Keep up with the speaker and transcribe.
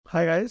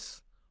Hi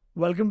guys,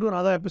 welcome to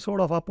another episode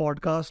of our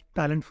podcast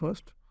Talent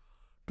First.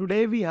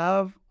 Today we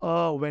have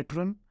a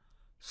veteran,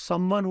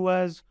 someone who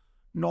has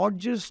not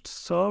just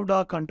served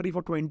our country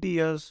for 20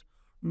 years,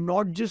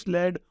 not just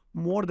led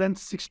more than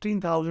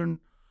 16,000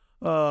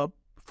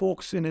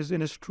 folks in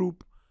his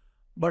troop,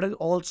 but is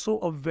also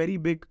a very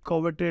big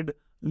coveted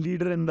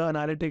leader in the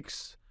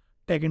analytics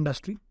tech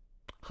industry.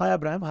 Hi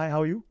Abraham, hi,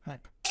 how are you? Hi.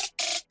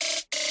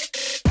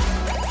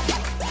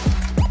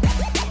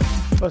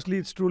 Firstly,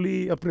 it's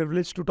truly a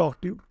privilege to talk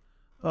to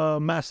you.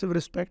 Massive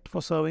respect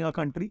for serving our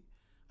country.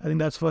 I think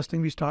that's first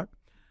thing we start.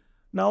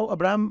 Now,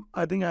 Abraham,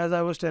 I think as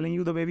I was telling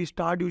you, the way we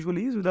start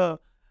usually is with a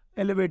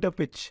elevator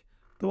pitch.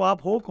 तो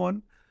आप हो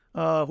कौन?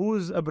 Who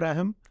is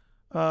Abraham?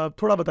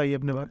 थोड़ा बताइए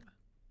अपने बारे में.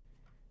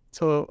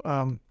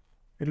 So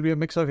it'll be a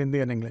mix of Hindi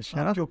and English.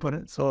 है ना? जो ऊपर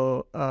है.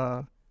 So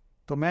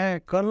तो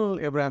मैं Colonel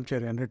Abraham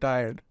Cherian,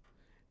 retired,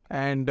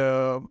 and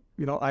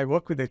I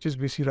work with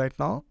HSBC right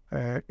now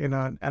in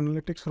an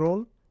analytics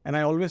role, and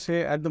I always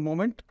say at the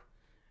moment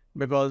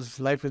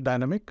because life is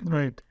dynamic.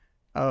 Right.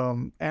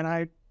 And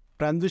I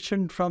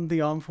transitioned from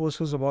the armed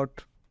forces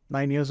about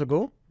 9 years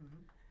ago,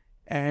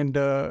 and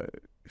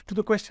to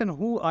the question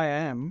who I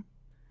am,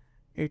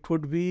 it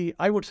would be,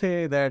 I would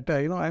say that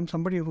I'm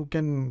somebody who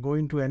can go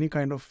into any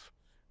kind of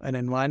an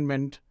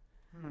environment,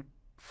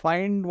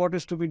 find what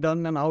is to be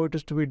done and how it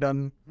is to be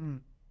done,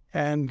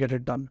 and get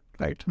it done,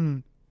 right?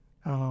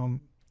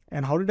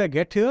 And how did I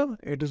get here?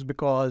 It is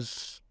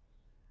because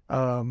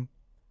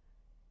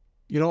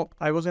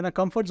I was in a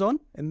comfort zone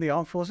in the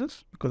armed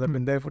forces because I've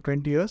been there for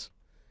 20 years.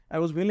 I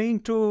was willing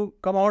to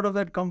come out of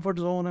that comfort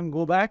zone and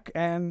go back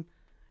and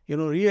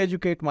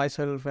re-educate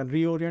myself and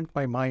reorient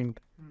my mind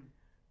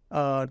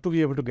to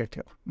be able to get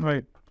here.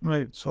 Right.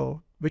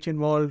 So, which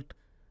involved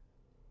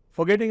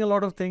forgetting a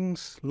lot of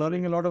things,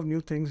 learning a lot of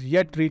new things,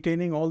 yet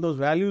retaining all those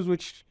values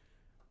which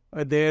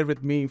are there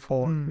with me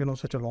for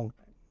such a long time.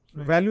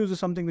 Right. Values is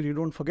something that you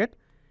don't forget.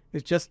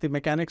 It's just the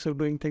mechanics of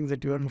doing things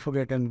that you have to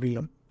forget and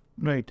relearn.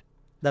 Right.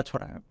 That's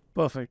what I am.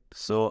 Perfect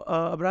so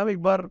Abraham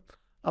एक बार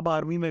अब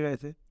army में गए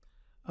थे.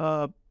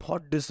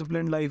 बहुत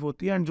discipline life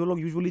होती है and जो लोग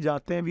यूजुअली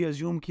जाते हैं वी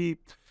अज्यूम कि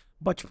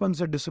बचपन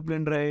से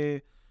डिसिप्लिन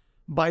रहे,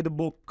 by the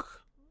book,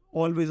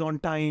 always on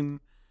time.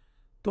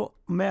 तो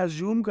मैं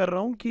अज्यूम कर रहा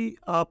हूँ कि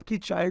आपकी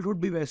चाइल्डहुड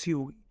भी वैसी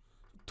होगी.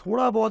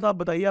 थोड़ा बहुत आप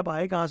बताइए आप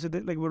आए कहाँ से थे,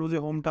 like what was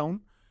your home town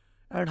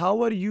and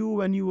how are you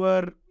when you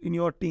were in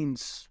your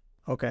teens.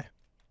 Okay,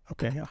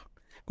 yeah.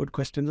 Good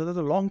question. So that's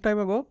a long time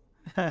ago.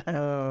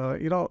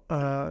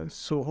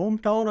 So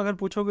hometown अगर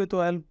पूछोगे तो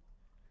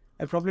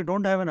I probably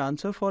don't have an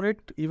answer for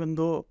it, even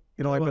though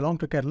I belong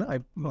to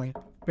Kerala. My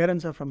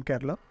parents are from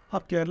Kerala.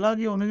 आप केरला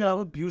के होने के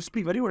अलावा you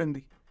speak very good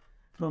Hindi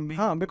from me.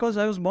 हाँ, because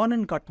I was born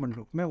in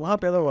Kathmandu. मैं वहाँ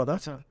पैदा हुआ था.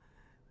 अच्छा.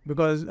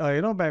 Because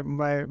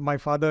my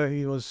father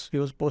he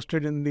was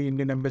posted in the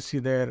Indian embassy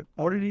there.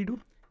 What did he do?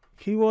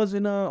 He was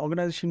in an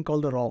organization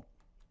called the RAW.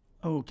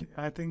 Okay,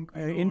 I think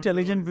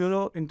Intelligence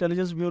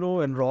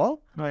Bureau and RAW.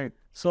 Right.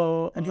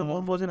 So And your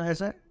mom was in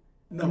ISI?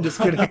 No, I'm just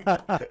kidding.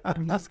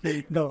 I'm just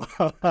kidding. No.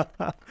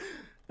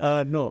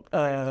 No.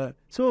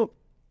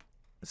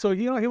 So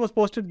he was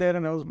posted there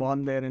and I was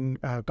born there in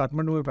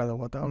Kathmandu में पैदा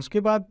हुआ था. उसके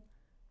बाद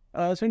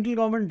central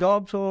government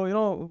job, so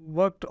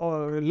worked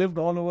or lived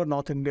all over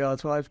North India.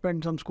 So I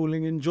spent some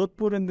schooling in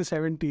Jodhpur in the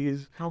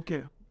 70s.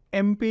 Okay.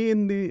 MP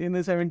in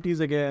the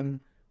 70s again.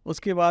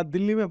 उसके बाद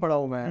दिल्ली में पढ़ा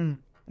हूँ मैं.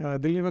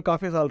 दिल्ली में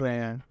काफ़ी साल रहे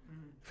हैं.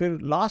 फिर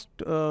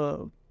लास्ट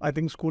आई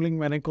थिंक स्कूलिंग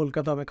मैंने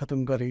कोलकाता में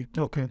ख़त्म करी.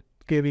 Okay.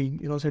 KV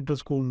central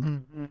school.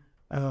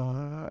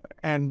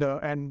 And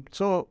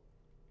so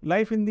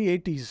life in the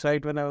 80s,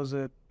 right, when I was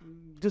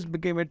just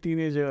became a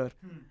teenager,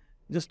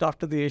 just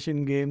after the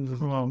Asian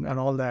Games and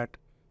all that.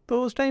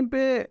 तो उस टाइम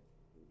पे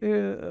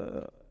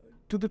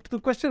to the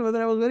question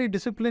whether I was very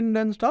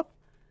disciplined and stuff,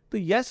 तो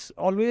yes,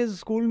 always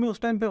school में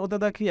उस time पे होता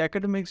था कि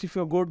academics, if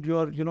you're good,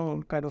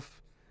 you're kind of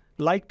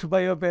liked by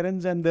your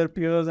parents and their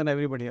peers and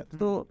everybody else.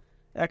 So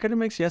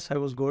academics, yes, I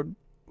was good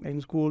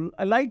in school.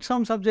 I liked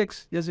some subjects,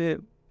 जैसे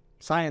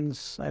science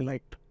I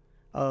liked.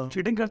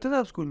 Cheating करते थे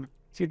आप school में?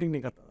 Cheating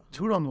नहीं करता था.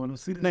 झूठ on बोलो.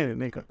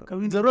 नहीं करता.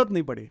 कभी ज़रूरत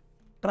नहीं पड़ी.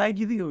 ट्राई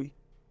की थी कभी?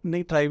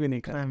 नहीं, ट्राई भी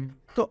नहीं करा.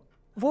 तो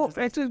वो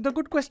it's the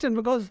good question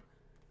because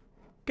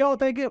क्या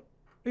होता है कि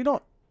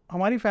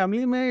हमारी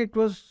फैमिली में it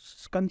was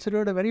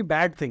considered a very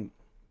bad thing.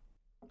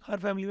 हर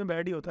फैमिली में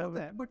बैड ही होता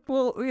है. बट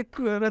वो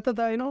एक रहता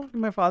था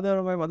माय फादर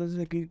और माय मदर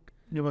से कि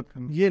ये मत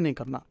करना, ये नहीं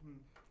करना.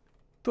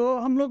 तो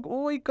हम लोग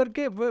वही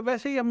करके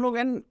वैसे ही हम लोग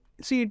and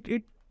see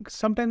it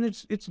sometimes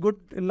it's good,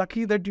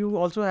 lucky that you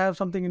also have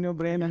something in your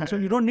brain and so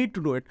you don't need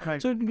to do it.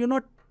 Right. So you're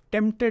not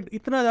tempted.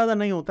 इतना ज़्यादा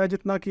नहीं होता है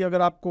जितना कि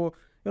अगर आपको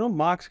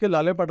मार्क्स के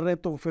लाले पड़ रहे हैं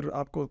तो फिर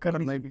आपको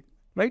करना ही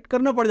राइट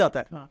करना पड़ जाता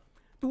है.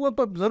 तो वो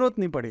ज़रूरत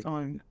नहीं पड़ी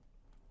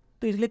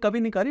तो इसलिए कभी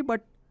नहीं करी.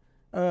 बट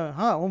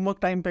हाँ, होमवर्क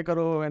टाइम पे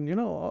करो एंड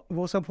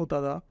वो सब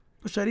होता था.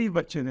 तो शरीफ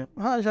बच्चे थे.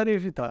 हाँ,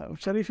 शरीफ ही था.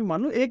 शरीफ ही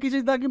मान लो. एक ही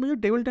चीज़ था कि मुझे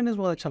टेबल टेनिस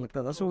बहुत अच्छा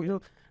लगता था. सो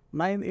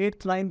 9th,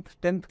 8th, 9th,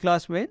 10th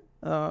class में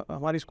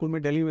हमारी स्कूल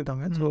में दिल्ली में था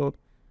मैं.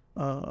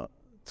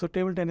 सो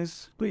टेबल टेनिस.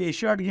 तो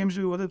एशियाड गेम्स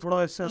भी हुए थे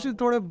थोड़ा ऐसा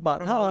थोड़े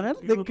बार. हाँ,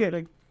 देख के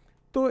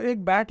तो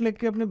एक बैट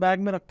लेके अपने बैग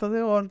में रखते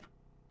थे और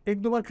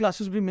एक दो बार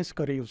क्लासेस भी मिस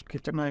करी उसके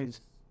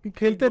चक्कर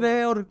खेलते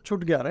रहे और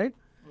छूट गया, राइट।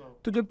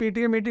 तो जब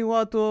पीटीए मीटिंग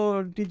हुआ तो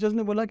टीचर्स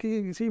ने बोला कि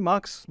इसी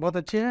मार्क्स बहुत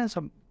अच्छे हैं,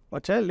 सब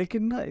अच्छा है,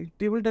 लेकिन ना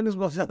टेबल टेनिस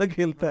बहुत ज़्यादा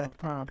खेलता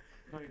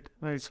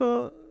है। सो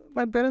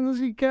माय पेरेंट्स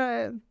क्या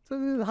है,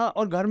 तो हाँ,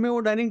 और घर में वो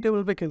डाइनिंग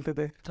टेबल पे खेलते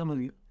थे। समझ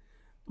गया,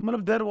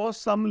 मतलब there was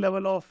some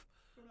level of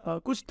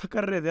कुछ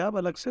कर रहे थे आप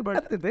अलग से,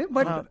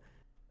 बट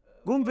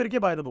घूम फिर के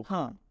बाय द बुक।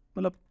 हाँ,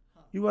 मतलब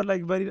you are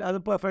like very as a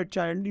perfect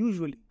child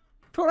usually.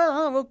 थोड़ा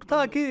हाँ वो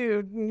था कि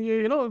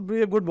you know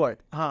be a good boy.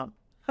 हाँ,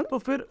 तो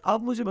फिर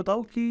आप मुझे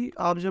बताओ कि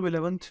आप जब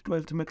 11th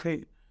 12th में थे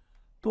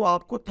तो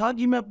आपको था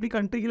कि मैं अपनी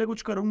कंट्री के लिए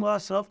कुछ करूँगा,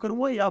 सर्व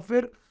करूँगा, या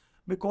फिर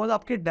बिकॉज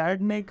आपके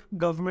डैड ने एक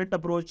गवर्नमेंट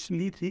अप्रोच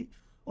ली थी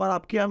और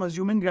आपके आई एम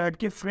अज्यूमिंग डैड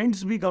के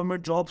फ्रेंड्स भी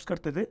गवर्नमेंट जॉब्स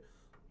करते थे,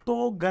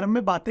 तो घर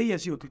में बातें ही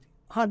ऐसी होती थी?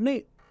 हाँ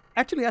नहीं,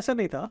 एक्चुअली ऐसा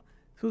नहीं था।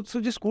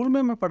 सो जिस स्कूल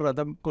में मैं पढ़ रहा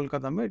था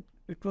कोलकाता में,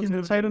 it was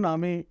inside an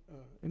army,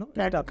 you know,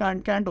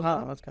 cantt. हाँ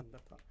उसके अंदर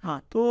था।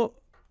 हाँ,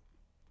 तो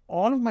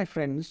all of my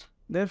friends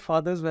there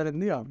fathers were in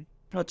the army.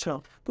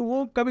 अच्छा। तो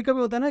वो कभी कभी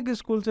होता है ना कि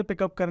स्कूल से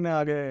पिकअप करने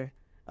आ गए,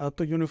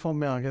 तो यूनिफॉर्म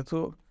में आ गए,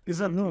 तो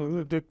इज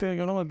नो देखते हैं,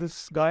 you know,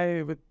 this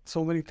guy with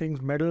so many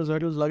things, medals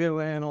Weddle's लगे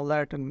हुए हैं and all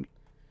that, and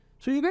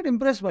so you get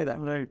impressed by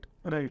that.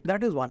 Right.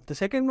 That is one. The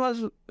second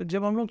was,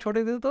 जब हम लोग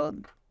छोटे थे तो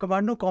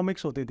कमांडो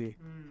कॉमिक्स होती थी।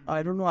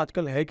 आई डोंट नो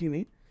आजकल है कि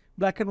नहीं,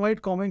 black and white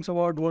comics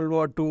about world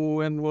war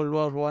 2 and world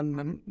war 1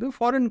 and the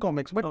foreign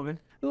comics, but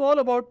it's all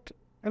about,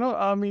 you know,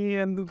 army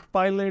and the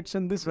pilots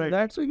and this and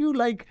that, so you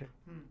like it.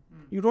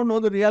 You don't know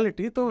the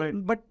reality, so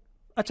but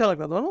अच्छा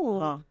लगता था ना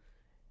वो।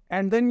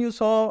 And then you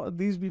saw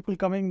these people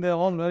coming, they're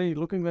all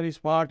looking very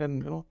smart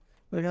and you know,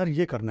 यार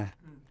ये करना है,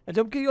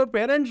 जबकि your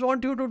parents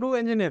want you to do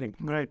engineering.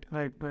 Right.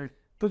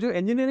 तो जो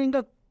engineering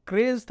का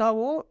craze था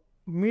वो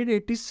mid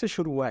 80s से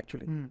शुरू हुआ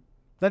actually.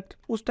 That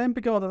उस टाइम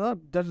पे क्या होता था,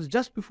 that was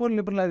just before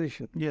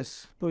liberalization. Yes.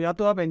 तो या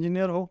तो आप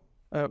engineer हो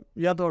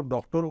या तो आप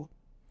डॉक्टर हो।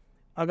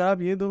 अगर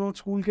आप ये दोनों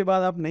स्कूल के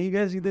बाद आप नहीं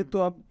गए सीधे तो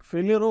आप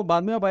फेलियर हो,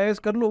 बाद में आप आईएएस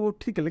कर लो, वो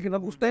ठीक है, लेकिन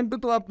अब उस टाइम पे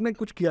तो आपने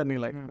कुछ किया नहीं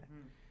लाइफ में।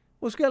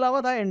 उसके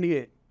अलावा था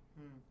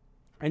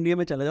एनडीए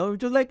में चले जाओ,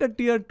 which is like a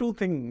tier 2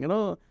 thing, you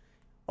know.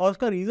 और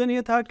उसका रीज़न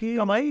ये था कि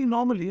कमाई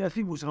नॉर्मली,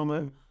 ऐसे ही पूछ रहा हूँ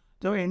मैं,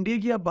 जब एनडीए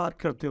की आप बात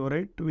करते हो,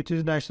 right, which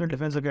is national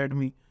defence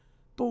academy,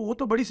 तो वो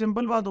तो बड़ी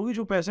सिंपल बात होगी,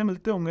 जो पैसे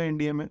मिलते होंगे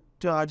एनडीए में,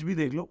 जो आज भी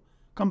देख लो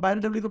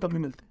कंपैरेटिवली तो कम ही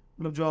मिलते,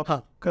 मतलब जो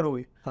आप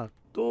करोगे। हाँ।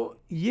 तो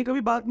ये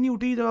कभी बात नहीं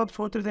उठी जब आप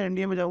सोच रहे थे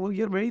एनडीए में जाओगे,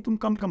 यार भाई तुम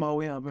कम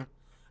कमाओगे यहाँ पे?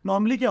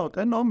 नॉर्मली क्या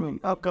होता है, नॉर्मली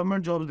आप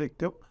गवर्नमेंट जॉब्स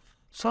देखते हो,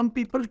 some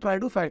people try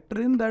two factor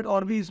in that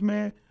और भी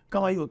इसमें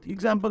कमाई होती है।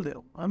 एग्जाम्पल दे रहा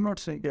हूँ, आई am not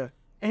saying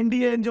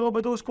NDA job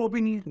है तो स्कोप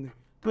ही नहीं है,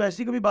 तो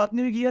ऐसी कभी बात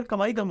नहीं हुई कि यार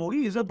कमाई कम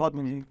होगी, इज्जत बहुत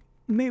मिलेगी?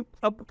 नहीं,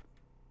 अब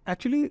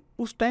एक्चुअली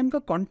उस टाइम का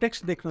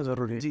कॉन्टेक्स्ट देखना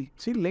ज़रूरी है जी।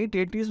 सी लेट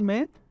 80s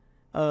में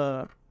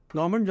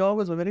government job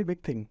was a very big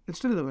thing, it's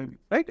still the way,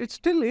 right, it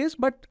still is,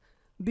 but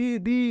the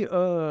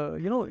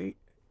you know,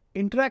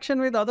 interaction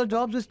with other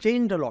jobs has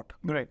changed a lot.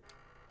 Right.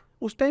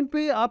 उस time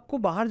पे आपको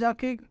बाहर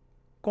जाके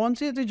कौन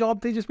सी ऐसी job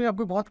थी जिसमें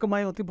आपको बहुत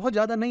कमाई होती, बहुत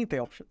ज़्यादा नहीं थे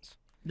ऑप्शंस,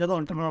 ज़्यादा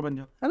एंटरप्रेन्योर बन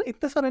जाओ, है ना,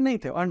 इतने सारे नहीं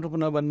थे।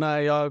 एंटरप्रेन्योर बनना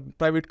है या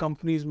प्राइवेट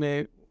कंपनीज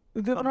में,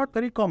 they are not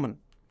very common.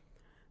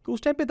 तो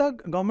उस टाइम पे था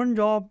गवर्नमेंट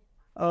जॉब,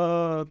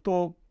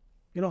 तो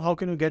you know how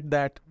can you get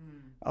that?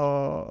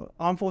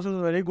 Arm forces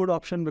a very good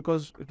option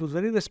because it was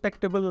very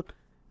respectable.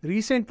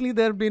 Recently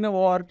there been a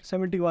war,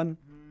 71.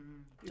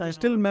 So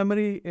still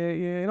memory,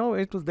 you know,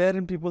 it was there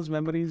in people's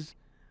memories.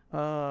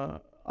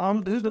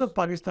 This is the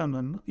Pakistan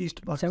one,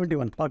 east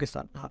 71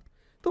 Pakistan, हाँ,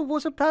 तो वो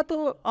सब था। तो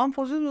arm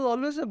forces was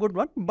always a good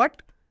one,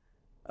 but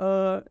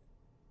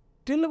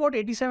till about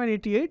 87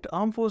 88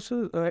 arm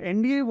forces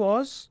NDA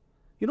was,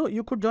 you know,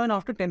 you could join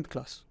after 10th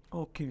class.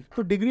 Okay,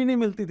 तो degree नहीं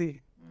मिलती थी,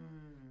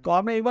 तो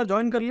आपने एक बार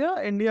ज्वाइन कर लिया,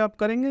 एनडीए आप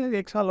करेंगे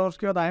 1 साल और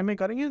उसके बाद आईएमए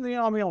करेंगे, तो ये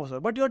army officer,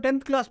 but your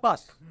 10th class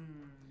pass.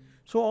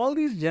 So all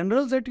these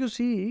generals that you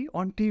see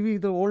on TV,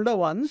 the older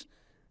ones,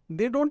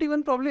 they don't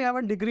even probably have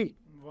a degree.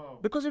 Wow.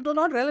 Because it was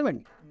not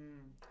relevant.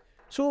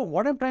 So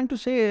what I'm trying to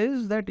say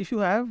is that if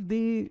you have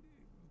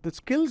the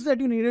skills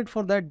that you needed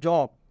for that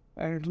job,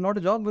 and it's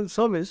not a job with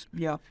service,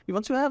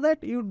 once you have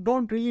that, you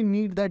don't really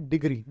need that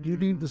degree. You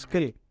need the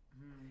skill.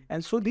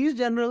 And so these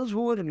generals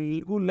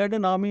who led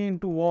an army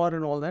into war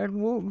and all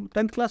that, वो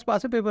 10th class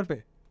pass है paper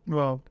पे.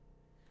 Wow.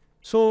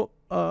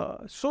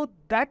 So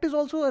that is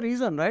also a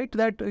reason, right?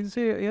 That you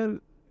say, yeah,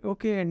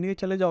 okay, NDA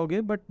चले जाओगे,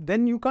 but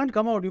then you can't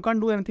come out. You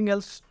can't do anything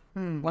else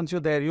once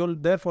you're there. You're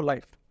there for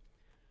life.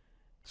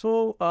 So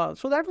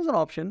that was an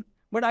option.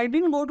 But I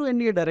didn't go to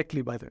NDA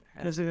directly, by the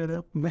way. कैसे कह रहे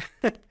हो?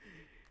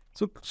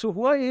 So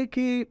हुआ ये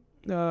कि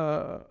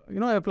you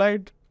know, I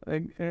applied.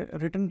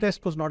 Written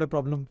test was not a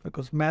problem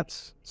because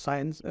maths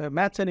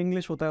and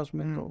English होता है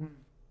उसमें, तो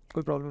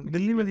कोई प्रॉब्लम नहीं.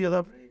 दिल्ली में दिया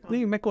था?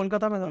 नहीं, मैं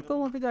कोलकाता में था, तो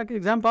वहाँ पे जाके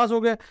एग्जाम पास हो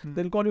गया,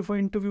 they'll call you for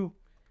interview.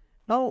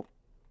 Now,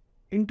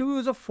 interview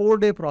is a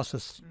 4-day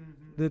process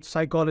with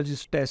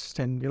psychologist tests,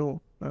 and you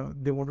know,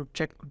 they want to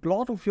check a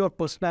lot of your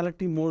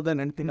personality more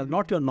than anything else,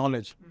 not your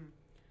knowledge.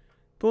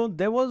 So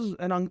there was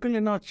an uncle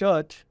in our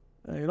church,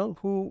 you know,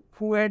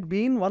 who had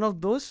been one of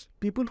those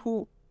people who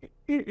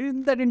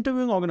in that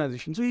interviewing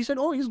organization. So he said,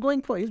 oh, he's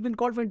been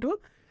called for interview.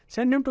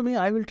 Send him to me,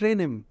 I will train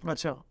him.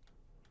 अच्छा.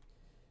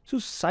 So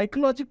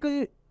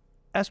psychological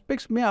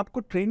aspects में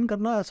आपको train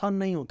करना आसान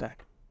नहीं होता है.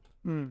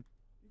 You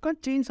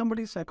can't change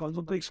somebody's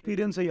psychology. तो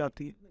experience से ही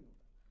आती है.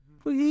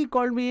 So he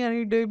called me and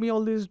he gave me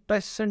all these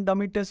tests and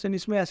dummy tests and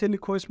इसमें ऐसे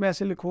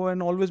लिखो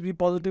and always be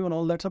positive and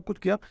all that सब कुछ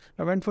किया.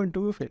 I went for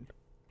interview, failed.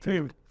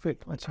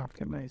 अच्छा,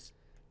 okay, nice.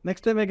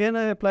 Next time again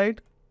I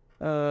applied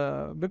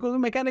because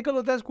mechanical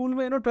होता है school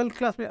में 12th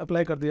class में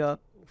apply कर दिया,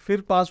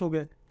 फिर पास हो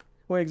गए.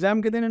 वो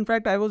एग्जाम के दिन in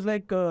fact I was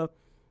like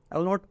I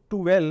was not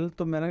too well,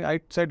 तो मैंने I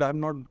said I'm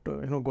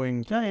not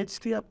going. क्या एज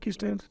थी आपकी इस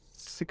टाइम?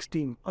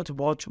 16. अच्छा,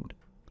 बहुत छोटे.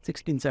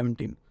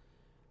 16-17.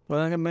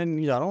 बोला मैं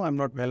नहीं जा रहा हूँ, आई एम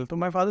नॉट वेल. तो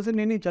माई फादर से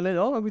नहीं चले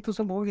जाओ, अभी तो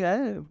सब हो गया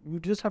है, you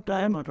just have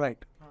time,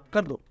 right,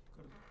 कर दो.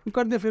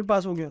 कर दिया, फिर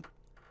पास हो गया,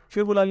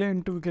 फिर बुला लिया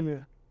इंटरव्यू के लिए.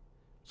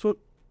 So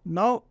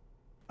now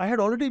I had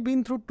already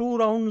been through 2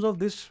 rounds of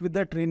this with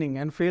that training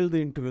and failed the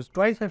interviews.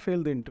 Twice I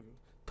failed the interview.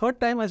 Third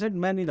time I said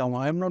मैं नहीं जाऊँगा,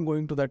 I am not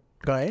going to that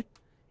guy.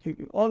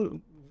 All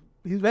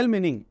he is well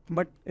meaning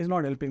but is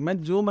not helping.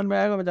 मैं जो मन में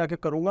आएगा मैं जाके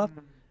करूँगा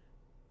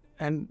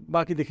एंड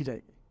बाकी देखी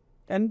जाएगी.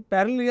 And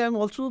parallelly, I'm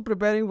also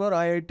preparing for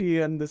IIT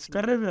and this.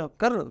 कर रहे थे आप?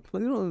 कर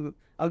रहा,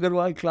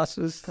 अग्रवाल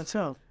classes.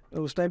 अच्छा.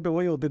 उस टाइम पे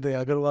वही होते थे,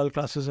 Agarwal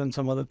classes and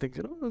some other things.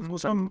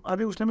 उस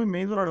टाइम में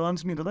मेन और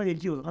एडवांस नहीं था, एक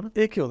ही होता था ना?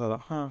 एक ही होता था.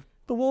 हाँ.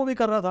 तो वो भी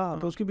कर रहा था.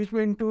 तो उसके बीच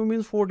में interview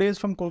means 4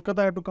 days from Kolkata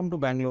I had to come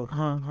to Bangalore.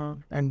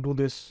 हाँ. And do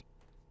this.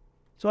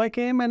 So I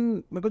came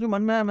and मेरे को जो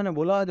मन में आया मैंने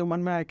बोला, जो मन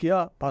में आया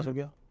किया, पास हो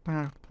गया.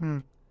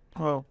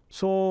 Wow.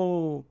 So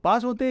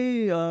पास होते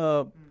ही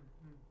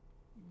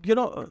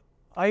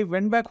I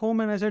went back home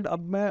and I said, अब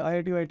मैं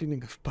IIT नहीं,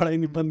 पढ़ाई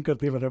नहीं, बंद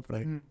करती है मेरा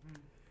पढ़ाई.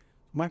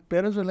 My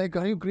parents were like,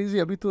 are you crazy?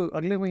 अभी तो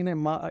अगले महीने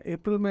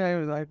अप्रैल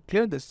में I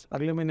clear this.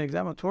 अगले महीने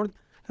एग्जाम छोड़.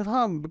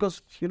 हाँ, because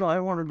I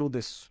want to do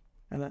this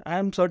and I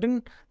am certain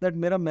that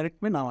मेरा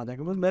merit में नाम आ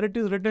जाएगा. Because merit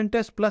is written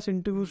test plus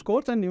interview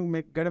scores and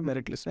you get a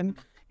merit list and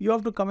you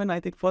have to come in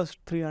I think first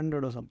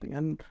 300 or something.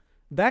 And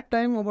that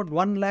time about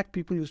 1 lakh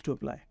people used to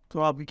apply. तो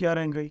आपकी क्या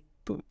rank गई?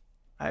 तो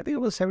I think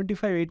it was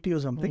 75-80 or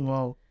something.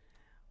 Wow.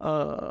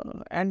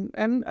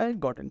 And I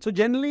got in. So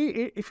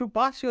generally, if you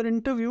pass your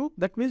interview,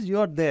 that means you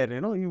are there.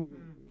 You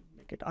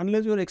make it.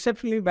 Unless you are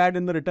exceptionally bad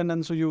in the written,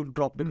 and so you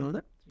drop it.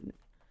 That.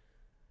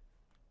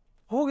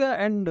 हो गया,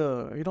 and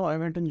I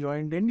went and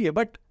joined NDA.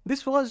 But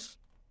this was,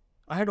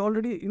 I had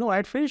already, I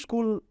had finished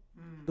school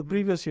the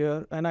previous year,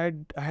 and I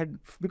had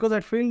because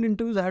I had failed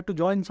interviews, I had to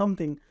join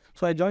something.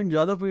 So I joined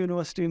Jadavpur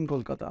University in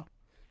Kolkata.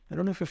 I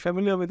don't know if you're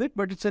familiar with it,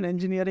 but it's an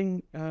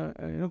engineering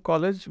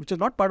college which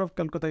is not part of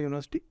Kolkata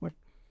University, but.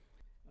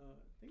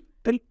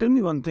 Tell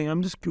me one thing,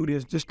 I'm just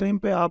curious. जिस time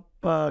पे आप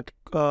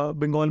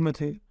बंगाल में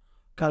थे,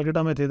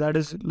 कैलकाटा में थे, that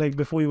is like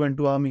before you went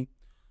to army,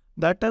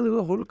 that time there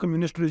was a whole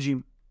communist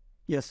regime.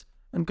 Yes.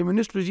 And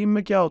communist regime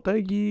में क्या होता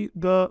है कि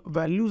the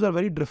values are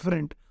very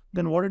different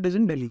than what it is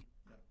in Delhi.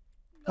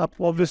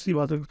 आप obviously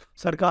बात है,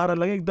 सरकार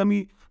अलग है, एकदम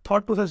ही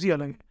thought process ही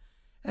अलग है.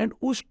 And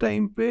उस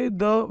टाइम पे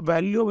the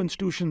value of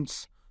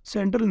institutions,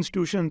 central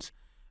institutions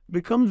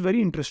becomes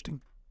very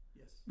interesting.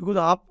 Yes.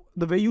 Because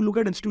the way you look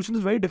at institutions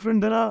is very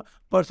different than a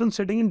person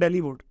sitting in Delhi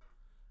would.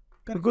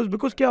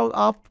 Because क्या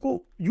आपको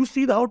you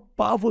see how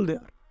powerful they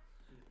are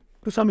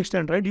to some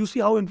extent, right? You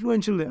see how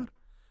influential they are.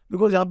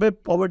 Because यहाँ पे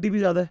poverty भी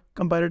ज़्यादा है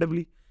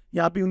comparatively.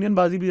 यहाँ पे union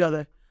बाजी भी ज़्यादा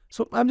है.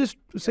 So I'm just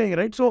saying,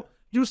 right? So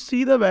you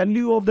see the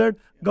value of that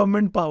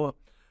government power.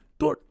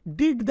 So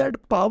did that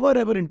power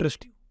ever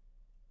interest you?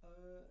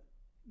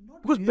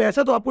 Because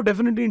पैसा तो आपको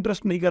definitely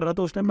interest नहीं कर रहा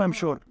था उस time, I'm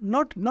sure.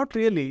 Not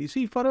really. You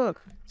see, for a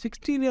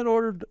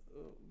 16-year-old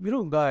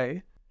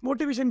guy,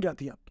 motivation क्या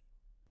थी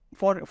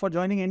आपकी? For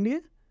joining NDA?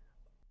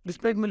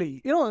 Respect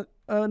मिलेगी.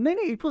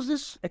 It was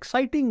this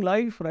exciting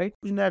life, right?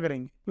 कुछ नया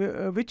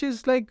करेंगे. Which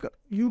is like,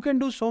 you can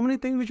do so many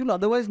things which you'll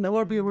otherwise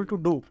never be able to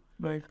do.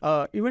 Right.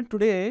 Even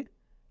today,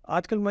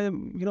 आजकल मैं,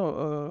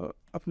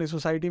 अपने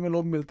सोसाइटी में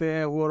लोग मिलते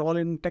हैं who are all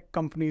in tech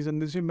companies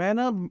and this. मैं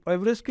ना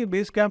एवरेस्ट के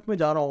बेस कैंप में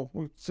जा रहा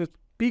हूँ. It's a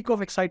peak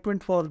of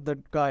excitement for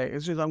that guy.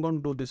 It's just, I'm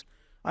going to do this.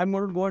 I'm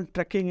going to go and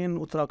trekking in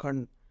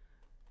Uttarakhand.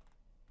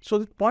 So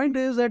the point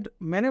is that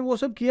मैंने वो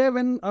सब किया है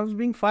when I was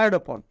being fired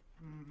upon.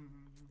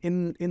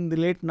 In the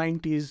late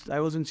 90s, I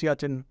was in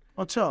Siachen.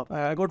 अच्छा.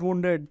 I got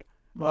wounded.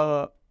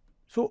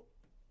 So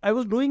I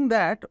was doing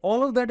that,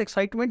 all of that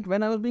excitement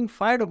when I was being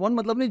fired upon.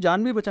 मतलब अपनी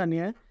जान भी बचानी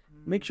है.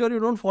 Make sure you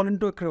don't fall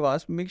into a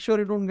crevasse. Make sure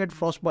you don't get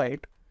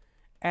frostbite.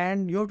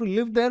 And you have to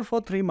live there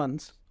for 3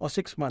 months or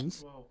 6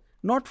 months. Wow.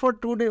 Not for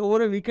 2 days,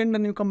 over a weekend,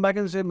 and you come back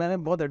and say, मैंने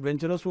बहुत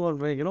adventurous हूँ और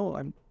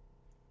I'm.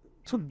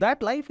 So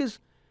that life is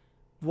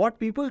what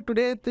people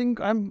today think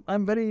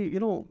I'm very,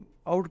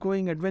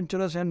 outgoing,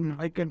 adventurous, and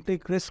I can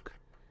take risk.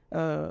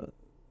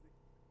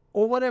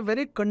 Over a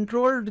very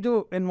controlled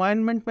जो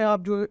environment में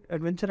आप जो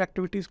adventure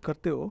activities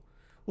करते हो,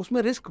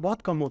 उसमें risk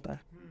बहुत कम होता है.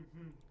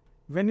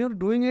 When you're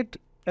doing it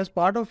as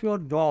part of your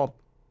job,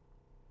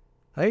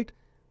 right?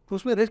 तो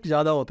उसमें risk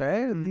ज़्यादा होता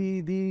है.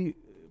 The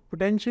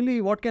potentially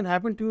what can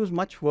happen to you is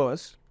much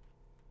worse,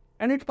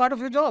 and it's part of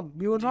your job.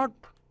 You are not,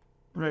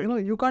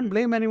 right. You can't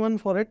blame anyone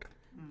for it.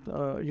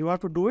 You have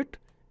to do it,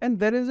 and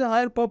there is a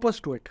higher purpose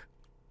to it.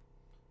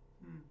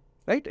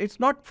 Right? It's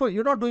not for,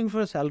 you're not doing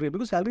for a salary,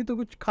 because salary तो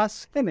कुछ खास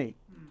है नहीं.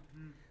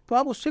 तो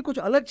आप उससे कुछ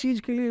अलग चीज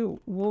के लिए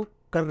वो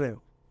कर रहे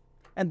हो.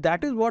 And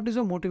that is what is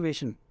a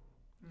motivation.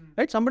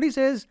 Right? Somebody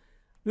says,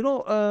 you know,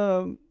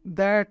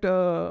 that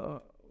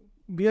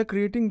we are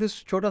creating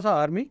this छोटा सा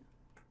army.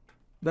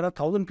 There are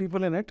 1,000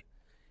 people in it,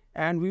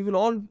 and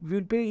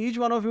we'll pay each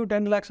one of you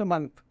 10 lakhs a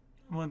month.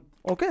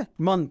 Okay?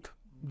 Month.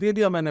 दे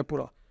दिया मैंने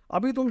पूरा.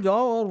 अभी तुम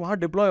जाओ और वहाँ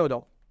deploy हो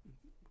जाओ.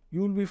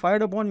 You will be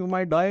fired upon, you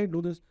might die,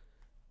 do this.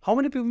 How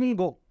many people will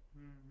go?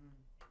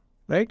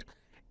 Right?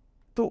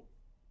 तो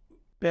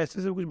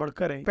पैसे से कुछ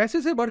बढ़कर है.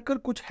 पैसे से बढ़कर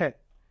कुछ है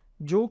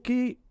जो कि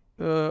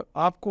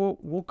आपको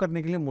वो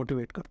करने के लिए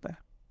मोटिवेट करता है.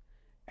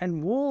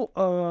 एंड वो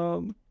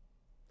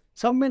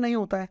सब में नहीं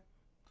होता है.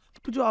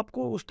 तो जो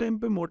आपको उस टाइम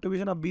पे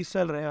मोटिवेशन, आप 20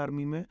 साल रहे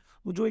आर्मी में,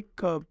 वो जो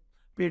एक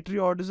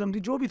पेट्रियोटिज्म थी,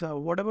 जो भी था,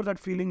 what ever that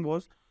feeling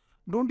was,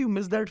 don't you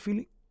miss that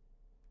feeling?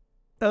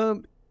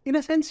 In a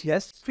sense,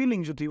 yes.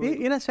 Feeling जो थी वो.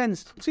 In a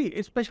sense, see,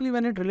 especially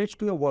when it relates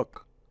to your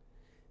work.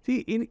 See,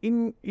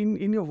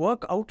 in your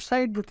work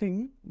outside the thing,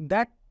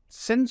 that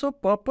sense of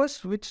purpose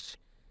which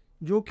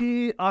जो कि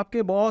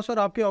आपके boss और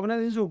आपके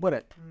organisation से ऊपर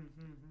है,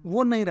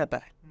 वो नहीं रहता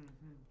है.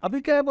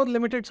 अभी क्या है, बहुत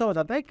लिमिटेड सा हो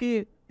जाता है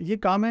कि ये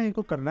काम है,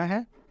 इसको करना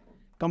है,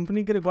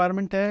 कंपनी की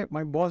रिक्वायरमेंट है,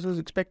 my boss is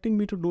expecting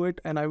me to do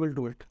it and I will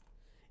do it.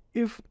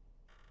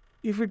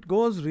 If it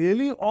goes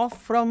really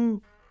of from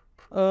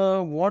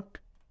what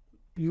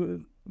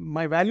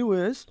my value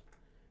is,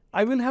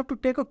 I will have to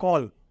take a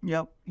call.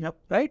 Yep.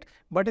 Right?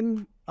 But in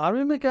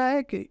army में क्या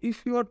है कि if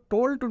you are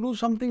told to do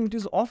something which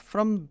is off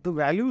from the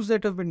values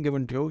that have been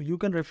given to you, you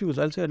can refuse.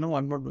 I'll say, no,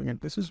 I'm not doing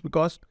it. This is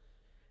because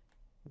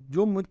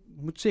जो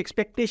मुझसे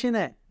expectation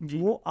है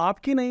वो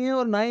आपकी नहीं है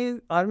और ना ही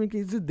army की,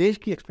 इस देश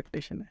की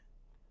एक्सपेक्टेशन है.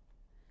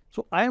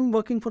 So I am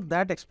working for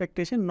that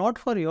expectation,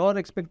 not for your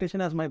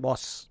expectation as my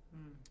boss.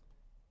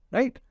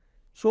 Right?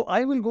 So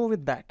I will go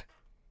with that.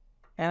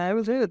 And I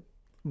will say,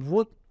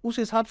 वो उस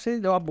हिसाब से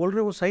जब आप बोल रहे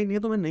हो वो सही नहीं है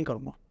तो मैं नहीं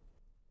करूँगा.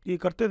 ये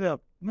करते थे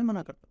आप? मैं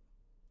मना करता.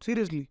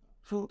 सीरियसली?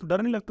 तो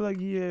डर नहीं लगता था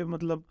कि ये,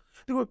 मतलब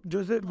देखो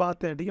जैसे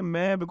बात है, ठीक है,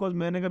 मैं बिकॉज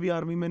मैंने कभी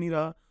आर्मी में नहीं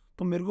रहा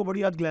तो मेरे को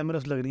बड़ी आज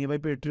ग्लैमरस लग रही है भाई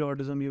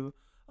पेट्रियोटिज्म ये.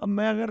 अब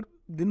मैं अगर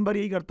दिन भर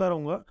यही करता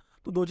रहूँगा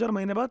तो 2-4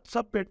 महीने बाद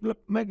सब मतलब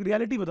मैं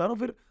रियलिटी बता रहा हूँ,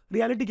 फिर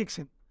reality kicks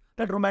in,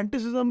 that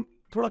romanticism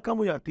थोड़ा कम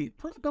हो जाती है.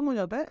 थोड़ा कम हो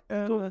जाता है.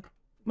 तो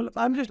मतलब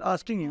I am just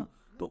asking you.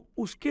 तो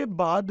उसके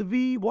बाद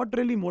भी what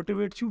really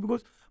motivates you?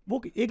 Because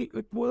वो एक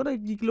वो ना,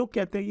 लोग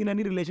कहते हैं इन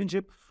एनी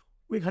रिलेशनशिप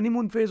एक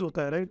हनीमून फेज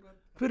होता है, राइट?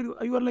 फिर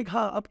यू आर लाइक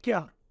हाँ अब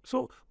क्या.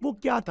 सो वो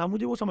क्या था,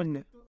 मुझे वो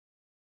समझने.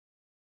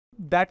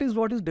 That is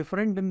what is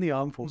different in the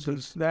arm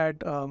forces,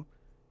 that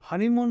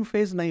honeymoon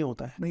phase नहीं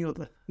होता है. नहीं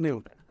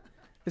होता.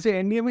 जैसे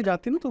एनडीए में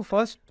जाती है ना, तो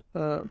फर्स्ट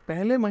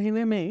पहले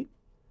महीने में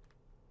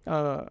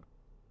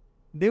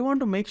they want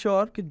to make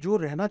sure कि जो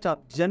रहना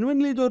चाहता,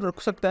 जेन्युइनली जो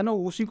रुक सकता है ना,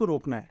 उसी को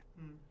रोकना है.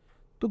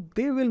 तो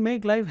they will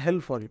make life hell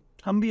for you.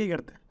 हम भी यही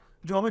करते हैं.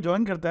 जो हमें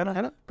ज्वाइन करता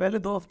है ना, पहले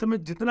 2 हफ्ते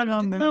में जितना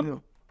काम देना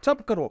हो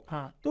सब करो.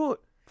 हाँ. तो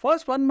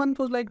फर्स्ट 1 month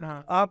was like,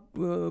 आप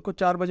को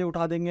 4 बजे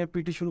उठा देंगे,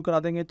 पीटी शुरू करा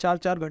देंगे,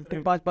 4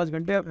 घंटे 5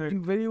 घंटे.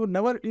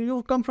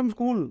 You come from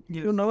school,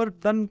 you never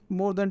done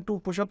more than 2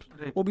 push-ups.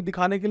 वो भी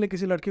दिखाने के लिए,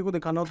 किसी लड़के को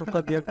दिखाना हो तो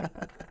कर दिया,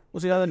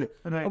 उससे ज़्यादा नहीं.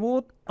 अब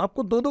वो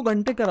आपको 2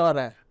 घंटे करा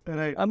रहा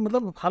है. अब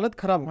मतलब हालत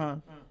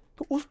खराब.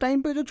 तो उस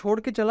टाइम पे जो छोड़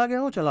के चला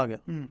गया वो चला गया.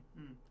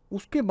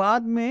 उसके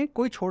बाद में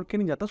कोई छोड़ के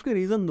नहीं जाता. उसके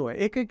रीज़न 2 है.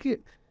 एक है कि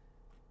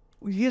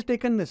he has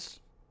taken this,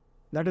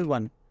 that is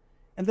one.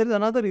 And there is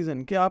another reason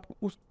कि आप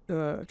उस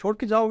छोड़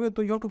के जाओगे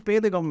तो you have to pay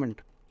the government.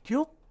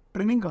 क्यों?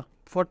 ट्रेनिंग का?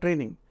 For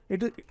training.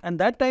 It is,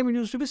 and that time it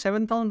used to be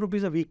 7,000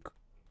 rupees a week.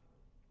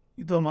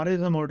 ये तो हमारे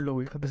जैसा मॉडल हो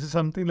गया. This is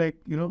something like,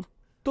 you know.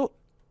 तो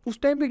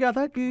उस टाइम पे क्या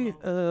था कि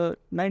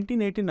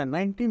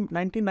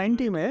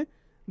 1990 में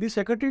the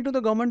secretary to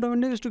the government of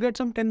India used to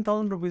get some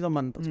 10,000 rupees a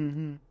month.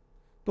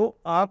 तो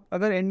आप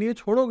अगर एनडीए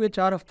छोड़ोगे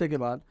 4 हफ्ते के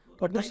बाद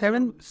तो आपको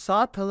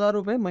 7,000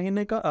 रुपये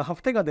महीने का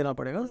हफ्ते का देना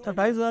पड़ेगा.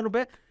 28,000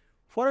 रुपये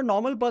फॉर अ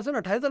नॉर्मल पर्सन.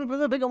 28,000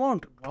 रुपये बिग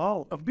अमाउंट.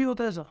 वाओ, अब भी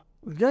होता है ऐसा?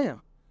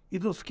 या ये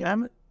तो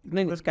स्कैम है.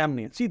 नहीं, स्कैम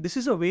नहीं है. सी, this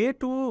is a way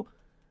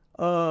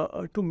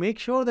to make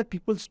sure that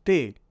people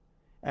stay.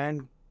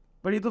 And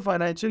but ये तो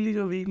फाइनेंशियली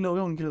जो वीक लोग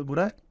हैं उनके लिए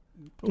बुरा है.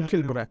 उनके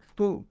लिए बुरा है.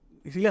 तो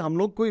इसलिए हम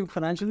लोग कोई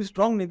फाइनेंशियली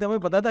स्ट्रांग नहीं थे. हमें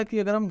पता था कि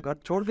अगर हम घर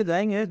छोड़ के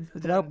जाएंगे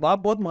तो बाप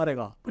बहुत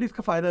मारेगा. पर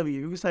इसका फायदा भी है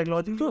क्योंकि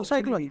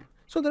psychology.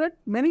 So there are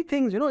many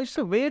things, you know. It's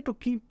a way to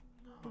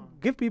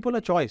give people a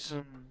choice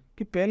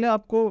कि पहले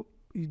आपको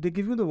they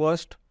give you the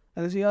worst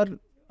and से यार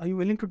are you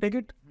willing to take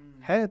it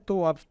है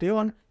तो आप स्टे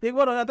ऑन. एक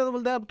बार हो जाता है तो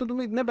बोलते हैं अब तो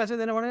तुम्हें इतने पैसे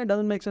देने पड़ेंगे.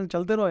 Doesn't make sense.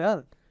 चलते रहो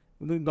यार.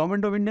 The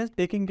government of India is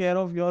taking care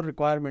of your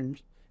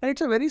requirements and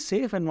it's a very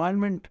safe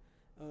environment.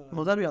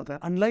 मजा भी आता है.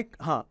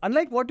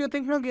 अनलाइक व्हाट यू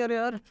थिंक ना कि अरे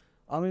यार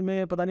आर्मी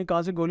में पता नहीं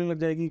कहाँ से गोली लग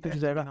जाएगी, कुछ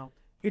जाएगा.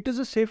 It is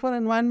a safer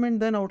environment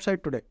than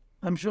outside today.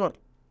 I am sure.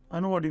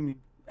 I know what you mean.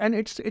 And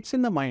it's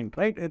in the mind,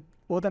 right?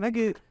 होता है ना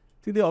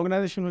कि the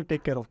organisation will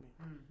take care of me.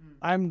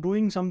 I am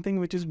doing something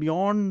which is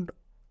beyond.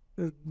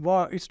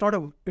 It's not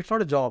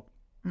a job.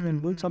 I'm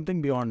doing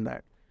something beyond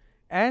that.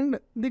 and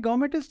the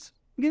government is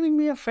giving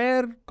me a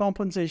fair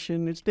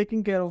compensation, it's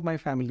taking care of my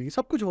family,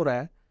 सब कुछ हो रहा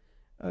है.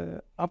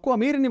 आपको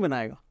अमीर नहीं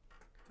बनाएगा,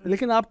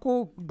 लेकिन आपको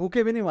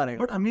भूखे भी नहीं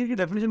मारेगा. बट अमीर की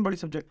डेफिनेशन बड़ी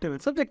सब्जेक्टिव है.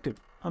 सब्जेक्टिव.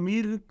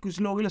 अमीर कुछ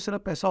लोगों के लिए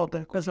सिर्फ पैसा होता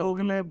है, कुछ लोगों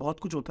के लिए बहुत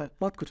कुछ होता है.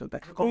 बहुत कुछ होता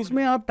है. तो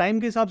इसमें आप टाइम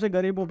के हिसाब से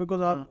गरीब हो,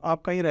 बिकॉज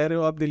आप कहीं रह रहे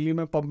हो, आप दिल्ली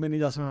में पब में नहीं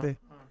जा सकते,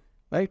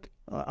 राइट?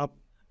 आप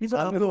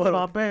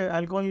वहाँ पे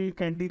अल्कोहल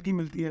कैंटीन की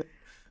मिलती है,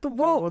 तो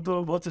वो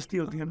तो बहुत सस्ती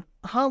होती है ना.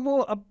 हाँ, वो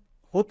अब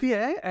होती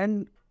है.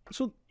 And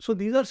so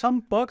these are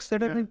some perks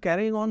that have been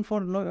carrying on for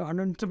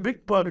 100. It's a big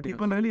perk.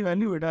 People really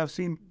value it. I've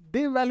seen.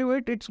 They value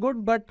it. It's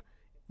good, but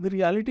the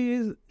reality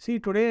is, see,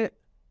 today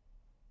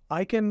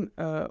I can,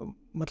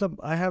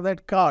 I have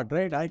that card,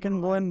 right? I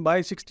can go and buy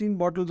 16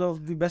 bottles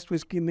of the best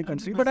whiskey in the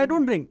country, but I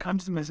don't drink. I'm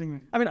just messing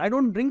with. I mean, I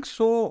don't drink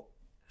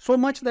so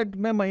much that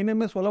मैं महीने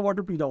में 16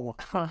 bottle P जाऊँगा.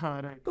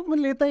 हाँ, right. तो मैं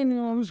लेता ही नहीं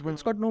हूँ.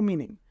 It's got no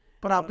meaning.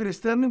 पर आपके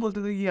रिश्तेदार नहीं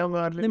बोलते थे कि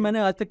हमारे लिए? नहीं, मैंने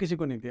आज तक किसी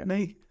को नहीं दिया.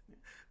 नहीं,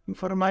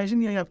 फरमाइश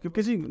नहीं आई आपकी?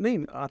 किसी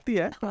नहीं आती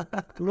है.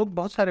 लोग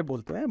बहुत सारे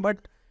बोलते हैं,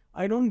 but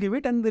I don't give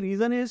it. And the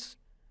reason is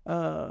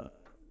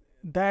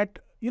that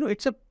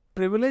it's a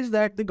privilege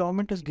that the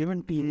government has given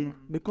to you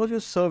because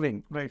you're serving.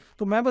 Right.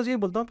 तो मैं बस ये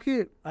बोलता हूँ कि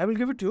I will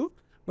give it to you,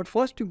 but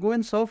first you go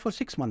and serve for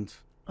 6 months.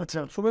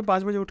 अच्छा. सुबह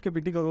 5 बजे उठ के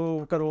पीटी करो,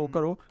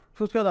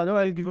 फिर उसके बाद आ जाओ.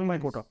 I'll give you my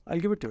quota.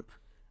 I'll give it to you.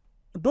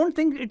 Don't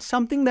think it's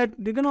something that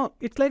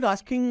it's like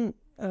asking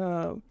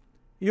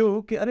you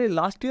कि अरे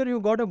last year you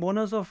got a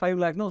bonus of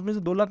 5 lakh ना, उसमें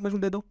से 2 लाख में से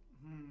दे दो.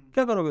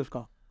 क्या करोगे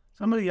उसका?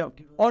 समझ गया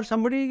आपकी. और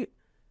somebody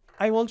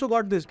I also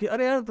got this कि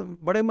अरे यार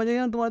बड़े मजे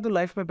हैं तुम्हारे, तो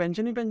लाइफ में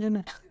पेंशन ही पेंशन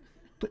है.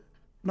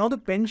 Now the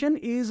pension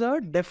is a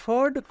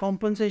deferred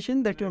compensation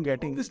that you're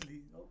getting,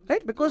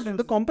 right? Because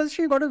the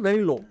compensation you got is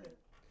very low.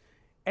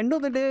 End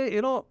of the day,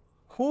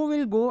 who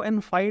will go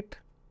and fight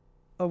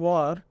a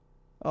war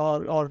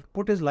or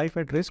put his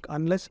life at risk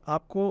unless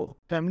आपको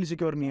family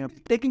secure नहीं है,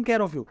 taking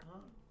care of you.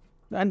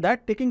 And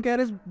that taking care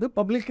is the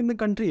public in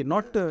the country,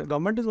 not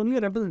government is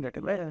only a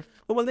representative, right?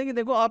 वो बोलते हैं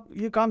कि देखो आप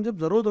ये काम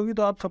जब जरूरत होगी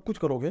तो आप सब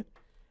कुछ करोगे,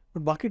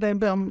 but बाकी टाइम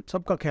पे हम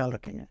सबका ख्याल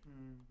रखेंगे.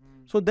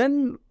 So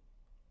then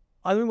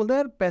आदमी बोलता है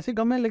यार पैसे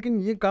कम है लेकिन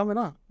ये काम है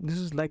ना, this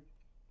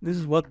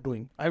is worth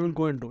doing, I will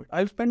go and do it,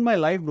 I will spend my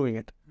life doing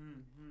it.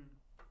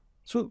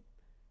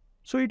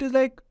 So it is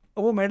like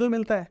वो मेडल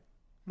मिलता है,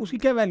 उसकी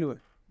क्या वैल्यू है?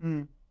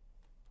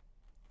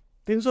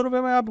 300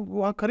 रुपये में आप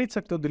वहाँ खरीद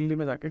सकते हो, दिल्ली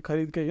में जाके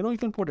खरीद के यू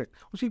कैन पुट इट.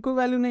 उसकी कोई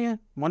वैल्यू नहीं है,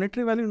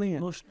 मॉनेटरी वैल्यू नहीं है,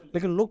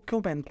 लेकिन लोग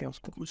क्यों पहनते हैं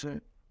उसको? कुछ है.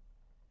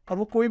 और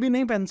वो कोई भी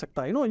नहीं पहन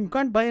सकता. You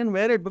can't buy and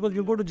wear it because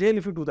you go to jail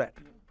if you do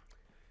that.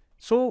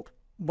 So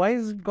why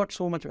is it got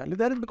so much value?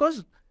 That is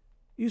because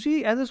you see,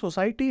 as a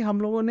society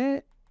हम लोगों ने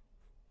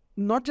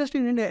not just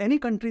in India, any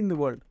country in the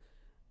world,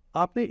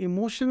 आपने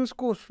emotions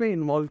को उसमें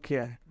involve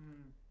किया है,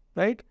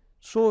 right?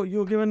 So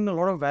you're given a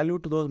lot of value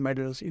to those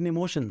medals in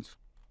emotions,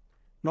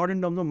 not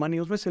in terms of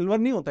money. उसमें silver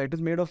नहीं होता, it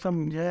is made of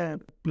some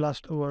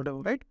plastic or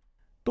whatever, right?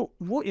 तो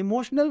वो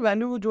emotional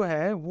value जो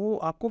है वो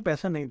आपको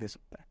पैसा नहीं दे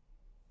सकता है.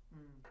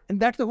 And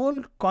that's the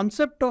whole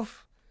concept of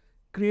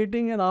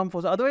creating an armed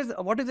force. Otherwise,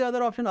 what is the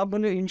other option? अब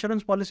बोले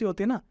insurance policy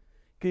होती है ना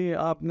कि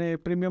आपने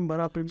प्रीमियम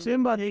भरा, प्रीमियम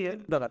सेम बात यही है.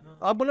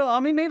 आप बोलो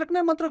आर्मी नहीं रखना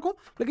है मत रखो,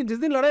 लेकिन जिस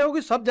दिन लड़ाई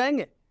होगी सब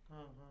जाएंगे.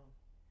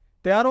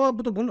 तैयार हो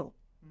आप तो बोलो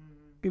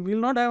कि will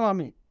not have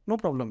army, no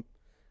problem.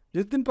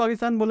 जिस दिन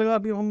पाकिस्तान बोलेगा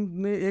अभी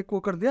हमने एक वो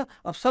कर दिया,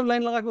 अब सब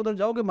लाइन लगा के उधर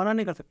जाओगे, मना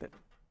नहीं कर सकते.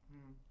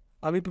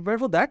 Are we prepared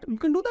for that? You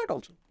can do that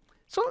also.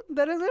 So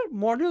there is a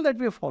model that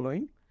we are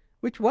following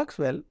which works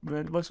well,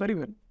 works very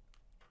well,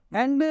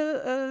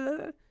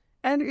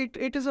 and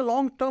it is a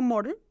long term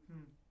model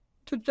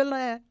जो चल रहा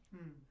है.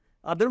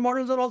 Other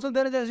models are also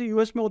there, जैसे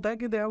US में होता है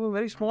कि they have a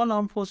very small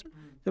arm force.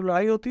 जब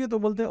लड़ाई होती है तो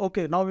बोलते हैं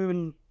okay now we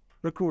will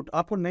recruit.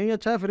 आपको नहीं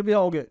अच्छा है फिर भी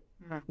आओगे.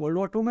 वर्ल्ड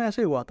वॉर 2 में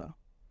ऐसे ही हुआ था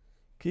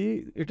कि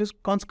it is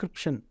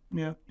conscription.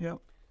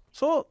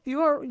 So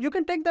you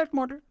can take that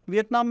model.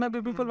 Vietnam में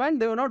भी people went,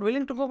 they were not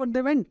willing to go but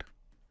they went.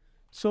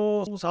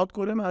 So South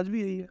Korea में आज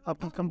भी यही है,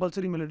 आपकी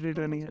कंपल्सरी मिलिट्री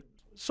ट्रेनिंग है.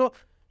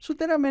 So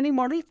there are many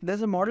models.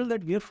 There's a model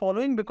that we are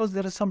following because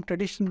there is some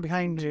tradition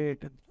behind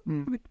it.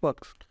 It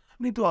works.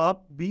 नहीं तो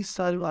आप 20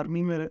 साल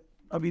आर्मी में,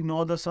 अभी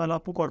 9-10 साल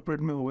आपको कॉर्पोरेट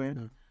में हुए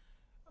हैं,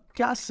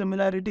 क्या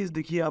सिमिलैरिटीज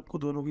दिखी है आपको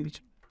दोनों के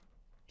बीच?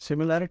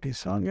 सिमिलैरिटीज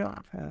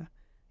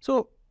सो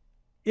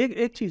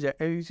एक चीज़ है,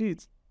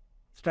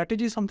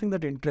 strategy is something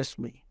that interest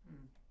me.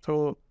 So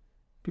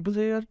people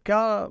से यार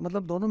क्या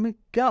मतलब दोनों में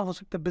क्या हो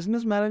सकता है,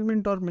 बिजनेस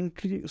मैनेजमेंट और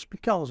मिलिट्री, उसमें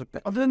क्या हो सकता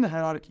है? Other than the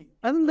hierarchy.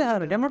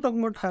 I'm not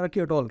talking about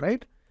hierarchy at all,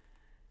 right?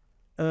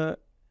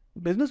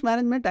 Business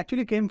management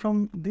actually came from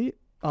the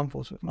armed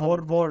forces. Or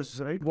wars,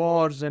 right?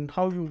 Wars and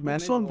how you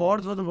manage. Books on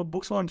wars were the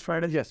books on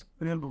strategy. Yes.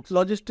 Real books.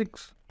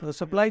 Logistics, the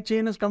supply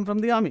chain has come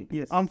from the army.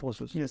 Yes. Armed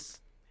forces. Yes.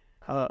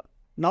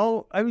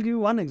 Now, I will give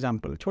you one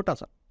example, छोटा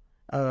सा.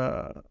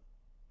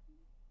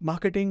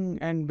 Marketing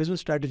and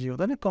business strategy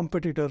होता है ना,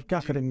 competitor क्या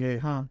करेंगे,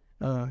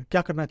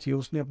 क्या करना चाहिए,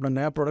 उसने अपना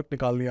नया प्रोडक्ट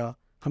निकाल लिया,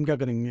 हम क्या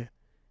करेंगे,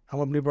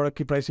 हम अपनी प्रोडक्ट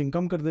की प्राइसिंग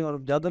कम कर दें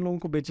और ज़्यादा लोगों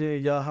को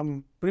बेचें, या हम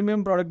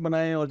प्रीमियम प्रोडक्ट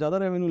बनाएं और ज़्यादा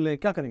रेवेन्यू लें,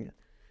 क्या करेंगे.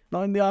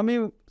 Now in the army,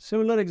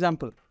 similar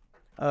example,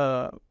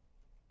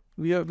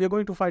 we are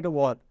going to fight a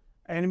war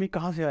enemy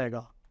कहाँ से आएगा,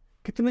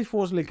 कितनी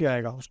फोर्स लेके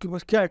आएगा, उसके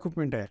पास क्या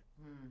इक्विपमेंट है,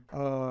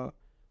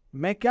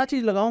 मैं क्या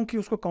चीज़ लगाऊं कि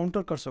उसको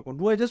काउंटर कर सकूं.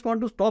 Do I just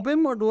want to stop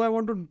him और do I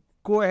want to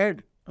go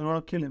ahead, I want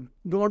to kill him.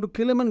 Do want to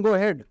kill him and go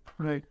ahead.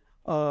 Right.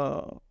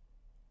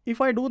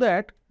 If I do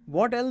that,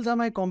 what else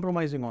am I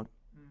compromising on?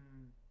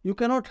 You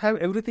cannot have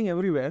everything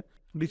everywhere.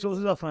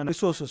 Resources are finite.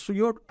 Resources. So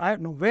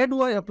where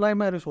do I apply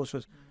my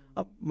resources?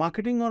 अब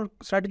marketing और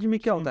strategy में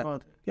क्या होता है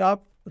बात है. कि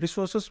आप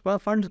रिसोर्सेज पर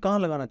फंड कहाँ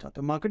लगाना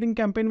चाहते हो. मार्केटिंग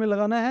कैंपेन में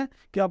लगाना है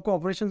कि आपको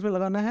ऑपरेशंस में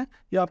लगाना है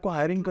या आपको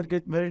हायरिंग करके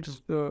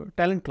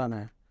टैलेंट लाना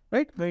है,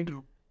 right? Very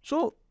true.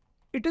 So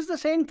it is the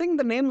same thing,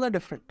 the names are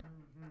different.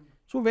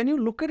 So when you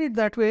look at it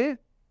that way,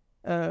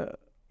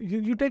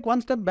 you take one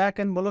step back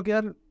and बोलो कि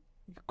यार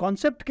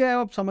कॉन्सेप्ट क्या है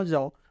आप समझ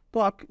जाओ, तो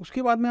आप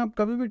उसके बाद में आप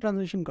कभी भी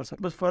ट्रांजिशन कर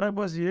सकते बस फर्क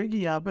बस ये है कि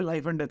यहाँ पे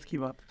लाइफ एंड डेथ की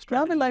बात. हो.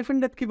 यहाँ पे लाइफ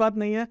एंड डेथ की बात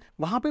नहीं है,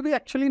 वहाँ पे भी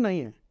एक्चुअली नहीं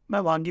है. मैं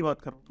वहाँ की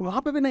बात कर रहा हूँ.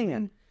 वहाँ पे भी नहीं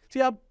है.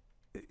 सी आप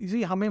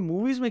हमें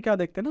मूवीज में क्या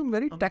देखते हैं ना,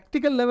 वेरी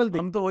टैक्टिकल लेवल.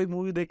 हम तो वही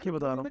मूवी देख के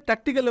बता रहा हूँ.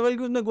 टैक्टिकल लेवल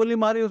की, उसने गोली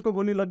मारी, उसको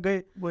गोली लग गई,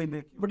 वही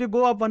देख. But you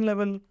go up one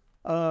level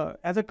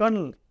as a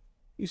colonel.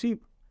 You see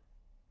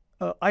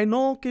I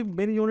know कि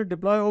मेरी यूनिट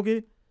डिप्लॉय होगी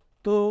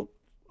तो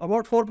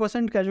about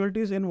 4%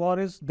 casualties in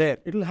war is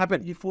there, it will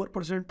happen. ये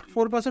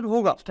 4%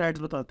 होगा.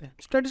 स्टैट्स बताते हैं.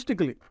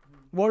 स्टैटिस्टिकली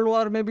वर्ल्ड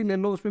वॉर में भी ले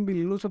लो, उसमें भी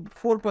ले लो, सब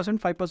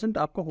 4% 5%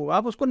 आपको होगा.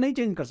 आप उसको नहीं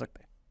चेंज कर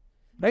सकते,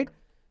 right?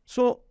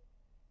 So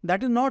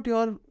that is not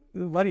your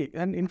worry,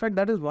 and in fact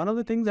that is one of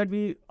the things that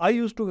I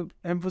used to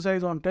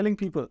emphasize on telling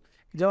people.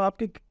 जब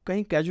आपकी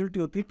कहीं कैजुअलिटी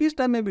होती है, पीस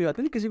टाइम में भी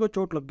आती है, किसी को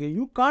चोट लग गई,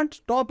 you can't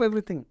stop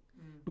everything,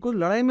 because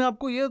लड़ाई में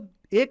आपको ये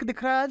एक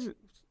दिख रहा है, आज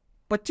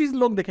 25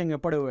 लोग दिखेंगे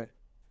पड़े हुए.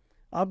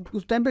 आप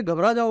उस टाइम पे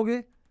घबरा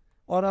जाओगे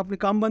और आपने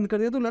काम बंद कर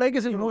दिया तो लड़ाई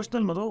कैसे?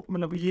 इमोशनल मत हो,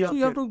 मतलब ये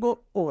you have to go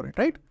over it,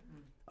 right?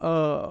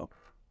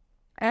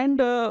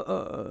 And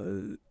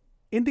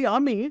in the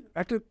army,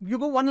 you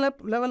go one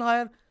level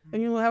higher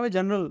and you have a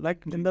general,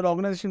 like in the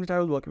organization which I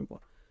was working for.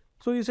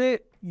 So you say,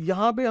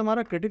 यहाँ पे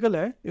हमारा critical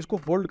है, इसको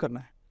hold करना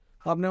है.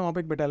 आपने वहाँ पे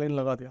एक battalion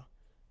लगा दिया.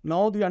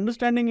 Now the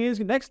understanding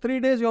is next 3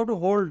 days you have to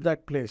hold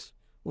that place.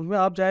 उसमें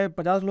आप चाहे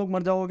 50 लोग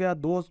मर जाओगे या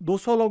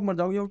 200 लोग मर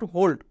जाओगे, you have to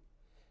hold.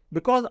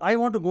 Because I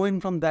want to go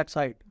in from that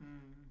side.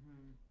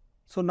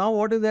 So now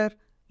what is there?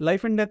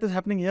 Life and death is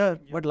happening here,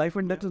 but life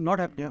and death is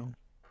not happening.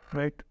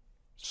 right.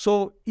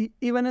 So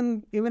even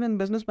in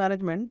business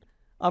management,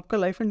 आपका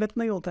life and death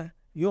नहीं होता है.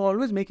 You are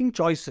always making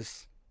choices.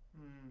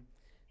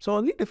 So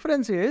only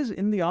difference is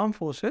in the arm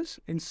forces,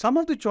 in some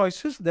of the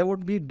choices there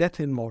would be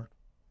death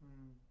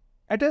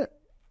involved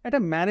at a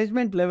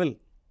management level.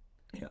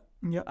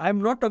 I am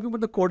not talking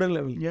about the coder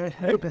level.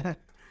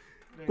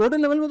 Coder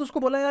level में तो उसको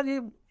बोला यार ये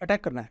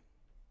attack करना है,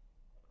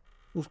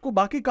 उसको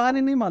बाकी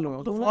कहानी नहीं मालूम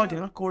है. तो फौज है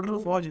ना, कोडर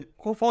फौज है.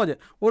 वो फौज है,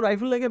 वो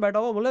राइफल लेके बैठा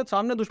हुआ, बोले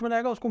सामने दुश्मन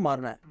आएगा उसको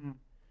मारना है.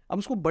 अब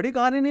उसको बड़ी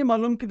कहानी नहीं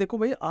मालूम कि देखो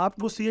भाई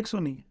आप वो CXO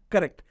नहीं है.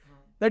 Correct.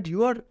 That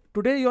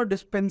today you are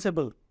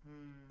dispensable.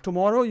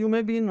 Tomorrow you may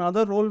be in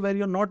another role where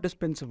you're not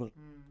dispensable.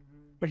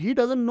 But he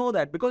doesn't know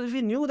that, because if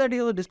he knew that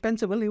he was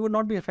dispensable, he would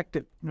not be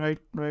effective.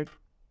 Right.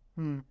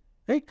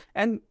 Right?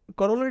 And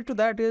corollary to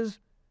that is,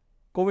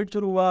 COVID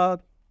शुरू हुआ,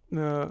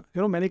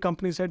 many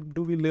companies said,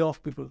 do we lay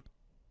off people?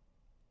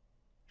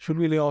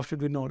 Should we lay off?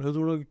 Should we not?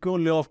 क्यों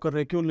lay off कर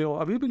रहे हैं? क्यों lay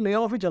off? अभी भी lay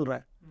off ही चल रहा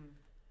है.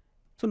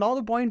 So now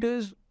the point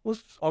is,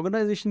 उस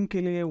organization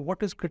के लिए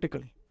what is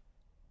critical?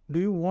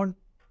 Do you want,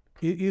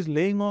 is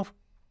laying off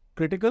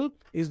critical?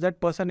 Is that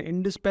person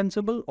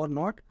indispensable or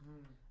not?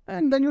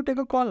 And then you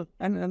take a call.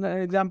 And an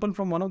example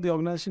from one of the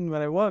organizations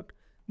where I worked,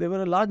 there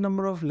were a large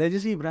number of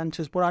legacy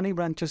branches, पुरानी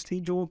branches थी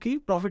जो कि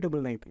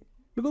profitable नहीं थी,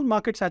 because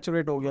market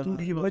saturate हो गया,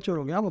 mature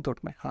हो गया वो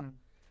थोट में. हाँ.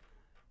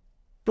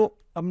 तो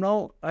अब now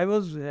I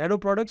was head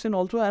of products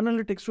and also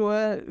analytics, so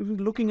I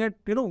was looking at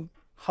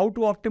how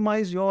to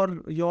optimize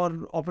your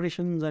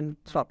operations and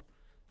stuff.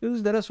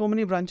 Because there are so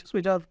many branches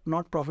which are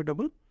not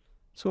profitable.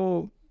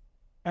 So,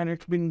 and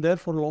it's been there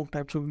for a long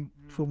time.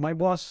 So my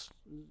boss,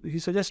 he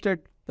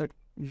suggested that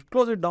you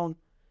close it down.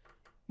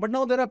 But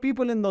now there are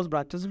people in those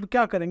branches.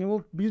 क्या करेंगे?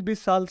 वो 20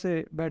 साल से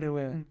बैठे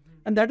हुए हैं.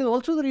 And that is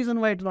also the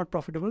reason why it's not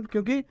profitable.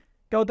 क्योंकि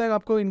क्या होता है,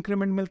 आपको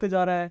इंक्रीमेंट मिलते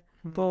जा रहा है,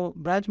 तो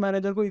ब्रांच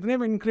मैनेजर को इतने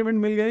इंक्रीमेंट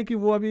मिल गए कि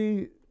वो अभी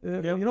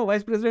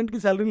वाइस प्रेसिडेंट की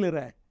सैलरी ले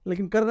रहा है,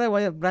 लेकिन कर रहा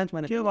है branch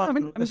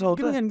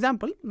manager.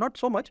 Example, not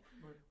so much,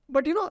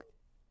 but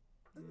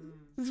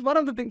this is one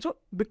of the things. So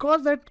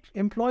because that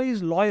employee is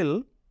loyal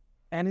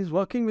and is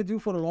working with you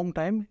for a long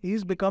time,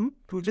 he's become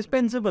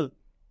dispensable.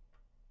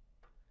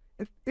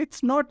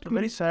 It's not a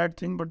very sad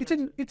thing, but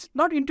it's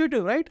not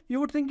intuitive, right?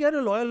 You would think यार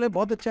loyal है,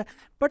 बहुत अच्छा है,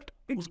 but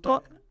it's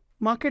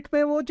market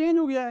में वो change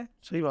हो गया है.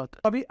 सही बात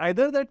है. अभी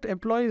either that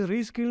employee is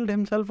reskilled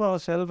himself or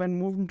herself and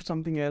moved into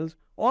something else,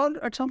 or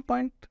at some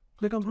point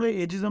becomes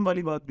ageism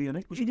वाली बात भी है ना.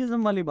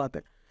 ageism वाली बात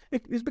है.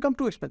 It's become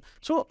too expensive.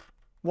 So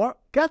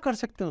क्या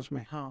कर सकते हैं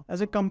उसमें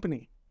as a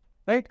company?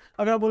 Right?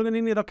 अगर आप बोलोगे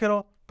नहीं रखे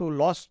रहो तो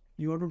loss,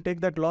 you have to take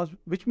that loss,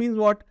 which means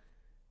what,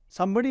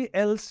 somebody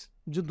else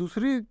जो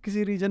दूसरी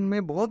किसी रीजन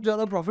में बहुत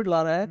ज़्यादा प्रॉफिट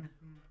ला रहा है,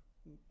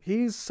 he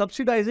is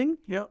subsidizing,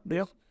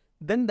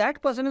 then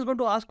that person is going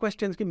to ask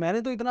questions कि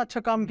मैंने तो इतना अच्छा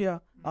काम किया,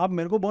 आप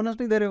मेरे को बोनस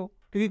नहीं दे रहे हो,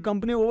 क्योंकि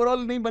कंपनी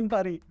ओवरऑल नहीं बन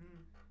पा रही,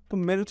 तो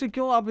मेरे से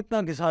क्यों आप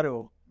इतना घिसा रहे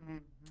हो,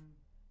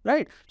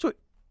 राइट? सो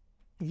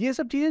ये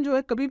सब चीज़ें जो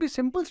है कभी भी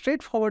सिंपल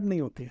स्ट्रेट फॉरवर्ड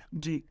नहीं होती है।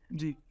 जी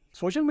जी।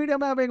 सोशल मीडिया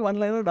में आप एक वन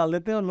लाइनर डाल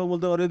देते हैं और लोग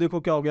बोलते हैं अरे देखो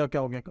क्या हो गया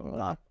क्या हो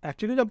गया।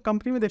 एक्चुअली जब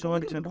कंपनी में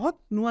देखो बहुत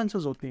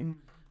नुआंसेस होती हैं,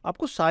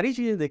 आपको सारी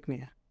चीज़ें देखनी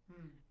है,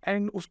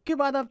 एंड उसके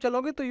बाद आप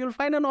चलोगे तो you will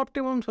find an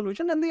optimum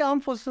solution, and the arm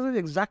forces is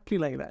exactly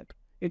like that.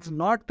 It's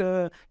not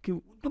कि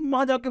तुम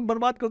वहाँ जाके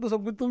बर्बाद कर दो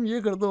सब कुछ, तुम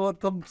ये कर दो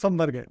और सब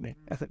मर गए, नहीं,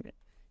 ऐसा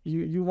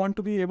नहीं। You want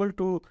to be able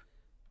to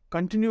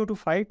continue to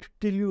fight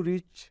till you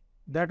reach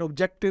that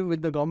objective which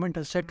the government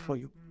has set for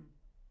you,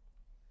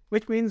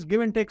 which means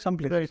give and take some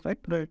place,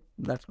 right?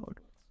 That's what.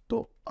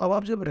 तो अब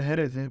आप जब रह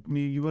रहे थे,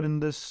 you were in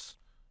this,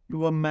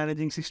 you were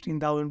managing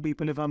 16,000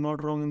 people if I'm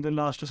not wrong in the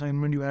last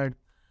assignment you had.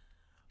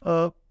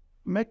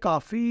 मैं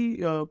काफ़ी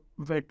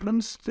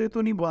veterans से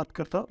तो नहीं बात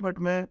करता, बट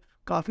मैं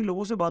काफ़ी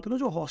लोगों से बात करूँ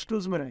जो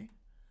हॉस्टल्स में रहे,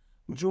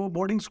 जो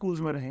बोर्डिंग स्कूल्स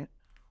में रहे,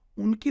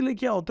 उनके लिए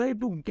क्या होता है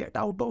to get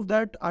out of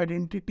that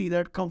identity,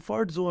 that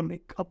comfort zone.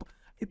 अब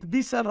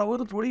 20 साल रहोगे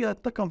तो थोड़ी हद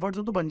तक कंफर्ट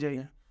जोन तो बन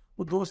जाएगा,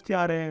 वो दोस्त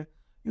यार हैं,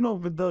 you know,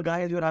 with the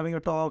guys you are having a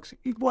talks,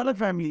 एक वो अलग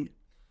फैमिली है।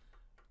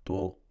 तो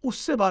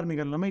उससे बाहर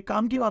निकलना, मैं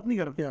काम की बात नहीं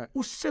कर रहा,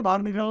 उससे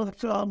बाहर निकलना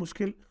सबसे ज़्यादा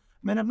मुश्किल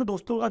मैंने अपने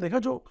दोस्तों का देखा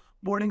जो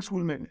बोर्डिंग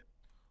स्कूल में गए,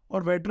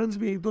 और वेटरन्स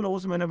भी एक दो लोगों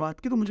से मैंने बात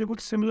की, तो मुझे कुछ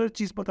सिमिलर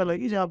चीज़ पता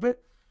लगी जहाँ पे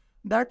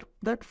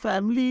that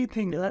family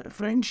thing, that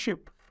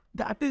friendship,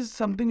 that is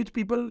something which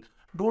people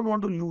don't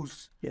want to lose.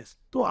 Yes,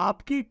 तो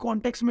आपकी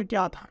कॉन्टेक्स्ट में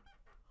क्या था?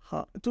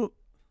 हाँ, तो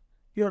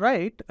यू आर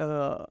राइट,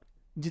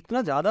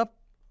 जितना ज़्यादा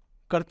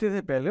करते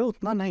थे पहले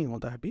उतना नहीं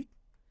होता है अभी,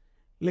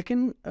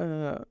 लेकिन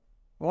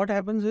व्हाट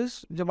हैपन्स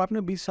इज जब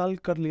आपने 20 साल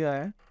कर लिया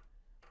है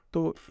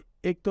तो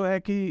एक तो है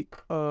कि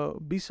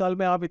 20 साल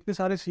में आप इतने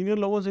सारे सीनियर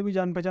लोगों से भी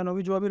जान पहचान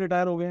होगी जो अभी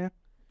रिटायर हो गए हैं,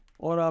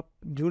 और आप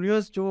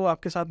जूनियर्स जो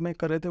आपके साथ में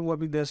कर रहे थे वो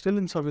अभी देयर स्टिल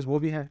इन सर्विस, वो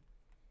भी हैं,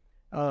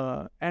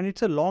 and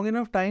it's a long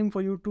enough time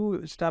for you to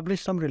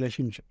establish some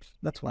relationships,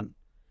 that's one.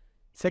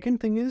 Second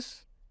thing is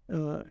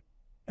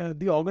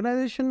the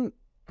organization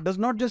does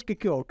not just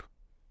kick you out.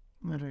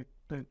 Right.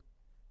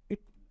 It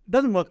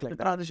doesn't work like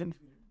that. Transition.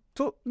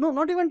 So, no,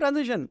 not even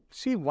transition.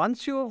 See,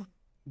 once you've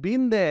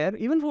been there,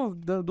 even for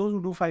those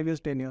who do 5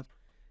 years, 10 years,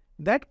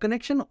 that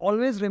connection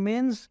always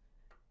remains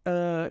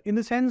in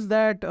the sense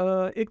that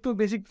ek to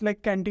basic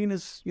like canteen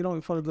is, you know,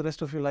 for the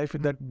rest of your life,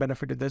 that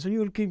benefit is there. So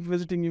you will keep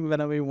visiting you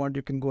whenever you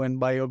want. You can go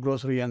and buy your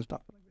grocery and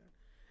stuff.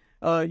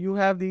 You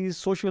have these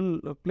social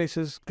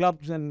places,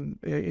 clubs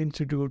and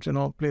institutes, you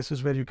know,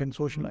 places where you can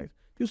socialize.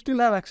 You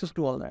still have access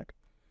to all that.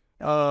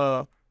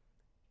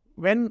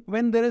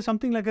 When there is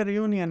something like a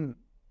reunion,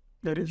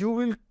 you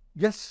will,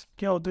 yes.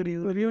 क्या होता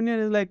है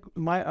Reunion is like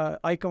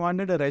I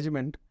commanded a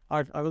regiment.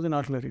 I was in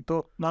artillery.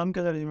 So नाम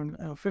क्या था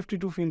regiment?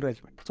 52 Field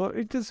Regiment. So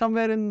it is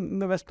somewhere in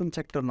the western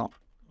sector now.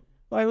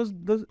 So I was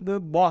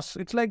the boss.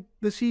 It's like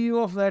the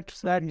CEO of that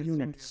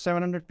unit.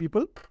 700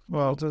 people.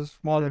 Wow. It's a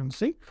small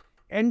thing.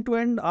 And to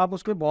and आप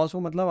उसके boss हो,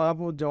 मतलब आप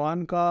वो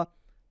जवान का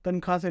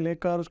तनख्वाह से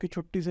लेकर उसकी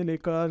छुट्टी से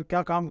लेकर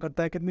क्या काम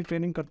करता है, कितनी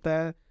ट्रेनिंग करता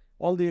है,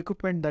 all the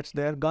equipment that's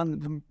there,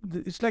 gun,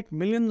 it's like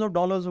millions of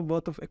dollars of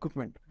worth of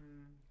equipment,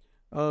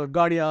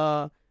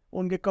 गाड़ियाँ,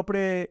 उनके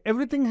कपड़े,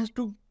 everything has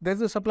to, there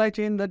is a supply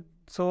chain that,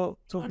 so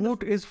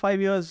boot is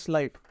 5 years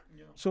life.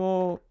 So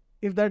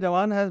if that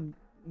जवान has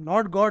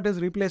not got his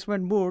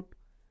replacement boot,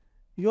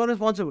 you are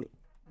responsible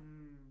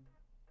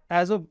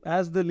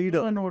as the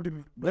leader. I know what you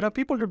mean. There are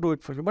people to do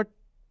it for you, but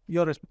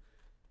you're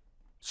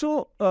so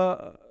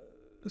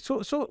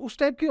उस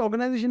type की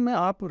organisation में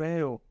आप रहे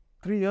हो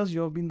 3 years,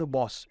 you have been the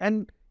boss,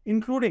 and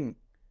including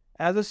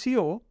as a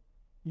CEO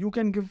you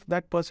can give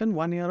that person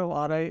 1 year of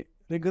RI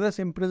rigorous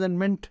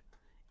imprisonment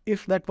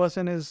if that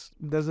person is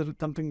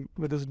something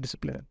with his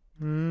discipline.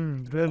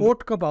 Really?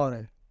 Court का power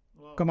है,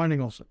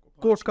 commanding officer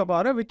court का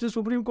power है, which is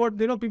Supreme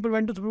Court. You know, people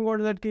went to Supreme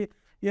Court that कि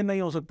ये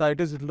नहीं हो सकता,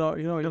 it is, you know,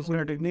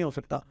 नहीं हो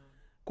सकता.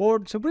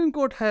 Supreme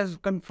Court has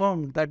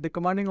confirmed that the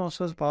commanding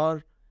officer's power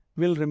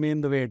will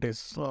remain the way it is.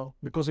 Wow.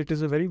 Because it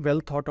is a very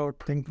well thought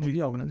out thing to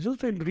be organized.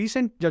 Just a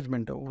recent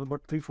judgment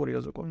about 3-4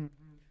 years ago.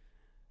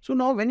 So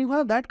now when you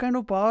have that kind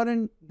of power,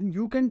 and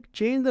you can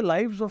change the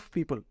lives of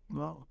people.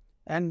 Wow.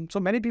 And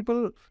so many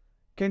people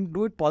can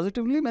do it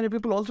positively, many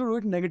people also do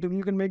it negatively.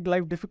 You can make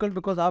life difficult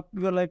because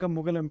you are like a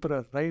Mughal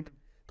emperor, right?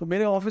 So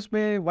मेरे office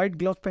में white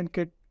gloves पहन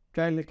के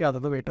चाय लेके आता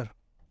था waiter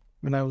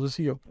when I was a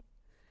CEO.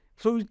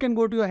 So it can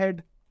go to your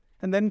head,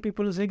 and then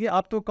people say कि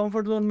आप तो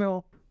comfort zone में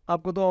हो,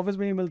 आपको तो ऑफिस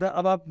में ही मिलता है,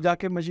 अब आप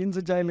जाके मशीन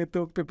से चाय लेते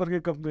हो पेपर के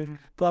कप में,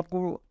 तो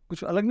आपको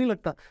कुछ अलग नहीं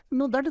लगता.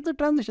 No, that is the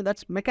transition,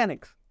 that's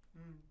mechanics,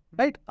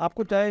 right?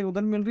 आपको चाय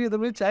उधर मिल रही है,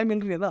 इधर चाय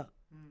मिल रही है ना,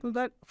 तो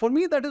that for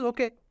me that is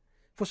okay.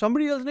 For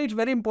somebody else it's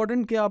very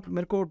important कि आप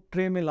मेरे को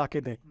ट्रे में ला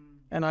के दें,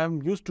 and I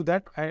am used to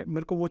that.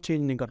 मेरे को वो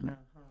चेंज नहीं करना.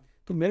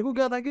 तो मेरे को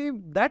क्या था कि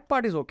that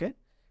part is okay,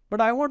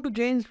 but I want to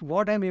change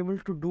what I am able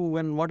to do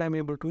and what I am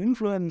able to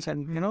influence,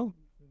 and you know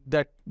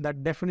that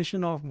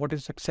definition of what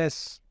is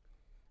success,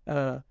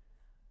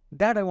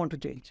 that I want to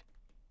change.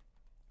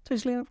 So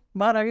इसलिए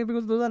बाहर आ गए,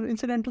 because those are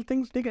incidental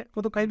things. ठीक है,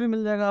 वो तो कहीं भी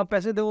मिल जाएगा, आप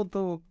पैसे दो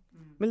तो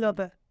मिल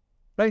जाता है.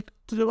 right?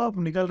 तो जब आप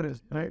निकल रहे थे,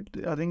 right?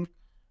 I think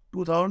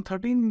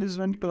 2013 is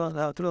when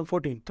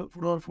 2014.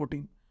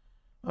 2014.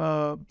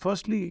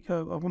 Firstly,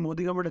 आपको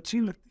मोदी गवर्नमेंट अच्छी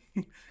नहीं लगती?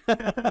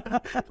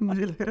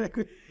 मुझे लग रहा है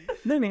कोई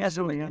नहीं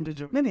ऐसा नहीं I'm just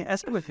joking. नहीं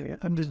ऐसा कुछ नहीं है.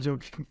 I'm just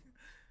joking.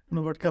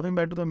 No, but coming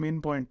back to the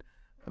main point,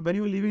 when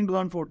you were leaving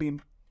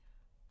 2014,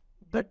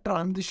 that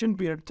transition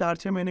period,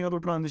 4-6 महीने का तो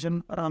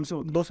transition आराम से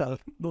होता. 2 साल.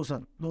 2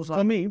 साल.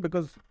 For me,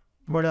 because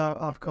बड़ा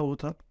आपका वो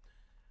था.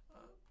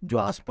 जो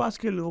आसपास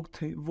के लोग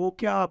थे, वो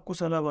क्या आपको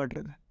सलाह बांट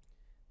रहे थे?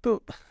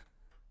 तो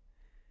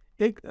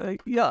एक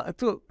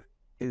तो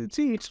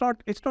see it's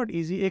not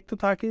easy. एक तो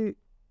था कि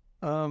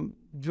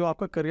जो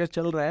आपका करियर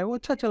चल रहा है वो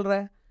अच्छा चल रहा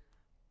है,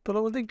 तो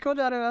लोग बोलते हैं क्यों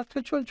जा रहे हो आप,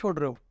 फिर छोड़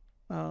रहे हो,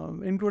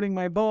 including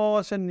my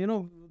boss and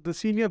the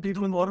senior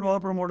people. और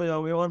प्रमोट हो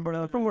जाओगे और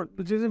बड़ा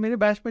प्रमोट. जैसे मेरे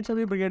बैच में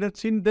सभी brigadier,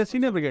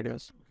 senior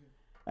brigadiers,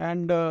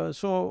 and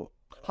so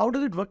how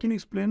does it work? Can you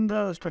explain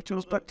the structure?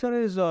 Structure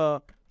is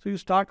so you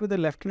start with a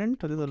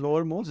lieutenant, that is the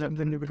lowermost, and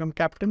then you become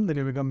captain, then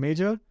you become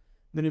major,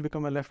 then you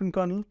become a lieutenant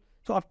colonel.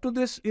 So up to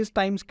this is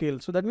time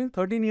scale. So that means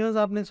 13 years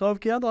आपने serve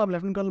किया तो आप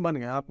lieutenant colonel बन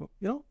गए. आप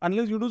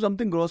unless you do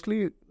something grossly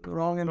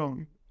wrong and wrong,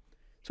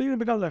 so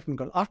you become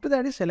lieutenant colonel. After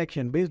that is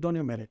selection based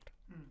on your merit.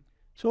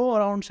 So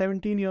around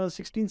 17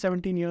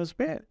 years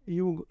पे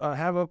you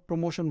have a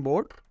promotion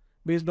board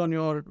based on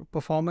your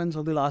performance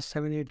of the last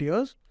 7-8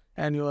 years.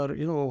 And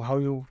your how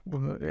you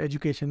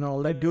education and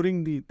all that during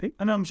the thing.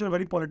 And I'm sure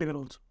very political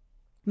also.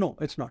 No,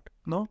 it's not.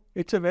 No,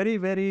 it's a very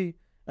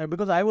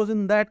because I was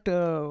in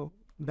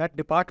that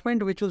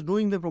department which was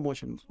doing the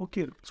promotions.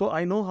 Okay. So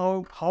I know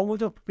how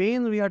much of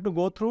pain we had to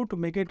go through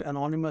to make it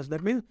anonymous.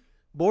 That means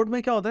board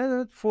में क्या होता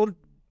है, 4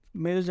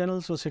 major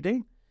generals were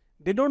sitting.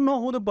 They don't know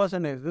who the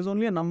person is. There's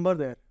only a number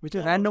there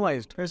which is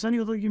randomized. ऐसा नहीं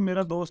होता कि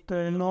मेरा दोस्त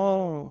है. No,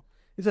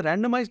 it's a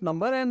randomized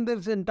number and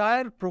this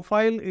entire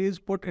profile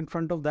is put in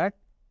front of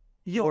that.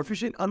 ये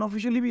official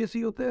unofficially भी ऐसे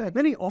ही होते हैं?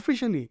 नहीं,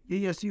 ऑफिशियली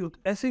यही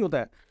ऐसे ही होता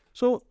है.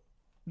 So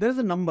there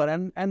is a number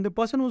and the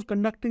person who's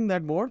conducting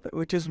that board,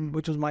 which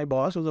was my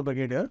boss, who's a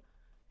brigadier,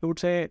 he would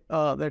say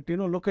that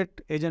look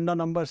at agenda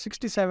number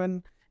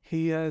 67,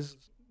 he has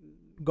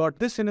got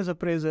this in his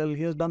appraisal,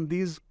 he has done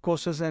these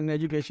courses and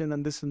education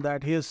and this and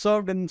that, he has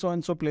served in so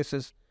and so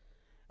places,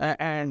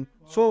 and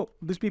so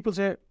these people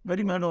say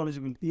very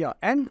knowledgeable. Yeah,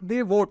 and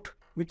they vote,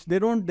 which they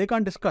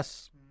can't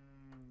discuss.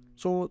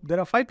 So there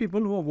are 5 people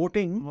who are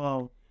voting.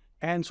 Wow.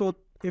 And so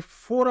if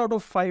 4 out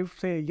of 5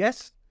 say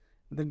yes,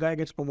 the guy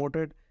gets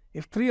promoted.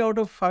 If 3 out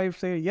of 5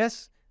 say yes,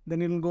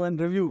 then he'll go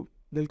and review.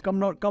 They'll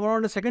come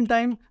around a second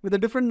time with a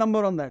different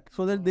number on that,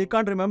 so that they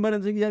can't remember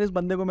and think, yaar, is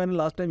bande ko maine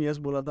last time yes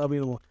bola tha, abhi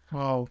no.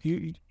 Wow.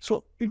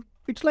 So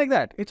it's like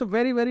that. It's a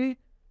very, very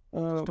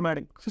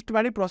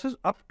systematic process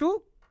up to,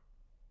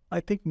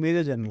 I think,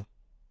 Major General.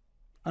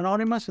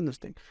 Anonymous in this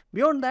thing.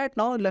 Beyond that,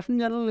 now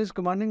Lieutenant General is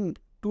commanding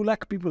 2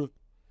 lakh people.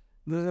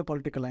 There's a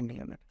political angle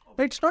in it.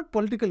 It's not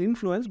political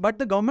influence, but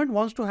the government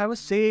wants to have a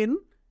say in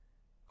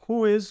who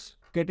is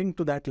getting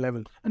to that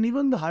level. And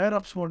even the higher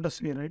ups want a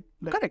say, right?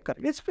 Correct.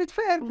 It's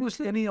fair.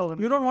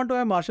 You don't want to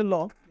have martial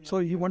law, so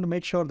you want to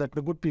make sure that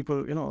the good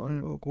people,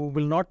 who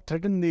will not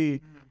threaten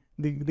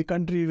the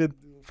country with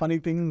funny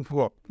things.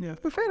 Yeah.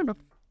 Fair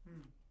enough.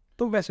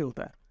 तो वैसे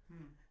होता है.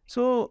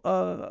 So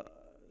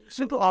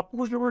तो आपको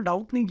कुछ लोगों ने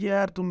doubt नहीं किया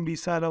यार तुम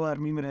 20 साल अब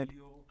आर्मी में रह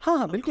लियो?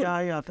 हाँ बिल्कुल.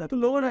 क्या आता है? तो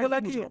लोगों ने बोला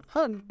कि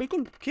हाँ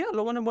बिल्कुल किया.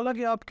 लोगों ने बोला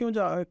कि आप क्यों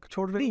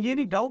छोड़ रहे? ये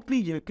नहीं डाउट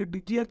नहीं किया कि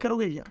डीजीआर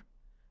करोगे क्या?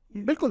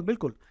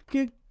 बिल्कुल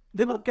कि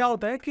देखो क्या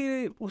होता है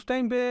कि उस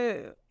टाइम पे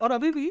और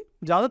अभी भी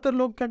ज्यादातर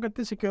लोग क्या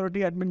करते हैं,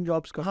 सिक्योरिटी एडमिन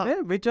जॉब्स करते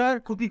हैं, विच आर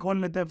खुद ही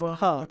खोल लेते हैं.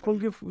 हाँ, खोल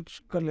के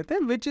कर लेते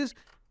हैं, which is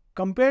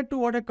compared to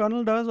what a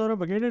colonel does or a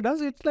brigadier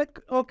does, it's like,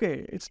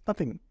 okay, it's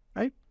nothing,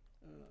 right?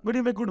 But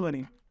you make good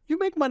money. You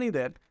make money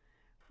there.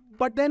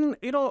 But then,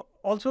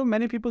 also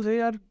many people say,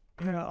 यार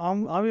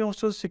army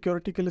officer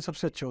security के लिए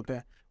सबसे अच्छे होते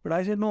हैं. But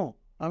I say no,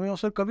 army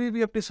officer कभी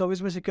भी अपनी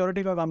सर्विस में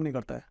सिक्योरिटी का काम नहीं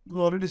करता है.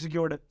 Already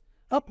secured है.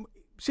 अब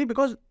see,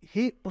 because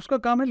उसका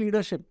काम है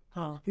लीडरशिप.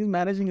 हाँ. He is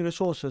managing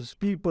resources,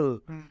 people.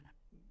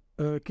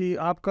 कि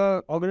आपका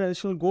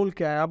ऑर्गेनाइजेशनल गोल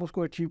क्या है, आप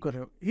उसको अचीव कर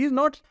रहे हो. He is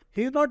not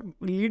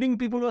leading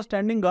people who are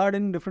standing guard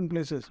in different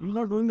places. He is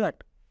not doing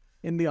that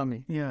in the army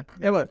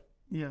ever.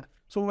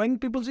 So when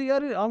people से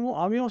यार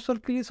आर्मी ऑफिसर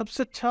के लिए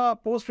सबसे अच्छा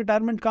पोस्ट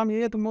रिटायरमेंट काम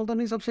ये है, तुम बोलते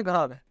नहीं सबसे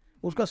खराब है,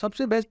 उसका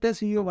सबसे बेस्ट है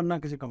सीईओ बनना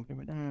किसी कंपनी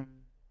में.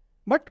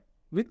 But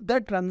with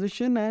that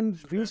transition and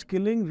re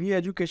skilling, री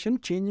education,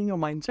 changing your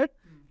mindset,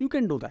 you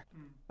can do that.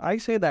 I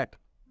say that.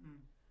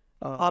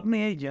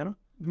 आपने यही किया ना?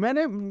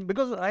 मैंने,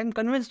 because I'm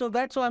convinced of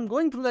that, so I'm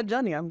going through that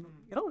journey.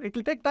 It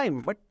will take time,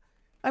 but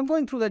I'm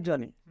going through that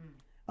journey.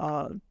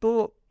 तो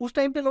उस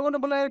time पे लोगों ने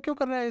बोला यार क्यों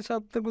कर रहा है ये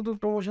सब, तेरे को तो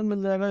प्रमोशन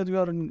मिल जाएगा,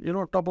 you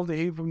are top of the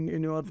heap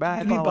in your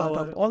bank,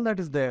 all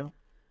that is there.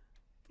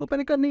 तो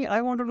मैंने कहा नहीं,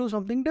 I want to do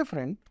something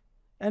different,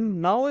 and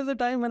now is the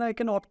time when I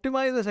can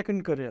optimize a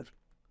second career.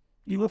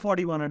 You were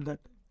 41 at that.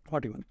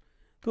 41.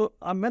 तो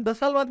अब मैं 10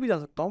 साल बाद भी जा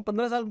सकता हूँ,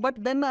 15 साल, but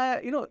then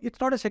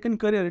it's not a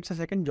second career, it's a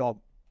second job.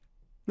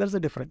 There's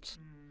a difference.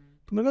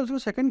 तो मेरे को उसको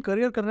सेकंड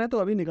करियर करना है तो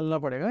अभी निकलना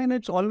पड़ेगा. एंड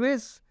इट्स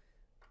ऑलवेज,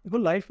 देखो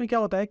लाइफ में क्या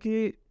होता है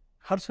कि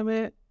हर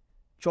समय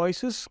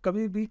चॉइसेस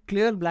कभी भी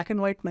क्लियर ब्लैक एंड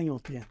वाइट नहीं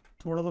होती हैं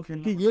थोड़ा तो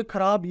कि ये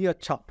खराब ये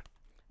अच्छा,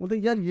 बोलते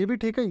यार ये भी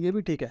ठीक है ये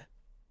भी ठीक है,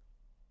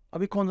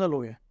 अभी कौन सा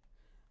लोगे.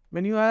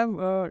 When you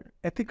have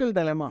ethical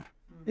dilemma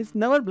it's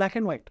never black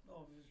and white.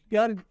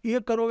 यार ये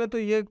करोगे तो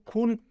ये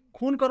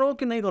खून करो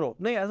कि नहीं करो,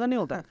 नहीं ऐसा नहीं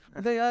होता है.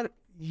 मतलब यार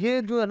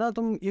ये जो है ना,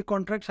 तुम ये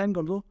कॉन्ट्रैक्ट साइन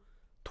कर दो,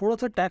 थोड़ा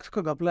सा टैक्स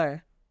का घपला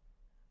है,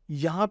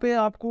 यहाँ पे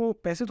आपको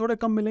पैसे थोड़े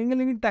कम मिलेंगे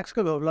लेकिन टैक्स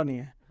का घपला नहीं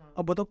है,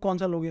 अब बताओ कौन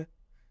सा लोगे.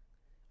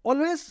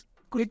 Always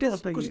it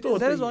is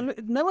there is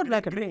always never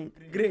black and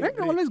grey,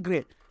 always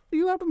grey.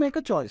 You have to make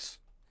a choice.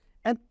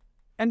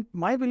 And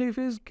my belief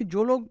is कि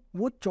जो लोग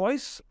वो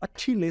चॉइस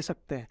अच्छी ले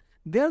सकते हैं,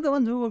 they are the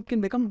ones who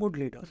can become good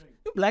leaders.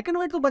 Black and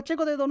white तो बच्चे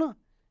को दे दो ना,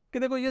 कि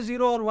देखो ये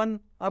 0 और 1,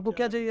 आपको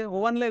क्या चाहिए,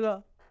 वो 1 लेगा,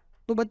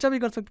 तो बच्चा भी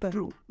कर सकता है.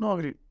 True, know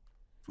agree.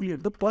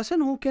 The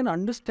person who can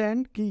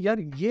understand कि यार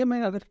ये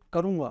मैं अगर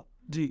करूँगा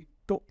जी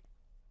तो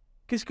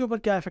किसके ऊपर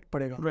क्या इफेक्ट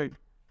पड़ेगा, राइट,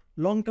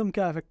 लॉन्ग टर्म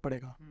क्या इफेक्ट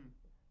पड़ेगा,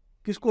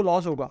 किसको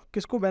लॉस होगा,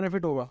 किसको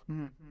बेनिफिट होगा,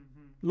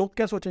 लोग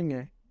क्या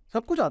सोचेंगे,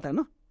 सब कुछ आता है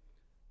ना.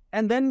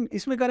 एंड देन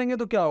इसमें करेंगे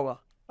तो क्या होगा.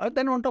 और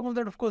then on top of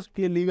that of course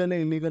ये लीगल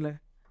है, इलीगल है,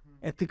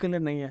 एथिकल है,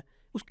 नहीं है.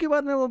 उसके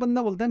बाद में वो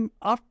बंदा बोलता है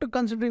after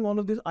considering all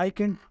of this I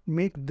can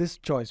make this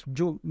choice,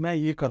 जो मैं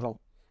ये कर रहा हूँ,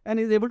 and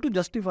is able to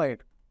justify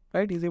it,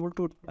 right, is able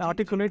to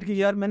articulate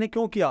कि यार मैंने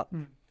क्यों किया.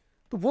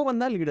 तो वो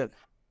बंदा लीडर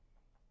है.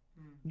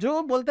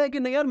 जो बोलता है कि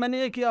नहीं यार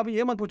मैंने ये किया, अभी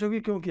ये मत पूछो कि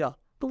क्यों किया,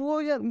 तो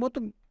वो यार वो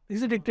तो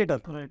is a dictator.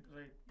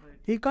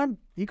 he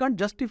can't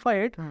justify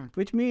it,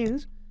 which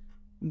means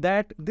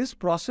that this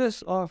process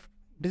of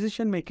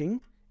decision making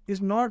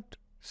is not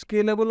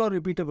scalable or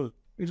repeatable.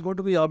 It's going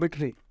to be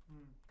arbitrary.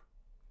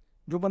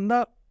 जो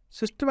बंदा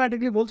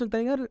सिस्टमैटिकली बोल सकता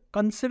है यार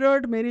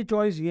कंसिडर्ड मेरी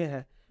चॉइस ये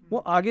है, वो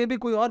आगे भी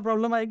कोई और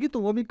प्रॉब्लम आएगी तो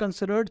वो भी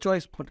कंसिडर्ड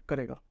चॉइस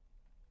करेगा,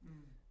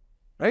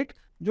 राइट.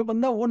 जो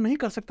बंदा वो नहीं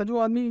कर सकता, जो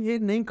आदमी ये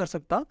नहीं कर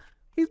सकता,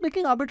 he is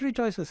making arbitrary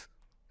choices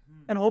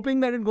and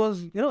hoping that it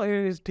goes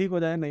ठीक हो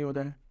जाए, नहीं हो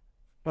जाए,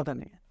 पता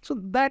नहीं है. So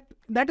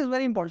that is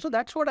very important. So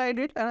that's what I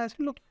did, and I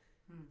said, look,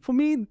 for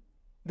me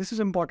this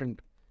is important,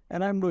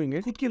 and I'm doing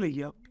it. खुद के लिए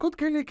किया, खुद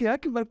के लिए किया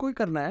कि मेरे को ही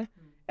करना है.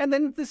 And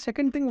then the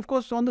second thing, of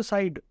course, on the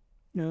side,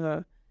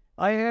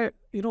 I had,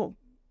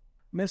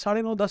 मैं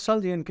 9.5-10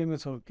 साल JNK में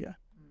सर्व किया.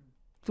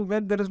 So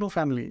where there is no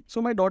family.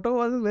 So my daughter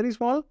was very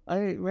small.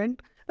 I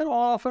went and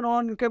off and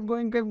on, kept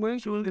going.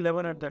 she was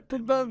 11 at that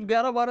time. तो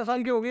 11-12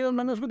 साल की हो गई और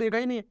मैंने उसको देखा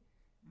ही नहीं है.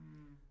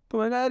 तो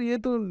मैंने कहा यार ये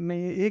तो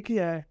नहीं, एक ही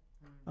है,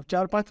 अब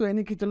 4-5 तो है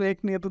नहीं कि चलो एक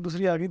नहीं है तो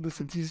दूसरी आ गई,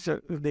 दूसरी चीज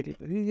देख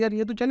ली यार,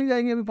 ये तो चली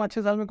जाएंगी, अभी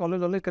 5-6 साल में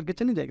कॉलेज करके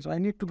चली जाएगी. सो I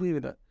need to be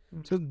with her.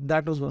 So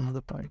that was one of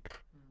the point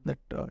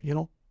that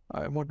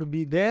I want to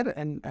be there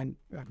and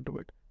do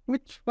it,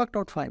 which worked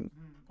out fine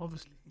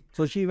obviously.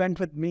 So she went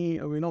with me,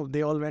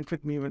 they all went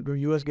with me.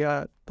 US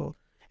गया तो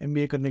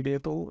MBA करने के लिए,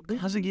 तो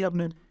कहाँ से किया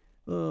आपने?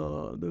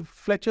 The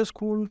Fletcher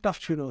school,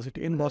 Tufts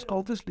university in Boston.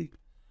 Obviously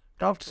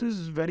Tufts is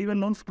very well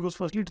known because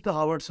firstly it's the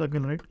Harvard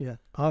Circle, right? Yeah,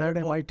 Harvard,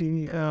 MIT,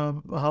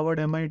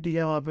 Harvard, MIT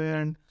है वहाँ पे,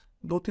 and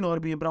 2-3 और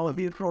भी है. Brown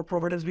भी,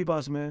 Providence भी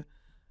पास में.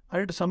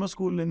 I did summer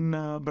school in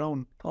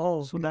Brown.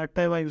 Oh, so that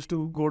time I used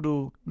to go to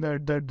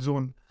that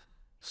zone.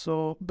 So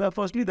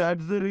firstly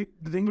that's the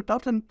thing with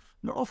Tufts, and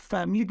a lot of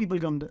family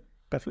people come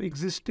there. So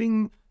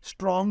existing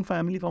strong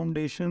family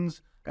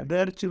foundations,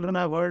 their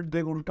children, I've heard,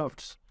 they go to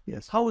Tufts.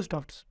 Yes. How is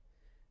Tufts?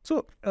 So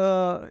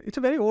it's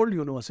a very old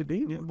university.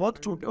 बहुत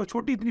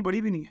छोटी, इतनी बड़ी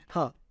भी नहीं है.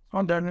 हाँ.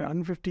 Not that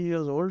 150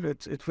 years old.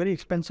 It's very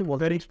expensive.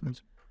 Very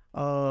expensive.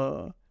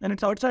 And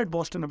it's outside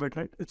Boston a bit,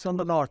 right? It's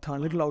on the north, a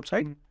little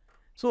outside.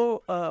 So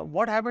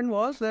what happened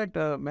was that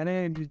मैंने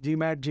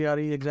GMAT,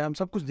 GRE exam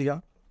सब कुछ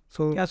दिया.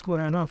 So क्या score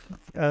है ना?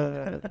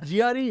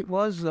 GRE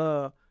was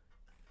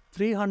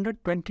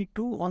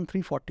 322 on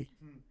 340.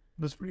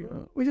 That's pretty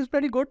good. Which is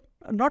pretty good.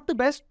 Not the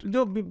best.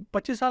 जो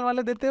 25 साल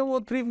वाले देते हैं वो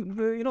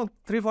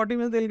 340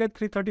 में they'll get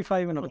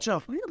 335 and अच्छा,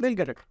 they'll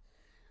get it.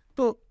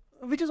 So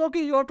which is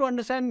okay. You have to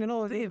understand,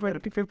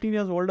 15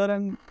 years older,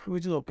 and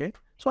which is okay.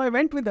 So I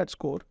went with that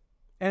score,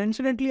 and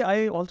incidentally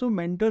I also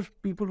mentor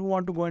people who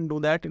want to go and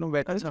do that.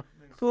 Better.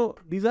 So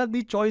these are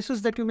the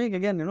choices that you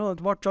make. Again,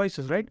 it's about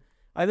choices, right?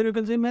 Either you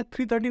can say मैं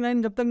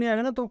 339 जब तक नहीं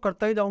आएगा ना तो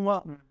करता ही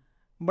जाऊँगा.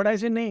 But I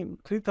say नहीं,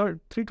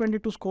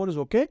 322 score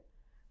is okay.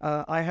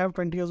 I have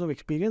 20 years of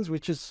experience,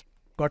 which is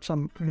got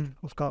some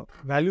उसका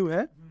value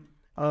है.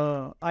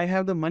 I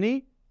have the money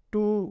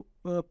to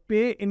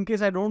pay in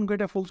case I don't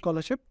get a full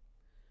scholarship,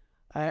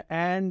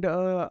 and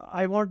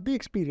I want the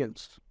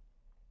experience,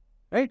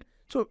 right?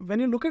 So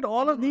when you look at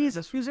all of these,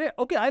 you say,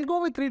 okay, I'll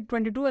go with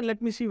 322 and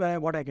let me see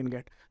what I can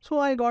get. So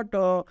I got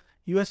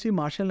USC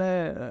Marshall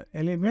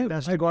LA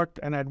में, I got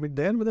an admit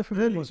there with a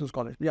 50%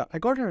 scholarship. Yeah, I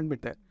got an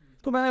admit there.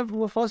 तो मैंने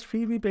वो first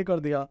fee भी pay कर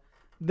दिया.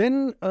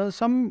 Then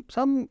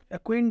some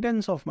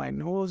acquaintance of mine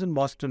who was in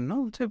Boston,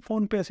 से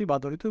phone पे ऐसी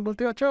बात हो रही थी,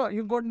 बोलते अच्छा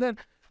you got there,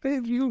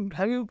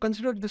 have you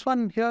considered this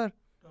one here,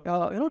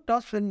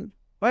 Tufts, and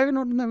why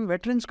not?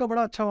 Veterans का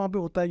बड़ा अच्छा वहाँ पे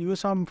होता है,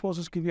 US Armed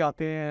Forces की भी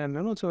आते हैं,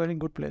 and it's a very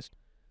good place.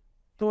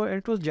 So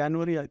it was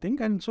January, I think,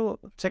 and so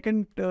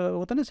second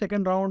होता है ना,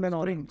 second round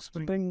and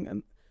spring,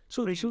 and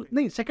So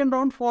नहीं, second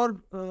round for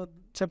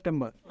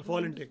September.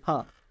 Fall intake.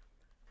 हाँ,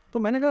 तो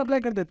मैंने कहा अप्लाई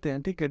कर देते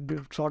हैं, ठीक है,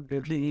 शॉर्ट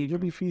डेट जो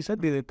भी फीस है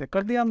दे देते हैं.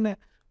 कर दिया हमने.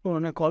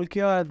 उन्होंने कॉल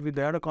किया, we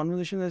had a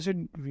conversation. I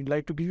said we'd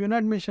like to give you an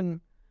admission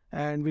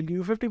and we'll give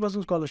you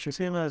 50% scholarship.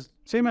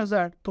 Same as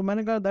that. तो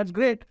मैंने कहा that's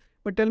great,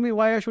 but tell me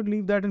why I should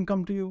leave that and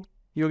come to you.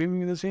 You're giving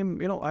me the same,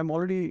 I'm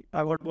already,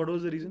 What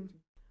was the reason?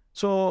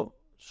 So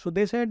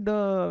they said,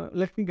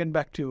 let me get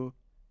back to you.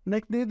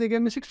 Next day, they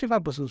gave me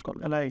 65%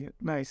 scholarship. I like it.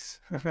 Nice.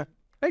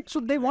 Right? So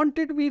they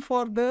wanted me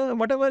for the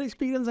whatever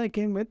experience I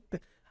came with.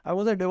 I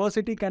was a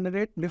diversity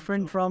candidate,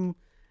 different from,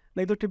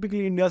 like the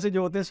typically India se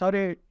jo hote hain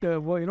sare,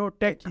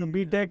 tech,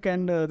 B.Tech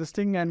and this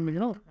thing, and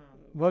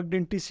worked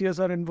in TCS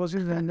or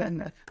Infosys,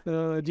 and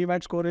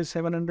GMAT score is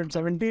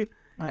 770,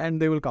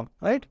 and they will come,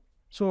 right?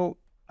 So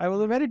I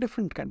was a very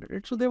different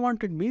candidate. So they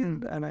wanted me,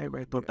 and I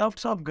went. तो tough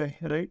सब गए,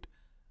 right?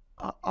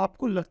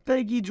 आपको लगता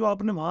है कि जो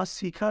आपने वहाँ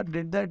सीखा,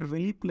 did that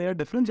really play a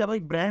difference? या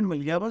एक brand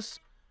मिल गया बस?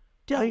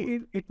 क्या?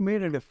 It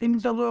made a difference. In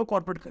terms of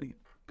corporate career.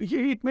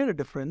 It made a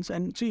difference,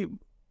 and see,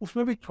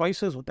 उसमें भी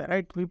choices होता है,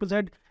 right? People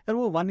said, यार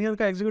वो 1 year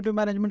का executive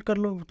management कर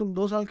लो, तुम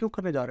 2 साल क्यों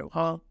करने जा रहे हो?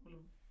 हाँ.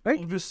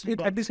 Right?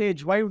 At this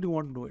age, why would you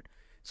want to do it?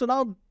 So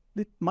now,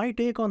 my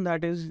take on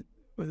that is,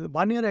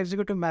 1 year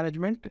executive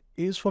management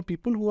is for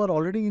people who are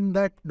already in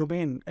that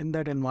domain, in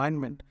that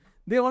environment.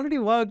 They already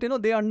worked,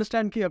 they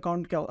understand कि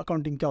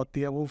accounting क्या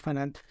होती है, वो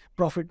finance,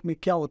 profit में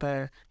क्या होता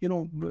है,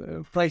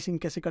 pricing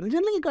कैसे करते हैं.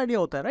 Generally एक idea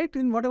होता है, right?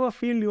 In whatever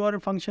field you are,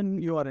 function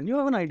you are in, you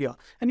have an idea.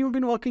 And you've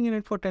been working in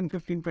it for 10,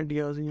 15, 20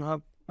 years, and you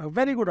have a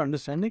very good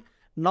understanding.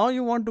 Now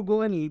you want to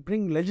go and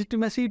bring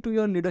legitimacy to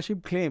your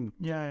leadership claim.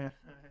 Yeah.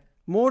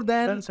 More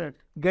than well said.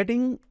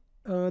 Getting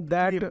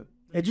that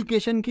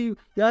education की,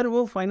 यार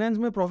वो finance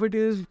में profit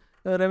is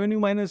revenue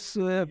minus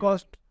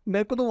cost.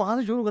 मेरे को तो वहाँ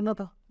से शुरू करना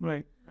था.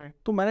 Right.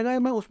 तो मैंने कहा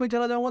मैं उसमें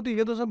चला जाऊँगा तो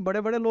ये तो सब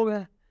बड़े बड़े लोग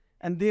हैं,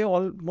 and they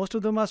all, most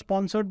of them are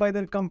sponsored by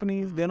their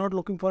companies. They're not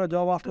looking for a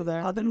job after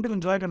that. आते हैं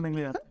enjoy करने के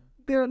लिए आते हैं.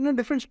 They're in a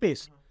different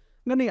space.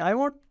 नहीं, I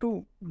want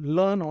to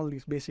learn all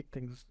these basic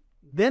things.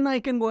 Then I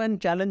can go and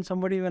challenge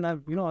somebody when I,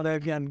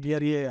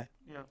 यार ये है.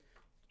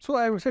 So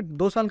I said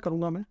 2 साल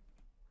करूँगा मैं.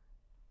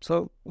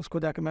 So उसको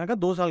जाके मैंने कहा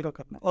 2 साल का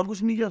करना है. और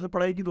कुछ नहीं किया,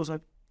 पढ़ाई की 2 साल.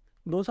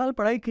 2 साल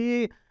पढ़ाई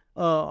की.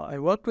 I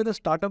worked with a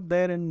startup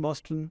there in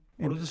Boston.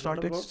 What was the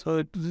startup?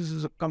 So this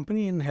is a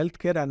company in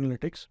healthcare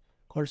analytics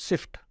called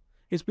Sift.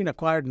 It's been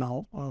acquired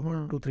now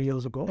 2-3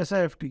 years ago.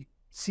 SIFT.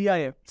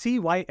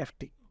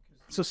 CYFT.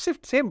 So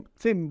Sift,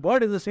 same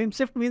word is the same.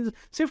 Sift means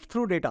sift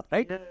through data,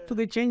 right? Yeah. So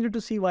they changed it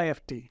to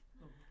CYFT.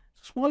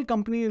 Small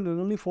company, there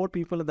were only 4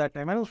 people at that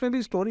time. And उसमें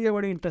भी story है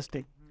very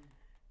interesting.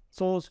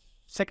 So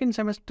second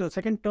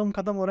term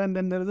खत्म हो रहा है, and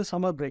then there is a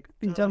summer break.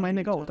 3-4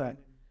 महीने का होता है.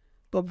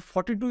 तो अब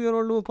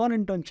 42-year-old को कौन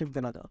इंटर्नशिप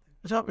देना चाहता है?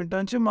 अच्छा, आप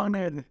इंटर्नशिप मांगने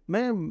गए थे?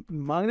 मैं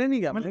मांगने नहीं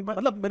गया,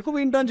 मतलब मेरे को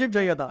भी इंटर्नशिप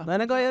चाहिए था.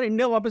 मैंने कहा यार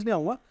इंडिया वापस नहीं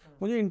आऊँगा,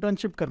 मुझे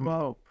इंटर्नशिप करना.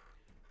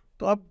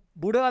 तो अब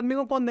बूढ़े आदमी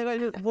को कौन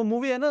देगा? वो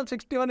मूवी है ना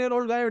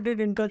 61-year-old guy did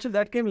internship,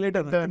 that came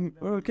later.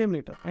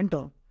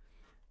 Intern.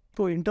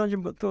 तो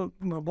इंटर्नशिप तो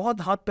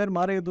बहुत हाथ पैर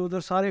मारे,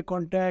 उधर सारे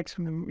कॉन्टैक्ट्स,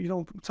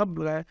 सब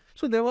लगाए.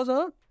 So there was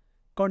a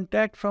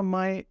contact from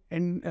a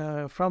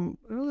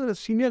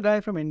senior guy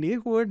from India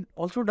who had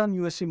also done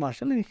USC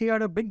Marshall, and he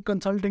had a big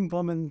consulting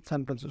firm in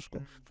San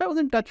Francisco. So I was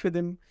in touch with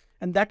him,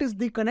 and that is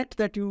the connect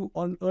that you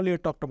earlier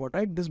talked about,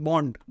 right? This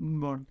bond.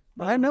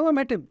 But I never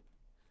met him.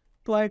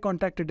 So I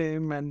contacted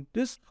him, and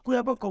this. कोई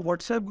आपका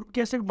WhatsApp group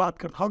कैसे बात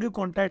कर? How do you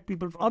contact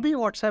people? अभी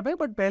WhatsApp है,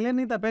 but पहले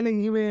नहीं था. पहले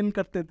email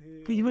करते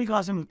थे. तो email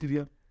कहाँ से मिलती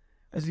थी?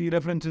 ऐसी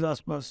references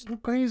आसपास? वो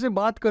कहीं से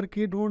बात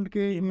करके ढूंढ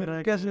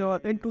के कैसे हुआ.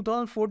 In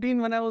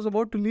 2014 when I was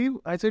about to leave,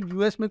 I said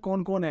US में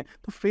कौन है.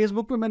 तो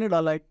Facebook पे मैंने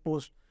डाला एक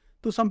post.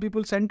 तो some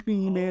people sent me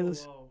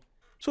emails. Wow.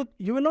 So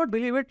you will not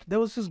believe it. There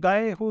was this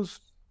guy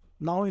who's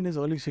now in his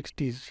early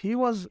 60s. He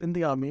was in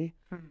the army.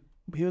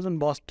 He was in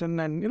Boston,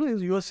 and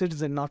he's a US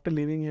citizen. After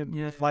leaving,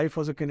 his wife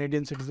was a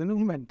Canadian citizen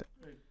who went there.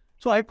 Right.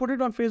 So I put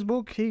it on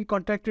Facebook. He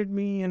contacted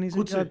me, and he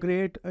said, "Yeah,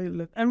 great."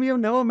 And we have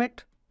never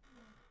met.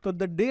 So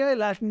the day I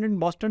landed in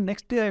Boston,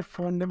 next day I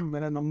phoned him.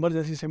 मेरा number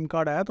जैसी SIM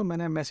card आया, तो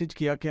मैंने message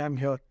किया कि I'm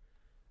here.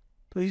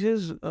 So he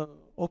says,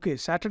 "Okay,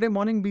 Saturday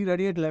morning, be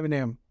ready at 11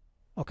 a.m."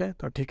 Okay,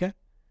 तो ठीक है.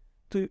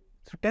 So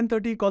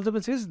 10:30 he calls up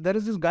and says, "There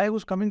is this guy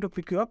who's coming to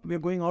pick you up.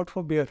 We're going out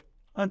for beer."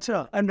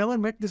 अच्छा. I've never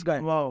met this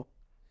guy. Wow.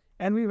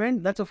 And we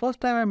went. That's the first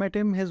time I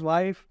met him. His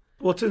wife.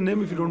 What's his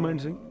name, if you don't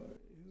mind saying?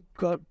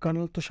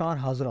 Colonel Tushar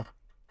Hazra.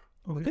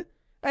 Okay.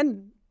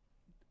 And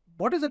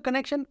what is the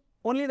connection?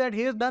 Only that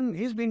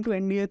he's been to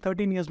NDA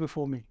 13 years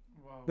before me.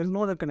 Wow. There's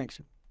no other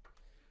connection.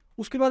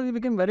 Uske baad we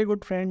became very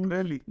good friends.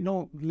 Really?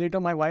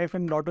 Later my wife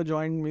and daughter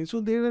joined me. So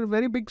they were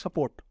very big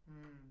support.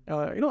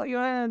 You're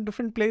in a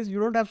different place. You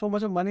don't have so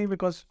much of money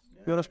because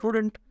you're a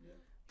student.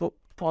 So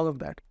all of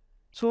that.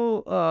 So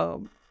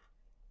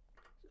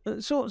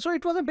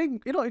it was a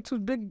big, it's a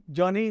big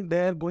journey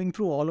there, going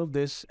through all of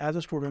this as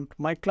a student.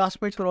 My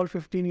classmates were all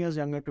 15 years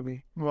younger to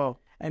me. Wow.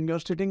 And you're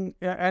sitting,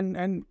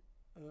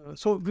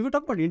 so we were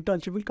talking about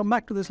internship. We'll come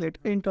back to this later.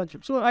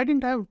 Internship. So I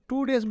didn't have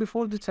 2 days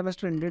before the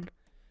semester ended.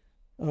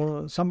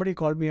 somebody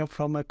called me up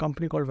from a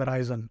company called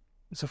Verizon.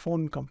 It's a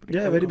phone company.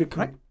 Yeah, very big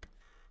right? company.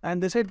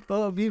 And they said,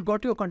 we've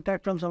got your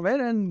contact from somewhere,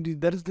 and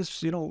there is this,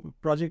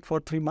 project for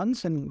 3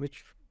 months in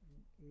which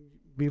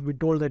we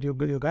told that you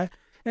guy.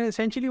 And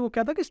essentially, वो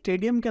क्या था कि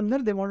stadium के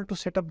अंदर they wanted to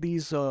set up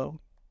these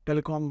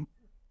telecom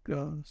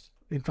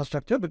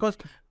infrastructure, because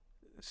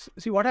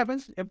see what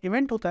happens,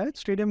 event होता है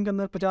stadium के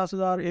अंदर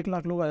 50,000 1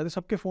 लाख लोग आ जाते हैं,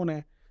 सबके phone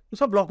है, तो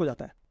सब block हो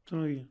जाता है.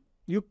 समझ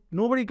गया.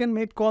 Nobody can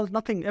make calls,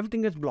 nothing,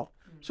 everything gets blocked.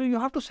 So you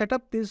have to set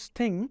up this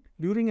thing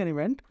during an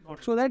event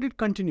so that it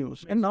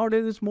continues. And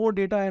nowadays it's more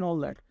data and all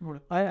that.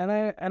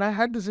 I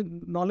had this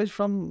knowledge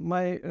from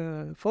my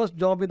first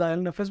job with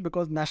ILNFS,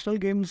 because national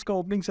games का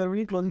opening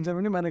ceremony, closing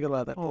ceremony मैंने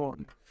करवाया था.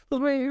 तो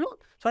उसमें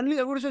suddenly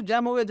everybody said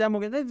jam हो गया.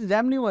 नहीं,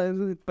 jam नहीं हुआ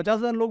है,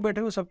 50,000 लोग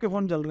बैठे हुए, सबके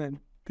फोन चल रहे हैं.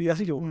 तो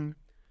ऐसी जो.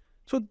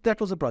 So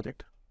that was the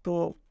project.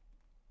 तो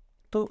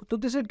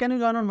they said, can you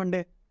join on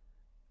Monday?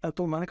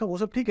 तो मैंने कहा वो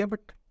सब ठीक है,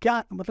 बट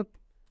क्या मतलब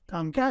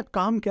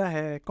काम क्या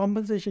है,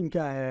 कॉम्पनसेशन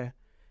क्या है,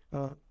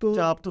 तो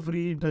आप तो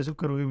फ्री इंटर्नशिप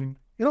करोगे भी,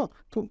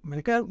 तो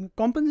मैंने कहा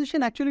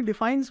compensation actually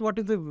defines what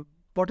is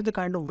the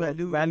kind of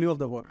value of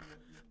the work.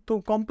 तो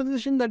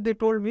compensation that they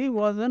told me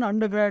was an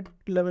undergrad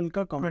level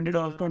का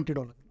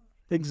 $20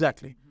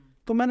 एग्जैक्टली.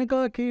 तो मैंने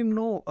कहा कि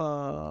no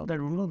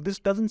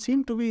this doesn't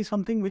seem to be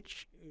something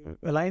which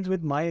aligns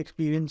with my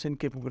experience and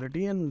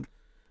capability, and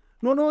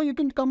no you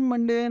can come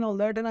Monday and all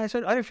that, and I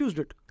said I refused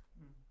it.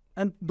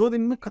 And 2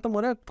 दिन में खत्म हो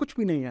रहा है, कुछ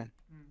भी नहीं है.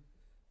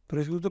 तो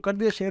रिफ्यूज तो कर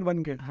दिया शेयर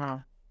बन के.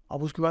 हाँ.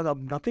 अब उसके बाद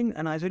अब नथिंग.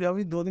 एंड आई सेड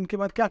अभी 2 दिन के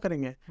बाद क्या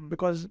करेंगे,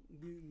 because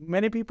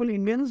many people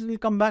Indians will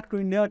come back to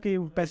India कि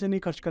पैसे नहीं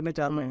खर्च करने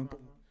चाह रहे हैं.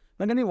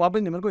 मैंने नहीं, वापस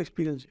नहीं, मेरे को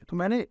एक्सपीरियंस है. तो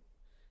मैंने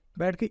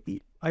बैठ के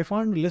I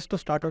found list of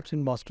startups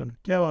in Boston.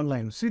 क्या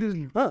ऑनलाइन,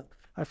 सीरियसली. हाँ,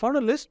 I found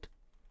a list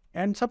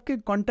and सबके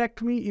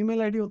कॉन्टैक्ट मी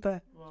ईमेल आईडी होता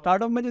है.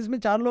 स्टार्टअप में जिसमें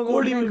 4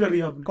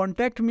 लोग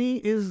contact me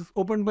is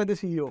open by the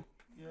CEO,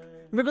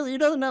 because he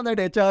doesn't have that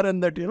HR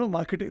and that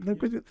marketing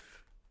कुछ.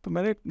 तो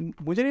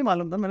मुझे नहीं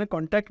मालूम था. मैंने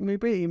कॉन्टैक्ट मी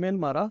पे ईमेल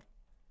मारा,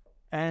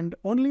 and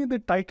only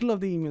the title of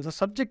the email, the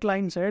subject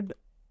line said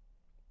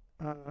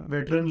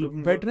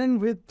veteran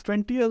with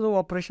 20 years of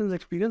operations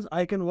experience,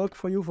 I can work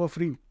for you for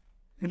free.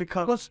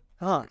 लिखा.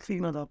 हाँ,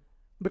 सीखना था.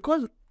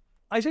 Because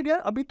I said यार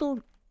अभी तो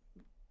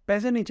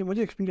पैसे नहीं चाहिए,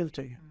 मुझे एक्सपीरियंस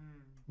चाहिए.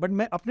 बट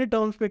मैं अपने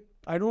टर्म्स पे,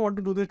 I don't want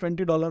to do this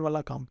 $20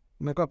 वाला काम,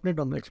 मेरे को अपने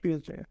टर्म्स में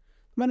एक्सपीरियंस चाहिए.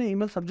 मैंने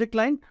email subject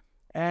line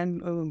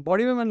and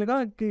body में मैंने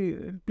लिखा कि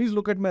please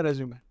look at my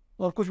resume,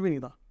 और कुछ भी नहीं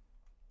था.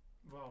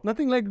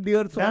 Nothing like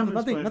dear,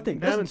 nothing.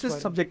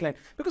 Just subject line,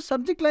 because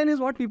subject line is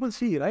what people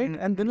see, right?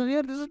 And then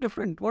here this is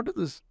different. What is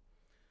this?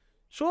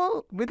 So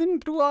within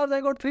 2 hours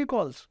I got 3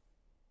 calls.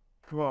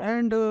 Wow.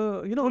 And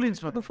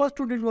the first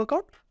 2 didn't work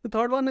out. The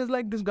third one is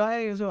like, this guy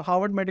is a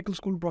Harvard Medical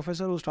School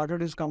professor who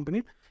started his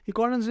company. He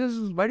called and says,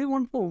 why do you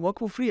want to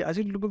work for free? I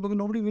said, look,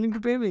 nobody willing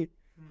to pay me,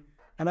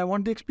 and I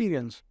want the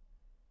experience.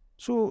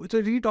 So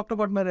he talked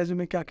about my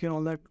resume, kya and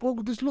all that. Oh,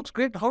 this looks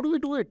great. How do we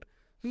do it?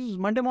 This is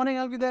Monday morning,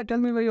 I'll be there.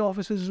 Tell me where your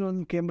office is in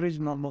Cambridge,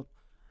 normal.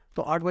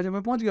 तो 8 बजे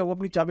मैं पहुंच गया. वो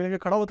अपनी चाबी लेके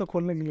खड़ा हुआ था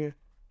खोलने के लिए,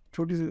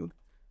 छोटी सी.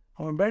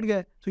 हम बैठ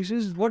गए. So he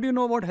says, what do you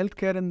know about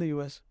healthcare in the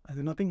US? I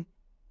said, nothing.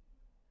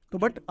 So,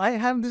 but I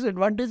have this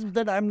advantage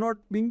that I'm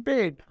not being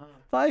paid.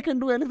 So I can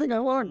do anything I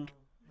want.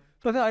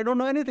 So I said, I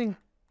don't know anything.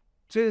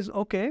 He says,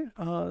 okay,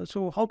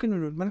 so how can you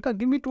do it? मैंने कहा,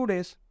 give me 2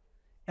 days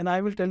and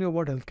I will tell you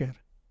about healthcare.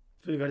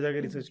 फिर घर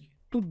जाके research की.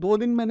 तो 2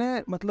 दिन मैंने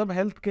मतलब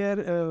हेल्थ केयर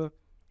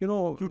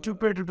यूट्यूब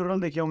पे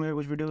ट्यूटोरियल देखे होंगे,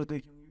 कुछ वीडियोस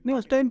देखी होंगी. नहीं,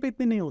 उस टाइम पे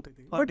इतने नहीं होते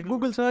थे, बट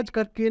गूगल सर्च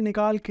करके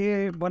निकाल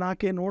के बना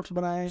के नोट्स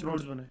बनाए.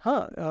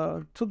 हाँ.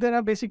 So there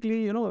are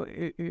basically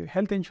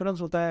health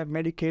insurance होता है,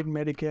 Medicaid,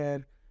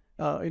 Medicare,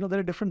 there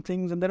are different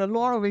things and there are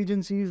lot of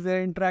agencies,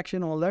 there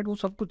interaction, all that. वो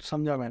सब कुछ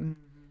समझा मैंने.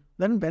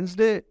 Then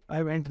Wednesday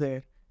I went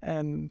there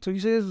and so he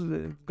says,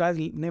 guys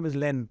name is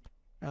lane,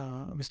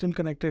 we still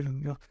connected.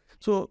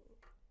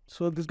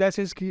 So this guy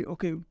says कि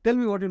okay, tell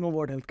me what you know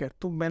about healthcare.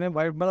 तो मैंने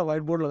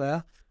white board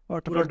लगाया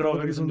और पूरा ड्रॉ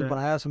करके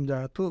बनाया,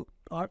 समझाया. तो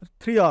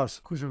 3 hours.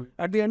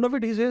 At the end of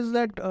it, he says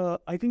that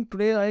I think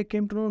today I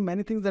came to know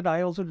many things that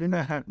I also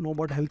didn't know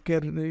about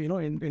healthcare,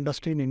 in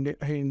industry in India,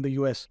 in the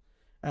US.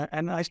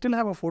 And I still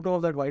have a photo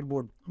of that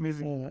whiteboard.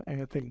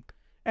 Amazing thing.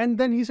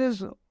 And then he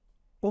says,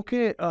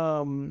 okay,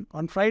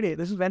 on Friday,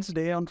 this is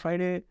Wednesday. On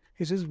Friday,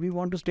 he says we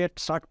want to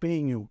start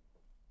paying you.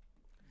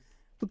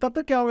 तो तब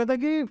तक क्या हो गया था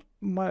कि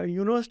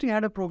university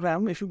had a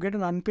program, if you get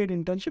an unpaid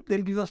internship they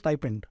will give a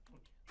stipend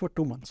for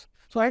 2 months.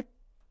 So I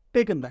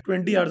taken that.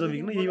 20 hours a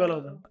week ना, यही वाला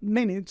होता है.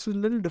 नहीं, it's a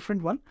little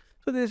different one.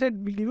 So they said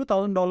we give you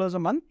 $1,000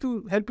 a month to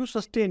help you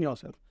sustain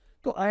yourself.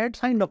 तो I had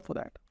signed up for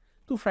that.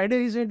 तो Friday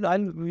he said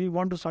we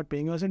want to start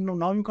paying you. I said no,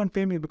 now you can't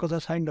pay me because I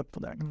signed up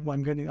for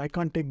that. I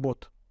can't take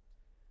both.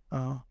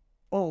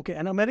 Okay,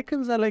 and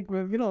Americans are like,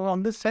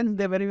 on this sense,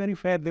 they're very, very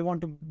fair. They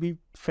want to be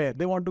fair.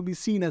 They want to be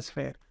seen as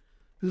fair.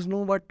 This is no,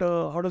 but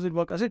how does it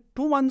work? I said,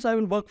 2 months I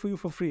will work for you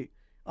for free.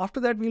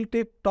 After that, we'll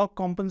talk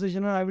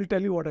compensation and I will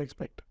tell you what I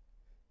expect.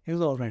 He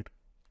was all right.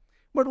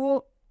 But वो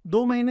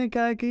 2 महीने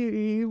क्या है कि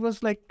he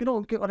was like,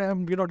 okay, or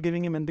you're not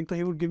giving him anything, so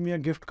he would give me a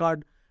gift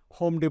card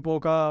Home Depot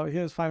ka,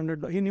 here's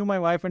 $500. He knew my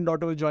wife and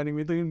daughter was joining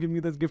me, so he'll give me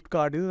this gift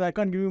card. He says, I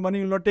can't give you money,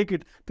 you'll not take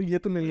it. So ye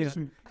to le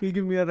liya. He'll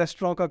give me a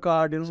restaurant ka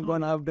card, go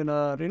and have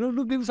dinner,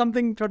 to give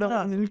something,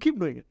 and he'll keep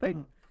doing it, right?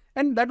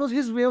 And that was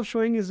his way of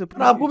showing his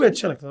appreciation. आपको भी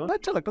अच्छा लगता था?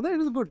 अच्छा लगता था, it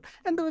was good.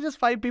 And there were just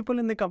 5 people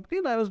in the company,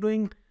 and I was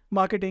doing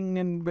marketing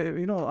and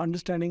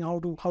understanding how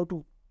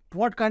to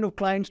what kind of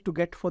clients to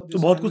get for this. तो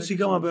बहुत कुछ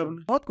सीखा वहाँ पे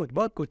आपने?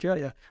 बहुत कुछ,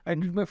 yeah. I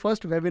did my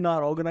first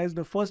webinar, organized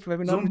the first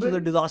webinar, which was a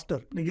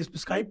disaster.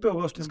 Skype पे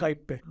होगा उस time?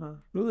 Skype पे.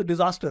 It was a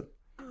disaster.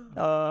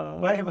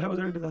 Why was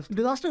it a disaster?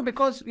 Disaster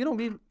because,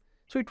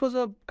 so it was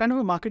a kind of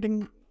a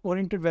marketing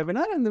oriented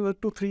webinar, and there were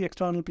 2-3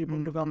 external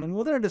people to come. And it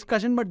wasn't a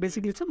discussion, but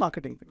basically it's a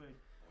marketing thing.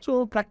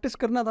 So practice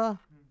karna tha.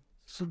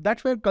 So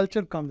that's where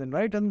culture comes in,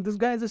 right? And this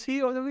guy is a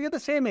CEO, we are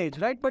the same age,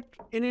 right? But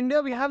in India,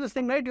 we have this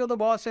thing, right? You're the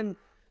boss. And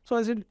so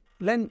I said,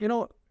 Len,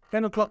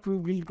 10 o'clock,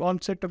 we'll all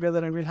sit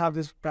together and we'll have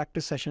this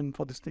practice session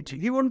for this thing.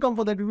 He won't come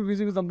for that. We'll be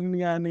busy with something.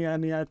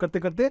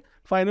 Karte.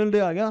 Final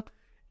day aa gaya.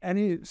 And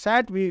he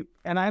sat,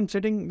 and I'm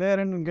sitting there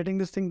and getting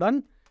this thing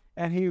done.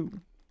 And he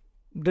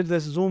did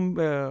this Zoom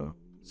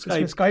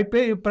Skype.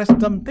 He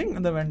pressed something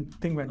and the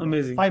thing went.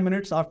 Amazing. 5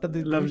 minutes after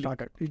the thing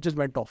started, it just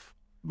went off.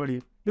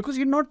 बढ़िया. Because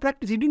he did not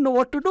practice, he didn't know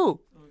what to do.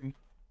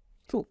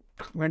 So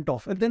went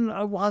off. And then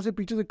वहाँ से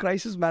पीछे the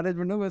crisis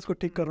management मैं इसको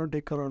take कर रहा हूँ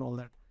and all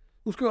that.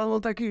 उसके बाद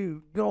बोलता है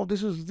कि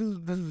this is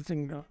the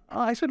thing.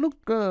 I said, look,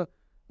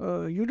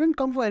 you didn't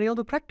come for any of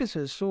the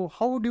practices, so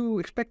how would you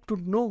expect to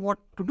know what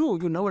to do?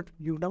 You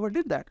never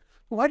did that.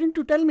 Why didn't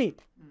you tell me?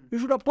 You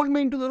should have put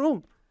me into the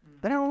room.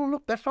 Then I don't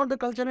look, that's not the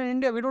culture in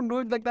India. We don't do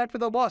it like that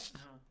with our boss.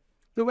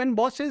 So when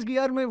boss says कि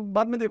यार मैं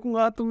बाद में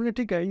देखूंगा, तुमने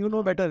ठीक है, you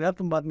know better, यार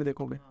तुम बाद में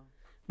देखोगे.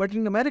 But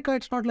in America,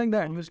 it's not like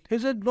that. He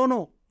said,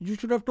 no, you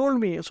should have told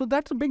me. So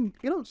that's a big,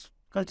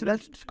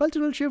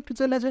 cultural shift.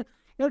 It's a lesson.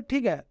 यार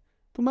ठीक है,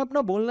 तुम्हें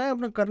अपना बोलना है,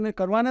 अपना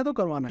करवाना है तो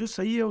करवाना है. जो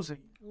सही है वो सही.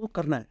 वो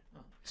करना है.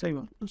 सही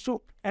बात.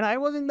 So, and I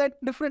was in that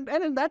different,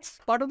 and that's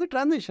part of the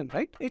transition,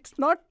 right? It's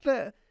not,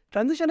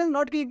 transition is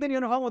not कि एक दिन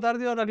यूनिफॉर्म उतार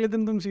दिया और अगले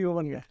दिन तुम CEO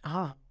बन गए.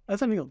 हाँ,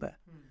 ऐसा नहीं होता है.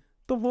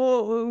 तो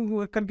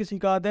वो करके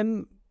सीखा.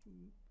 Then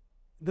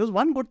there's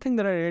one good thing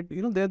that I read.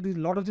 There are a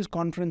lot of these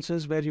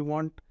conferences where you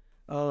want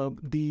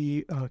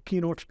the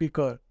keynote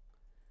speaker.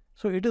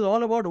 So it is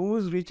all about who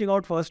is reaching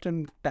out first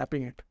and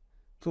tapping it.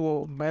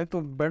 तो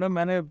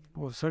मैंने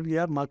sir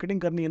यार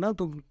marketing करनी है ना,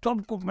 तो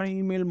सबको मैंने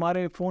email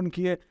मारे, फोन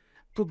किए,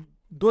 तो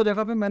 2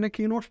 जगह पे मैंने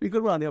कीनोट स्पीकर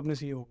बना दिया अपने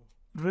CEO को.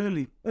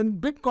 Really? In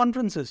big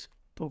conferences.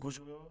 तो खुश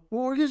हो गया.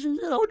 Oh,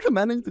 how to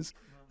manage this?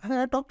 And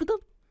I talked to them.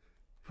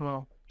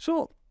 Wow.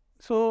 So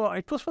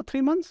it was for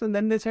 3 months, and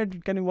then they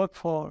said, can you work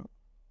for,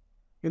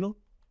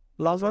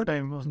 last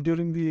time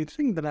during the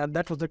thing.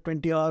 That was the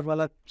 20-hour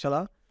wala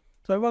chala.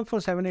 So I worked for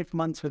 7-8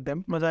 months with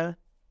them. मजा आया?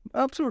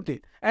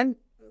 Absolutely. And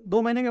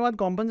 2 महीने के बाद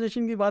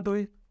compensation की बात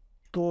हुई.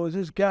 तो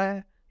this क्या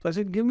है? So I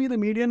said, give me the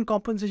median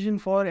compensation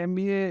for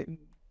MBA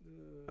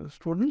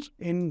students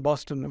in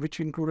Boston, which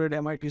included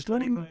MIT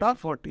students, top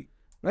 40,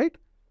 right?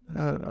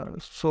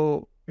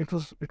 So it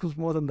was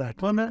more than that.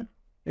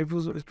 It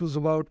was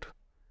about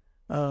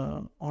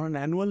on an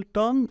annual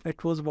term,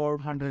 it was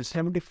about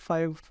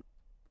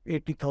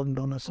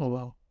 $175,000-$80,000. Oh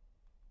wow,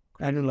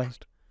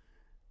 annualized.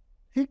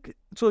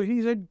 So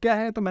he said, क्या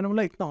है? तो मैंने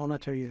बोला इतना होना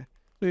चाहिए.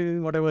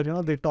 Whatever,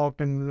 they talked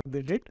and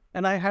they did.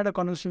 And I had a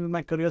conversation with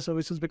my career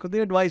services because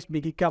they advised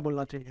me कि क्या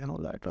बोलना चाहिए and all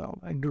that.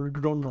 I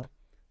don't know.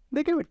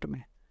 They gave it to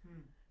me.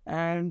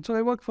 And so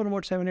I worked for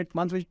about 7-8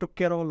 months, which took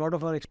care of a lot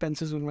of our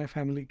expenses when my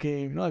family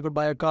came. I could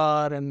buy a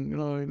car and,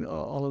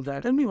 all of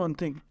that. Tell me one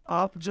thing.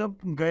 आप जब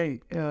गए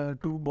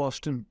to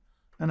Boston,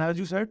 and as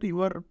you said, you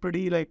were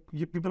pretty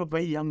people are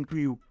very young to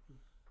you.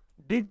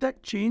 Did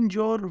that change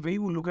your way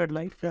you look at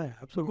life? Yeah,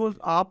 absolutely. Because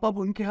आप अब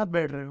उनके हाथ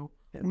बैठ रहे हो,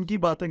 उनकी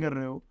बातें कर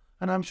रहे हो,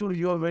 and I'm sure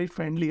you are very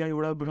friendly. You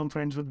would have become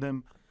friends with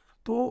them.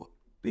 तो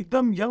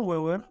एकदम young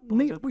हुए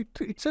नहीं,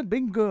 it's a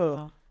big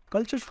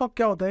culture shock.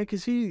 क्या होता है?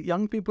 किसी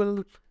young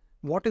people,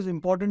 what is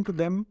important to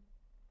them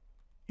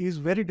is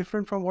very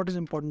different from what is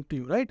important to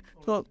you, right?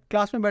 So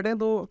class में बैठे हैं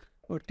तो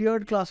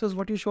tiered classes,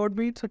 what you showed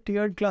me, it's a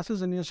tiered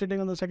classes and you're sitting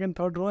on the second,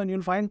 third row and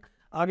you'll find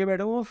आगे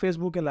बैठे हो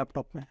Facebook के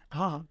laptop में.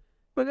 हाँ,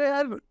 पर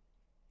यार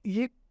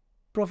ये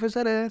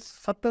प्रोफेसर है,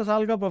 70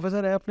 साल का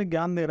प्रोफेसर है, अपने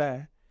ज्ञान दे रहा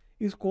है.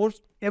 इस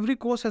course, every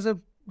course has a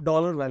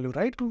dollar value,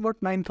 right? To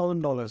about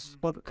 $9,000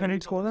 per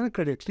credit score and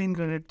credits. 10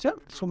 credits, yeah,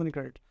 so many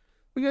credits.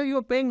 But yeah,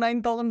 you're paying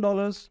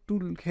 $9,000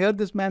 to hear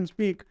this man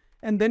speak,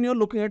 and then you're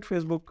looking at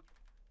Facebook.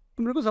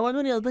 मेरे को समझ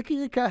में नहीं आता कि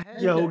ये क्या है,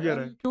 क्या हो गया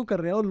है, क्यों कर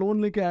रहे हैं और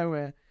लोन लेके आए हुए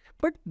हैं.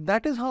 But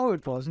that is how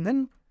it was. And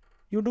then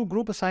you do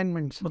group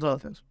assignments.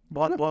 बताते हैं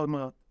बहुत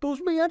मजा. तो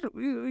उसमें यार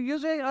you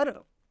say यार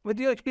with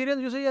your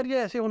experience you say यार ये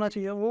ऐसे होना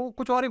चाहिए, वो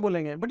कुछ और ही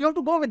बोलेंगे. But you have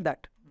to go with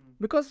that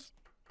because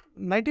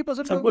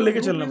 90% सबको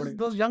लेके चलना पड़ेगा.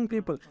 Those young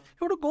people, you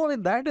have to go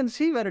with that and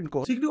see where it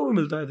goes. सीखने को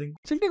मिलता है, I think.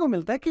 सीखने को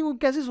मिलता है कि वो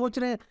कैसे सोच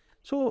रहे हैं.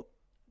 So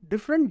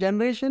different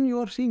generation you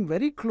are seeing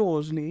very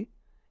closely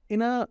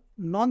in a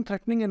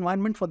non-threatening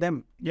environment for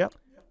them. Yeah.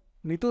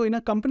 नहीं तो in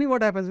a company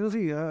what happens, you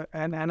see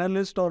an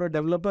analyst or a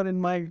developer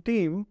in my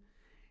team,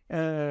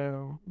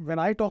 when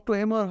I talk to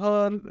him or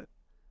her,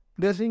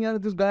 they're saying, yeah,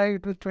 this guy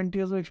with 20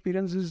 years of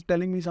experience is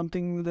telling me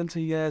something, then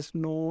say yes,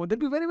 no. They'll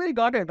be very, very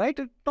guarded, right?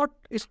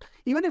 It's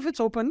even if it's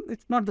open,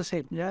 it's not the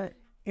same. Yeah.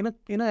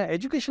 In a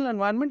educational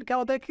environment, क्या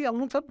होता है कि हम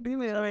लोग सब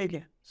team एक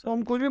है. So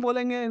हम कुछ भी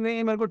बोलेंगे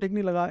नहीं मेरे को ठीक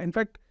नहीं लगा. In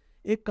fact,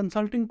 एक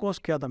consulting course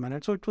किया था मैंने.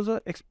 So it was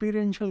a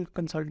experiential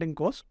consulting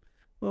course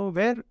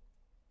where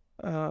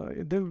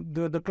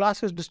the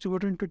class is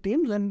distributed into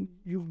teams and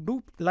you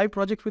do live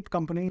projects with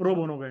company. Pro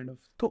bono kind of.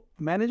 So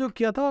मैंने जो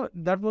किया था,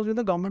 that was with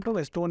the government of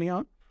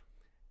Estonia.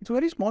 It's a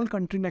very small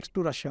country next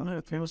to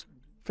Russia.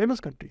 Famous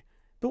country.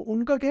 तो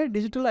उनका क्या है,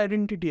 digital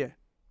identity है.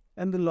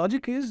 And the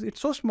logic is,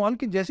 it's so small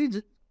कि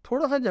जैसी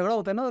थोड़ा सा झगड़ा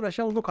होता है ना,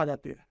 रशिया उसको खा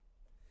जाती है.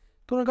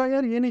 तो उन्होंने कहा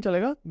यार ये नहीं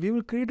चलेगा. We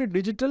will create a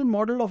digital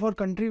model of our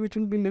country which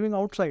will be living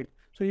outside.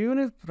 So even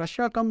if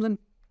Russia comes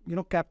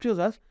and captures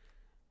us,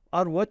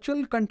 our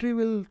virtual country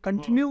will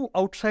continue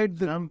outside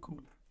the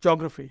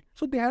geography.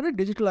 So they had a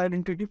digital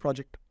identity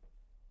project.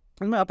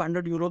 And आप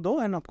 €100 दो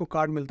and आपको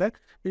card मिलता है,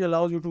 which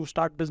allows you to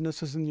start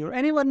businesses in Europe.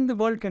 Anyone in the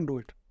world can do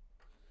it.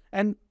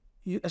 And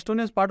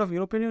Estonia is part of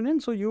European Union,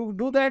 so you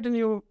do that and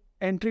you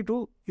entry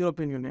to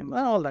European Union and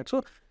all that.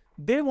 So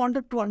they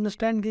wanted to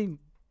understand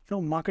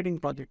the marketing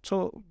project.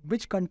 So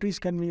which countries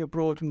can we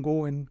approach and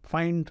go and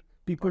find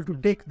people to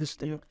take this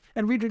thing?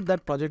 And we did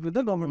that project with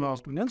the government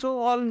of Estonia. So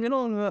all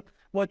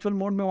virtual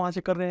mode में वहाँ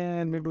से कर रहे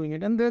हैं and we're doing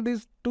it. And there are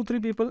these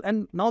 2-3 people,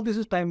 and now this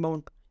is time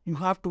bound. You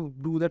have to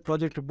do that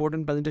project report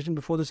and presentation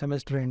before the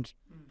semester ends.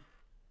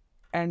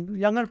 And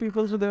younger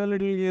people, so they were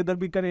little, इधर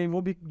भी करें,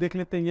 वो भी देख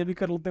लेते हैं, ये भी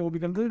कर लेते हैं, वो भी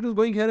कर लेते हैं. It was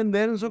going here and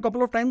there. And so a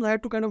couple of times I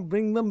had to kind of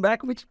bring them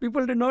back, which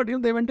people did not.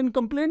 They went and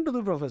complained to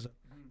the professor.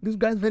 This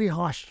guy is very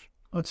harsh.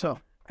 अच्छा.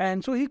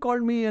 And so he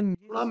called me and...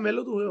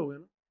 मेलो तो हो गया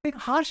ना. Like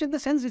harsh in the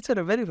sense, it's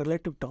a very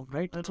relative term,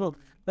 right? So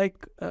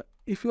like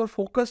if you are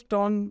focused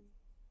on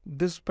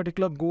this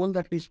particular goal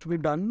that needs to be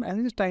done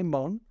and it's time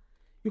bound,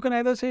 you can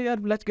either say,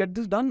 यार let's get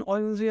this done, or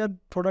you can say, यार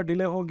थोड़ा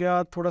delay हो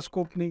गया, थोड़ा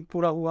scope नहीं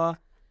पूरा हुआ.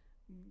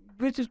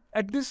 Which is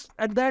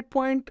at that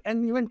point,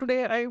 and even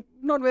today, I'm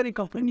not very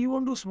comfortable. And you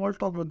won't do small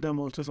talk with them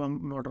also, so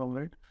I'm not wrong,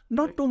 right?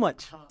 Not too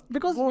much,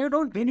 because you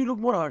don't. Then you look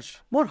more harsh.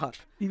 More harsh.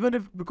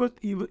 Because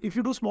if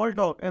you do small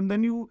talk and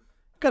then you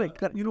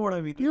correct. You know what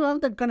I mean. You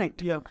have that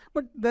connect. Yeah.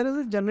 But there is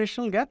a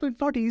generational gap. It's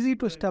not easy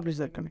to establish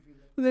that connect.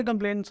 So they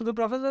complained. So the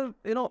professor,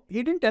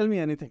 he didn't tell me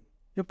anything.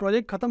 The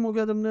project खत्म हो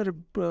गया,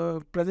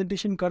 तुमने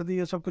presentation कर दी,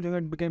 सब कुछ,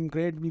 it became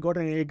great. We got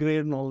an A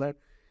grade and all that.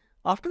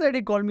 After that,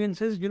 he called me and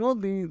says,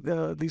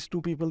 these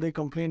 2 people, they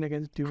complained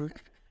against you.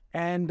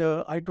 And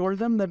I told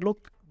them that,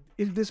 look,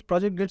 if this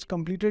project gets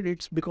completed,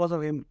 it's because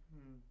of him.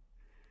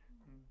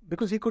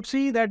 Because he could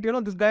see that,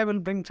 this guy will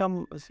bring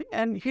some...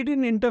 And he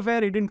didn't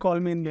interfere, he didn't call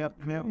me in.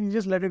 He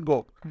just let it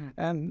go.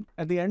 And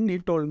at the end, he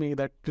told me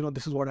that,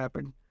 this is what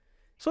happened.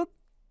 So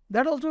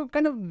that also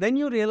kind of... Then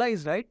you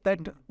realize, right, that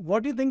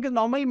what you think is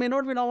normal may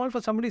not be normal for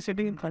somebody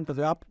sitting in front of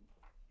you.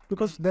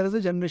 Because there is a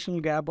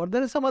generational gap, or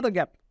there is some other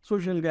gap,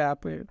 social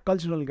gap,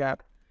 cultural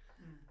gap.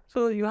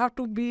 So you have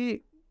to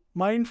be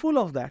mindful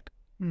of that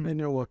when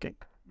you're working,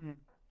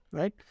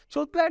 right?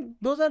 So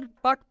those are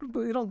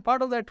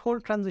part of that whole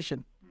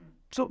transition.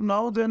 So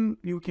now then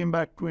you came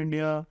back to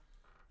India.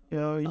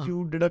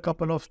 You did a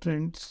couple of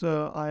stints,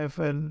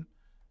 IFL,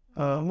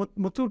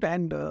 Muthoot,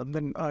 and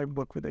then I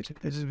worked with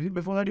HSBC.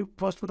 Before that, you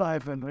first with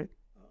IFL, right?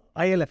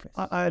 ILFS.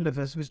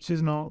 ILFS, which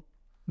is now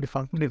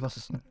defunct.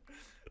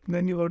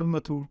 Then you go to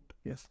Muthoot.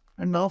 Yes.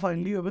 And now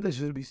finally you're with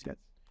HSBC. Yes.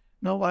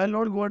 Now I'll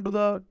not go into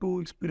the 2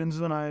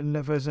 experiences on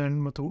ILFS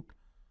and Muthoot.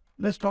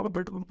 Let's talk a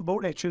bit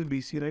about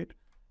HSBC, right?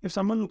 If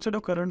someone looks at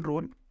your current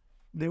role,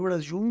 they would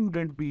assume you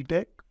did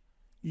BTech.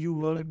 You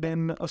worked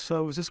in a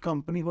services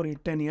company for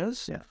 8-10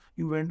 years. Yeah.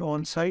 You went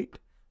on site.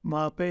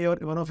 One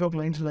of your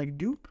clients liked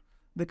you.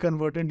 They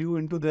converted you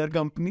into their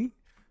company.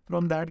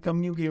 From that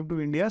company, you came to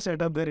India,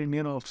 set up their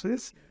Indian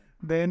offices,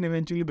 then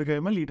eventually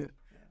became a leader.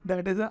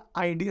 That is an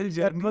ideal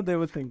journey. That's what they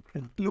would think.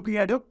 Looking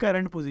at your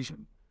current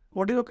position.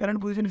 What is your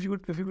current position if you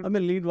could? I'm a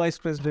lead vice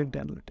president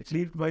analytics.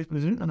 Lead vice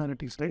president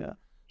analytics, right? Yeah.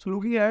 So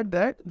looking at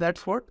that,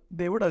 that's what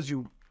they would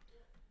assume.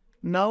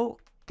 Now,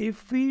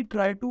 if we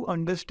try to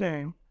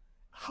understand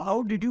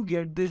how did you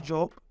get this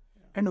job,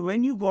 and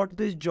when you got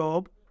this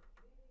job,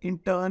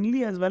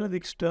 internally as well as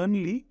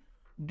externally,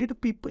 did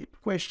people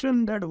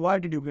question that why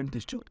did you get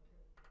this job?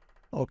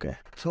 Okay.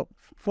 So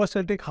first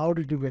I'll take how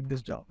did you get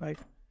this job, right?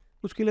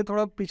 उसके लिए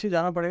थोड़ा पीछे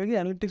जाना पड़ेगा कि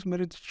analytics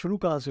मेरे शुरू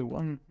कहाँ से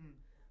हुआ.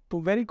 तो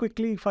वेरी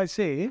क्विकली इफ आई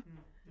से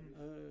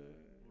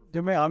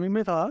जब मैं आर्मी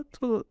में था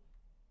तो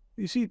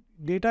you see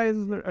data is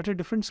at a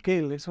different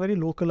scale. It's very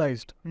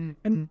localized.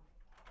 And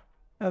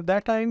at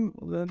that time,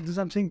 this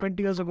I'm saying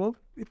 20 years ago,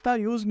 इतना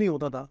यूज नहीं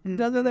होता था.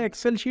 ज़्यादा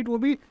एक्सेल शीट, वो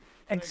भी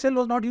excel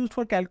was not used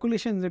for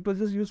calculations. It was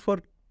just used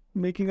for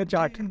making a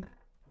chart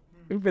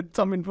with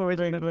some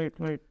information.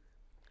 Right.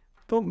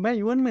 तो मैं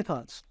UN में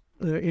था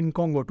in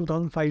Congo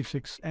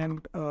 2005-06,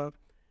 and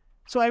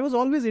so I was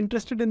always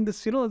interested in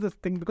this, this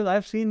thing, because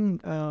I've seen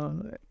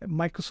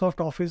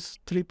Microsoft Office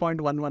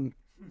 3.11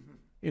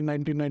 in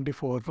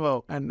 1994.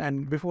 Wow.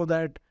 And before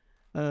that,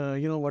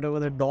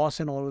 whatever the DOS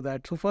and all of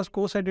that. So first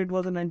course I did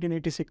was in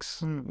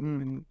 1986.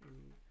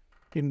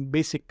 in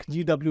basic,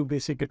 GW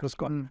basic it was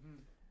called.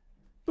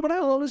 So, but I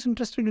was always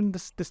interested in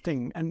this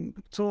thing. And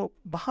so,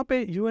 वहाँ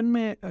पे UN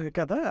में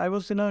क्या था? I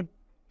was in a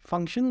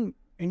function,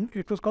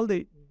 it was called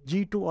the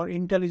G2 or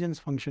intelligence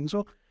function.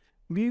 So,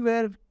 we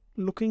were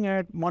looking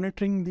at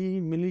monitoring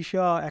the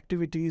militia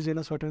activities in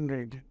a certain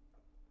region.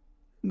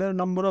 There are a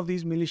number of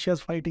these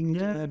militias fighting,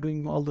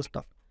 doing all the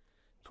stuff.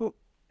 So,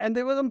 and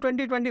there was some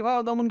 20-25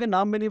 of them, उनके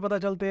नाम भी नहीं पता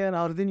चलते हैं. And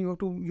Ardin, you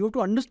have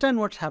to understand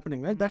what's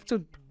happening, right? That's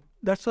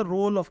a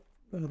role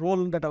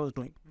that I was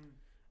doing.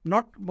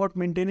 Not about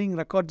maintaining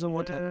records of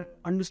what's happening,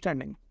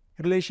 understanding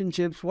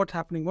relationships, what's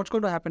happening, what's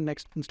going to happen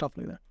next and stuff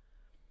like that.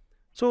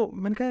 So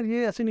मैंने कहा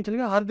ये ऐसे नहीं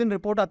चलेगा. हर दिन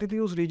report आती थी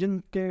उस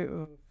रीजन के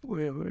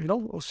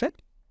उससे,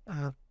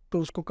 तो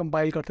उसको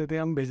कंपाइल करते थे,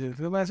 हम भेज देते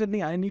थे. तो मैं ऐसे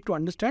नहीं, I need to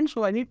understand,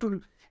 so I need to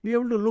be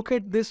able to look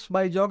at this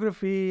by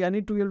geography, I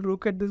need to be able to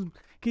look at this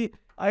कि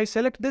I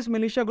select this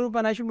militia group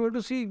and I should be able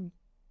to see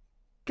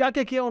क्या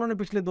क्या किया उन्होंने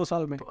पिछले 2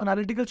 साल में.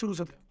 Analytical शुरू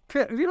से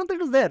फिर we don't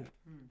think it was there.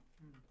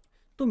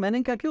 तो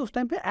मैंने क्या किया उस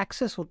टाइम पे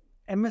एक्सेस हो,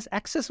 MS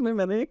एक्सेस में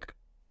मैंने एक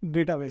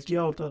डेटाबेस.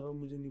 क्या होता है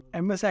मुझे नहीं पता.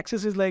 MS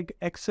access is like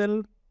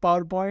Excel,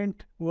 PowerPoint,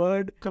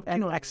 Word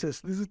and Access.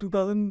 This is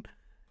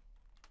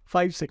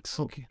 2005-06.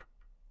 Okay.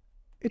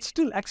 It's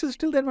still, Access is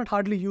still there but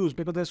hardly used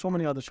because there's so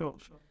many other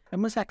shows. Sure.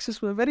 MS Access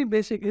was very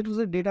basic. It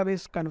was a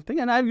database kind of thing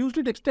and I've used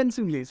it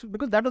extensively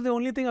because that was the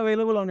only thing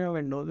available on your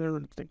Windows.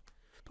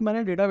 So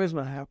मैंने database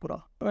बनाया पूरा.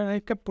 And I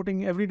kept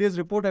putting every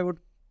day's report I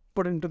would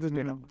put into this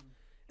database.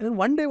 And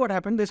then one day what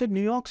happened, they said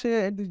New York,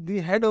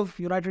 the head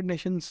of United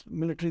Nations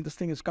military,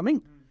 this thing is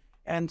coming.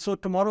 And so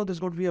tomorrow there's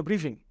going to be a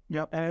briefing.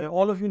 And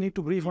all of you need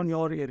to brief on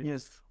your area.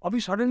 Yes. अभी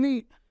suddenly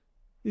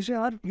you say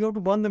यार you have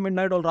to burn the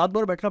midnight oil, रात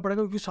भर बैठना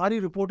पड़ेगा क्योंकि सारी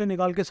रिपोर्टें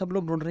निकाल के सब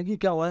लोग ढूंढ रहे हैं कि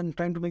क्या हुआ, and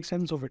trying to make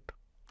sense of it.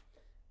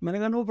 मैंने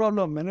कहा no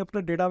problem. मैंने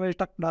अपना database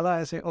तक डाला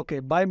ऐसे. Okay,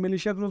 by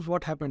militia groups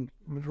what happened?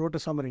 Wrote a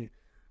summary.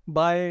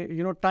 By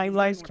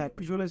timelines.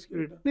 Visualize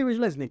it. नहीं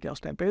visualize नहीं किया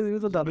उस टाइम पे.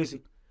 It was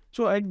basic.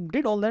 So I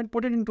did all that,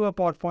 put it into a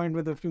PowerPoint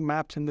with a few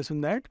maps and this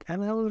and that,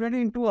 and I was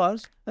ready in 2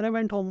 hours. And I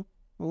went home.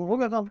 हो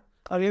गया काम.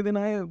 अगले दिन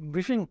आए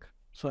briefing.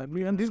 So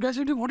and these guys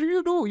said, what did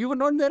you do? You were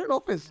not there in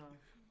office.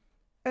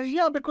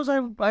 Yeah, because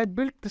I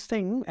built this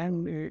thing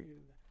and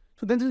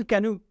so then they said,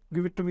 can you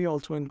give it to me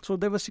also? And so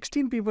there were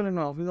 16 people in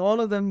office.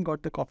 All of them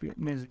got the copy.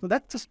 Amazing. So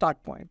that's the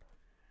start point.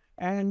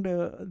 And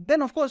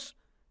then of course,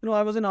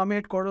 I was in army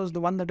headquarters,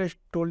 the one that I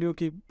told you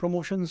कि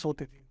promotions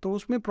होते थे. तो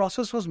उसमें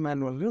process was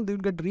manual. They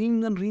would get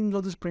reams and reams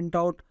of this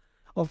printout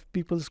of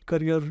people's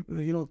career,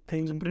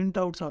 things.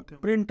 Printouts आते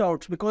हैं.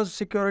 Printouts because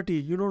security.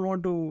 You don't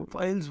want to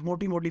Files,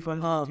 मोटी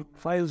files. हाँ,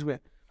 files में.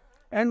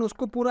 And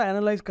उसको पूरा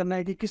analyze करना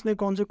है कि किसने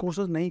कौन से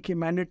courses नहीं किए,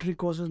 mandatory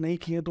courses नहीं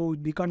किए तो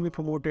they can't be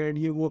promoted,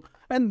 ये वो.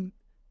 And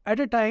at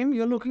a time,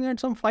 you're looking at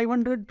some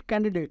 500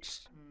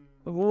 candidates.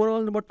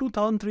 Overall, about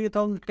 2,000,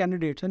 3,000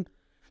 candidates. And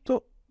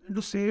so,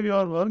 to save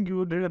your work,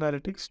 you did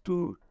analytics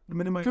to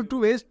minimize.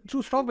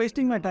 To stop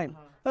wasting my time.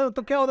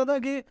 तो क्या होता था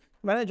कि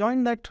when I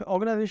joined that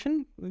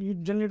organization, you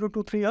generally do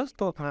 2-3 years.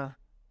 तो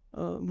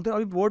मतलब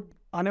अभी board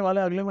आने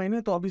वाला है अगले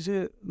महीने, तो अभी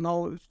से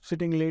now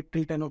sitting late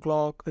till 10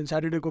 o'clock, then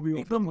Saturday को भी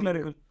एकदम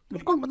क्लियर.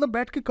 बिल्कुल मतलब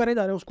बैठ के करे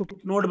जा रहे हैं उसको,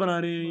 नोट बना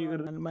रहे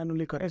हैं,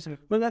 मैनुअली करे.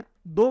 मतलब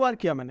 2 बार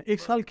किया मैंने, 1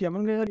 साल किया.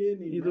 मैंने कहा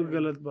ये तो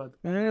गलत बात.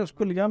 मैंने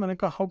उसको लिया, मैंने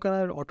कहा how can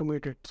I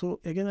automate it. So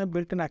again I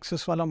built N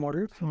access वाला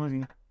मॉडल समझ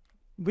गया.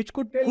 which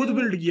could खुद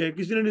बिल्ड किया है,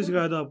 किसी ने नहीं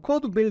सिखाया था आपको?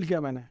 खुद बिल्ड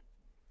किया मैंने.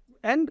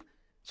 एंड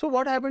सो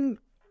व्हाट हैपेंड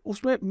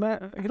उसमें मैं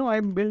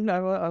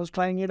I was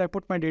trying it, I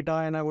put my data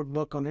and I would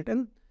work on it,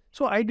 and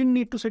so I didn't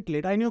need to sit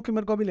late. I knew कि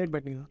मेरे को अभी लेट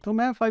बैठने का, तो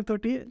मैं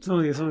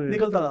 5:30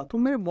 निकलता था. तो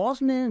मेरे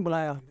बॉस ने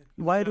बुलाया,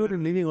 why are you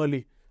leaving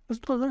early? I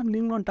said, I'm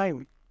leaving on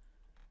time.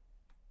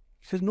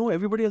 He says, no,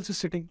 everybody else is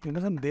sitting.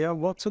 They have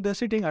work, so they're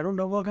sitting. I don't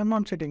have work, I'm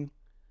not sitting.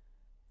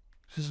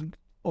 He says,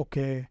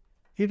 okay.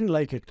 He didn't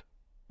like it.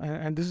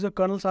 And this is a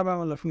colonel, sahab, I'm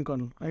a lieutenant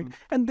colonel, right?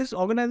 And this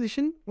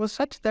organization was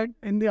such that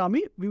in the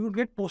army, we would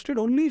get posted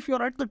only if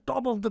you're at the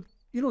top of the,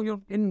 you're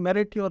in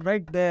merit, you're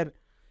right there,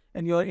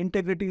 and your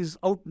integrity is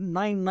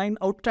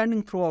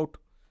outstanding throughout.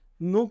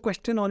 No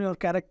question on your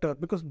character,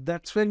 because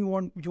that's where you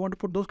want to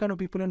put those kind of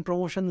people in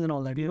promotions and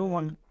all that. You don't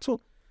want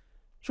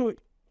so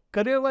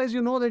career-wise,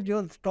 you know that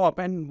you're top,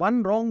 and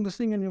one wrong this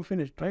thing and you're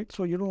finished, right?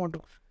 So you don't want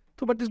to.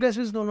 So, but this guy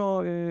says,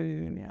 no,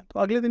 yeah. So,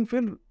 अगले दिन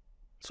फिर,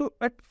 so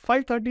at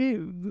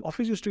 5:30,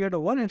 office used to get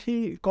over, and he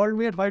called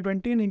me at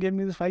 5:20 and he gave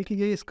me this file कि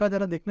ये इसका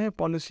जरा देखना है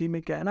policy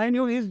में क्या है. And I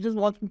knew he just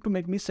wants to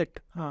make me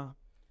sit. हाँ.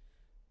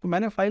 तो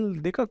मैंने फाइल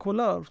देखा,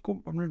 खोला, उसको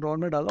अपने ड्रॉर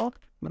में डाला,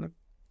 मैंने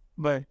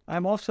bye,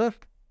 I'm off, sir.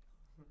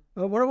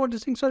 What about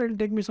this thing, sir?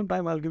 It'll take me some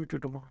time. I'll give it to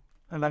you tomorrow.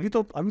 And अभी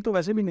तो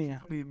वैसे भी नहीं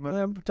है.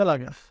 मैं चला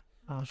गया.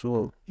 So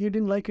he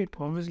didn't like it,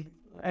 obviously,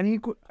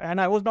 and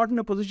I was not in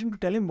a position to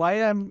tell him why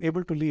I'm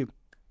able to leave.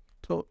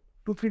 So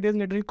 2-3 days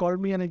later, he called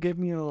me and he gave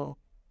me a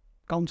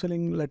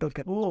counseling letter.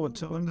 Oh,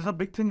 that's a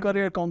big thing.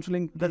 Career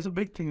counseling. That's a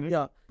big thing, right?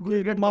 Yeah,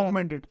 you get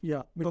documented.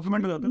 Yeah,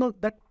 Documented. No,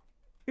 that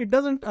it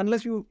doesn't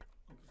unless you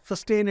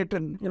sustain it,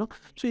 and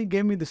So he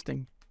gave me this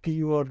thing.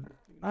 You are,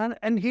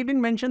 and he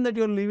didn't mention that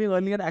you're leaving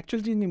early, and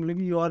actually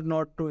you are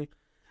not doing.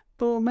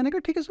 तो मैंने कहा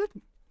ठीक है sir,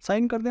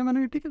 Sign कर दिया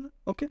मैंने, ठीक है,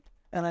 okay.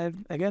 And I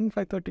again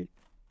 5:30.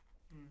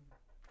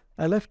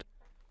 I left.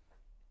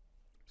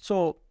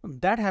 So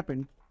that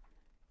happened.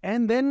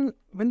 And then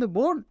when the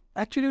board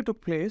actually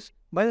took place,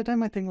 by the time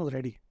my thing was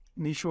ready.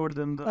 And he showed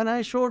them And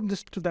I showed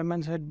this to them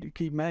and said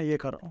कि मैं ये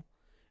कर रहा हूँ.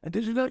 And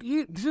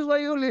this is why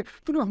you're late.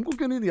 तूने हमको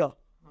क्यों नहीं दिया?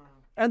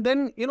 And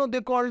then, they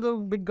called the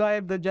big guy,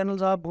 the general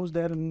saab who's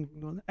there.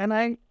 And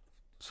I,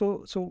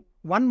 so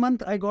 1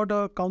 month I got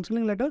a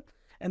counseling letter,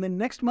 and then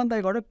next month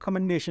I got a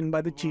commendation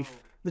by the chief.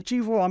 The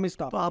chief of army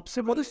staff. तो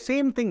आपसे For the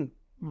same thing.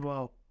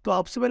 वाह, तो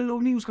आपसे पहले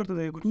लोग नहीं use करते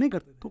थे कुछ? नहीं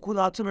करते, तो खुद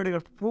हाथ से बैठे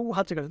करते? वो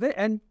हाथ से करते थे.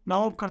 And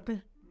now आप करते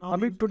हैं? I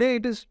mean, today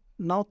it is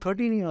now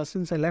 13 years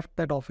since I left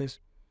that office.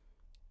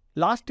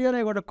 Last year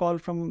I got a call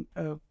from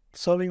a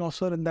serving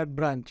officer in that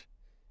branch.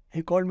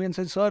 He called me and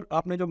said, "Sir,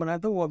 आपने जो बनाया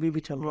था वो अभी भी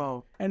चल रहा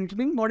है." And it's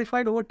being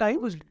modified over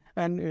time,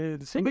 and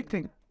it's a big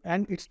thing,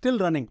 and it's still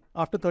running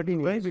after 13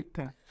 years. Very big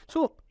thing.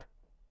 So,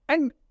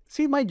 and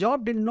see, my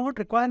job did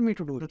not require me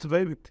to do it. That's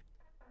very big thing.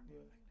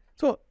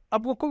 So,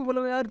 अब वो कोई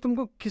बोलो यार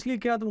तुमको किस लिए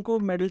क्या, तुमको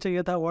मेडल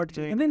चाहिए था, अवार्ड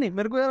चाहिए? नहीं,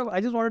 मेरे को यार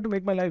I just wanted to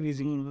make my life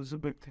easy. That's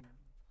a big thing.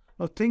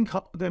 Now think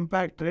how the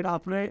impact, right?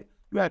 आपने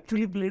you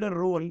actually played a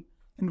role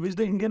in which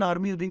the Indian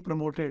Army is being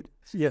promoted.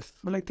 Yes.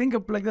 But like think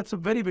of like that's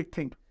a very big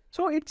thing.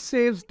 So it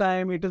saves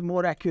time. It is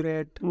more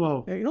accurate.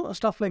 Wow.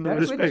 Stuff like that.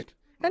 Respect.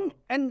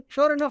 And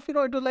sure enough, it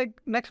was like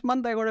next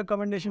month I got a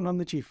commendation from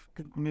the chief.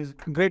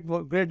 Amazing. Great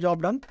work, great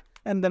job done.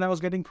 And then I was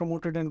getting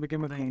promoted and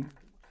became a thing.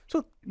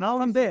 So now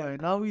I'm there.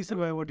 Now we see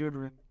what you're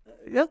doing.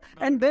 Yeah.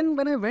 And then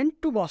when I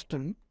went to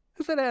Boston,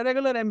 it's a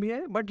regular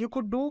MBA, but you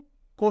could do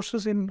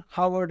courses in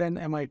Harvard and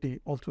MIT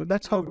also.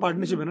 That's how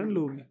partnership है ना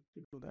लोग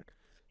do that.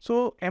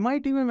 So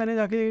MIT में मैंने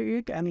जाके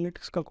एक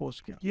analytics का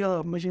course किया,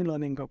 या machine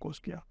learning का course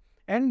किया.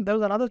 And there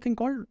was another thing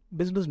called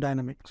business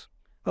dynamics.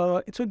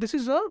 So this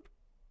is a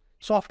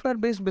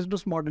software-based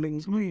business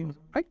modeling,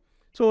 right?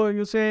 So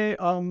you say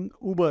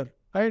Uber,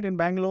 right? In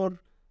Bangalore,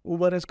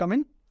 Uber has come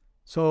in.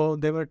 So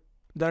there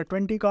are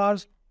 20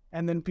 cars,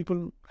 and then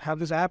people have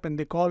this app and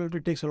they call it.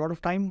 It takes a lot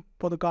of time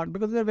for the car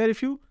because there are very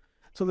few.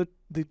 So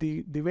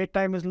the wait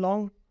time is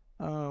long.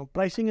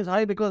 Pricing is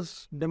high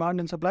because demand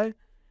and supply.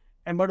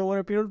 But over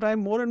a period of time,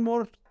 more and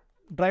more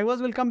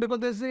drivers will come because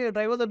they say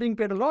drivers are being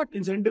paid a lot.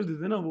 Incentives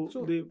देते हैं ना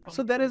वो.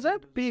 So there is a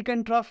peak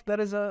and trough. There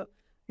is a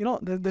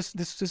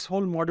this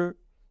whole model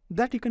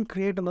that you can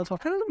create in the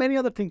software and many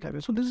other things.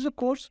 So this is a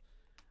course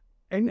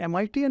in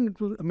MIT, and it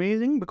was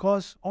amazing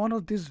because all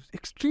of these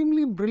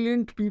extremely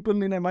brilliant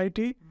people in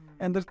MIT,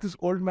 and there's this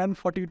old man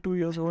 42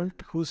 years old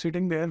who's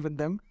sitting there with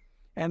them,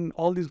 and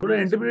all these.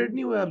 थोड़ा intimidate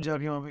नहीं हुआ आप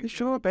जाके वहाँ पे?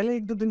 Sure, पहले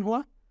 1-2 दिन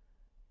हुआ.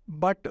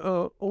 But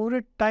over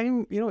a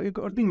time, you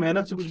got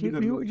मेहनत से कुछ भी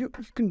कर लो. you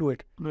can do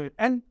it. Right.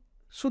 And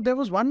so there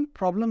was one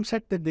problem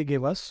set that they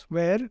gave us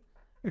where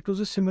it was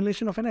a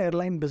simulation of an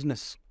airline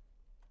business.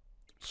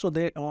 So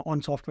they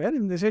on software,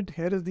 and they said,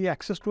 here is the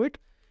access to it.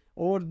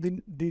 Over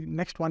the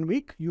next 1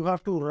 week, you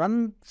have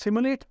to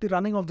simulate the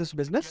running of this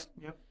business.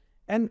 Yep.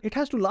 And it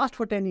has to last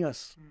for 10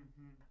 years.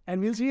 And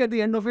we'll see at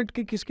the end of it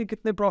कि किसके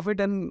कितने profit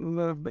and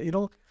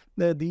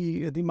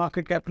the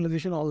market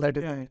capitalization, all that.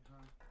 Yeah.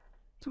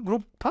 So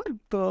group था,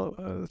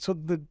 so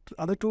the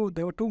other two,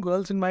 there were 2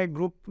 girls in my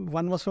group.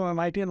 One was from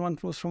MIT and one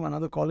was from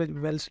another college,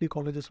 Wellesley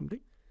College or something.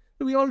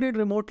 So we all did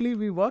remotely,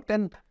 we worked,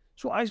 and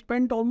so I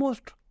spent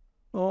almost,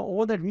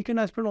 over that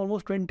weekend, I spent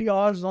almost 20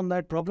 hours on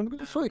that problem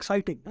because it's so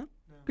exciting. Huh?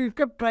 We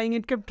kept trying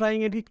it,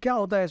 क्या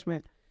होता है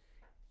इसमें?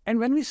 And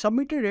when we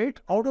submitted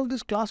it, out of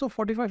this class of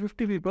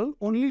 45-50 people,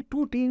 only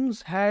 2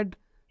 teams had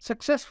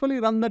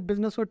successfully run that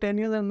business for 10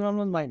 years, and one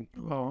was mine.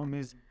 Wow,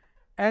 amazing.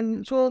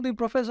 And so the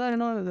professor,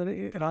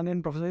 the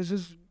Iranian professor, he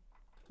says,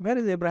 where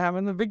is Abraham?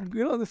 And the big,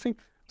 this thing.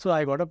 So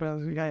I got up and I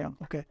was like, yeah,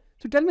 okay.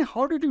 So tell me,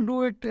 how did you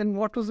do it and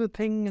what was the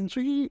thing? And so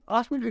he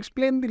asked me to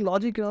explain the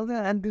logic and all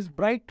that. And this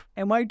bright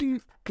MIT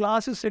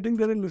class is sitting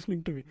there and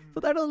listening to me. So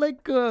that was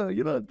like,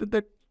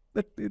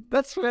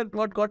 that's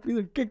what got me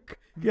the kick.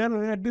 Yeah,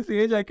 at this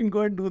age, I can go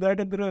and do that.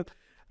 And there are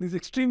these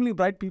extremely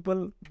bright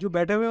people जो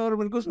बैठे हुए और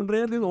मेरे को सुन रहे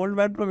हैं. This old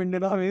man from India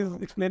now is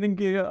explaining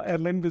कि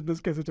airline business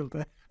कैसे चलता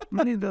है.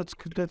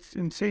 That's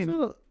insane.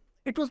 So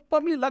it was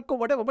probably luck or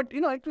whatever, but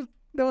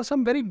there was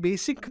some very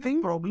basic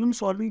thing. Problem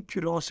solving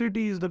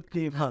curiosity is the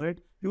game, right?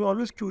 You are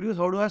always curious.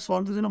 How do I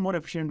solve this in a more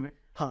efficient way?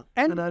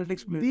 And I'll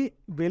explain. The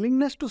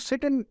willingness to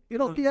sit and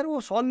कि यार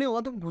वो solve नहीं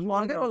हुआ तो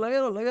घुमा के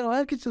लगे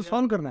यार किसी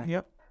solve करना है.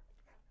 Yeah.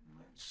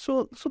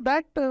 So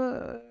that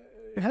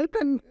helped,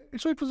 and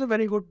so it was a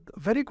very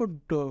good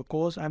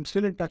course. I'm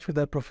still in touch with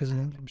that professor.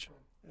 I'm sure.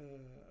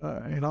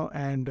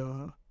 And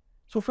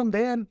so from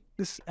there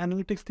this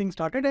analytics thing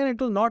started, and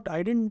it was not.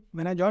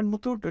 When I joined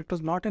Muthoot, it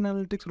was not an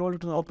analytics role.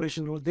 It was an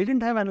operations role. They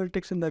didn't have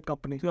analytics in that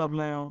company.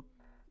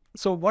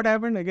 So what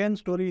happened again?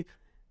 Story.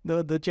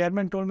 The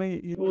chairman told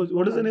me.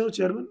 What is the name of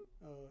chairman?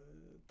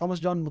 Thomas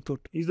John Muthoot.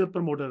 He's the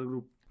promoter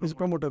group. He's a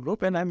promoter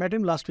group, and I met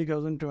him last week. I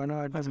was in Toronto.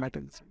 I met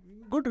him.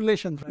 Good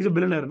relations. He's a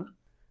billionaire, no?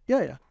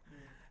 Yeah.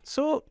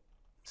 So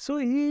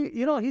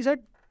he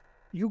said,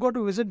 you got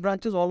to visit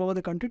branches all over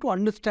the country to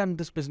understand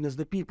this business,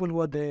 the people who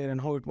are there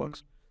and how it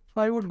works.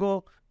 So I would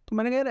go. तो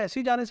मैंने कहा यार ऐसे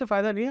ही जाने से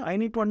फायदा नहीं है, I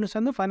need to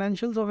understand the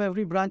financials of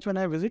every branch when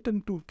I visit,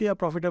 and to क्या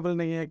प्रॉफिटेबल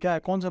नहीं है, क्या है,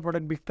 कौन सा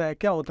प्रोडक्ट बिकता है,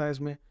 क्या होता है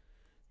इसमें.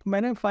 तो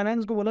मैंने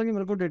फाइनेंस को बोला कि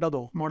मेरे को डेटा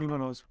दो, मॉडल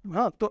बनाओ.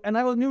 हाँ. तो and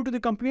I was new to the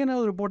company and I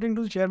was reporting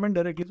to the chairman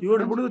directly. You were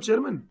reporting to the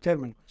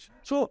chairman.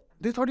 So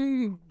they thought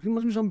he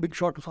must be some big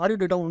shot, सारी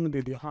data उन्होंने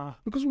दे दिया. हाँ.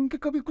 Because उनके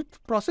कभी कुछ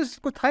process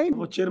कुछ था ही नहीं.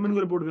 वो chairman को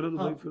रिपोर्ट करा तो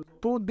भाई फिर.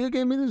 तो they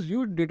gave me this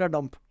huge data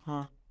dump.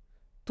 हाँ.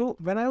 तो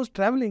when I was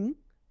travelling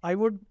I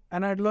would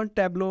and I learn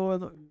Tableau.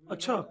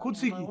 अच्छा, खुद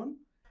सीखी.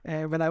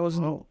 When I was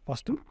in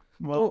hostel.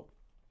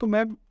 तो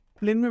मैं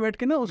प्लेन में बैठ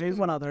के ना उसको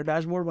बनाता था,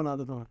 डैशबोर्ड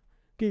बनाता था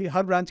कि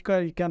हर ब्रांच का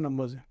क्या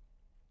नंबर्स है.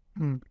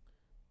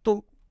 तो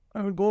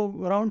I would go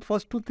around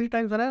first 2-3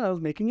 times when I was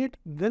making it.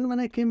 Then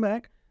when I came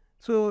back,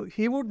 so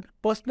he would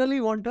personally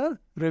want a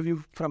review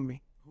from me.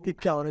 कि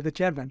क्या हो रहा है, the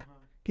chairman.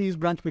 कि इस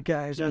branch पे क्या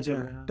है, क्या चल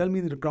रहा है. Tell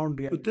me the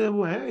ground reality. इतने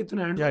वो है,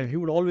 इतने hand. Yeah, he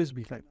would always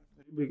be like.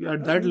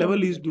 At that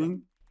level he's doing.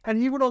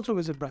 And he would also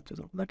visit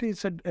branches. That he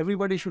said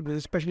everybody should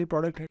visit, especially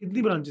product head.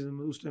 कितनी branches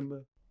हैं उस time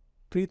पे?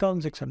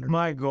 3,600.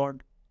 My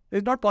God.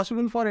 It's not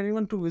possible for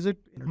anyone to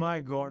visit. My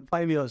God.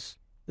 5 years.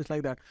 It's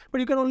like that.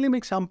 But you can only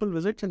make sample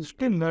visits and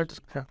still That's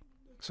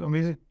so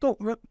amazing.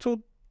 So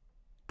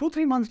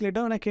 2-3 months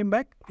later when I came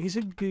back, he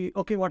said,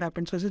 okay, what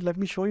happened? So I said, let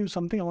me show you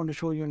something I want to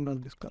show you and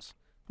we'll discuss.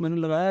 मैंने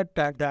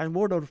लगाया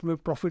dashboard और उसमें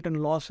profit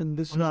and loss in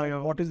this.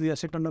 What is the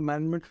asset under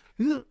management?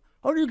 He said,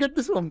 how do you get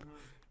this from?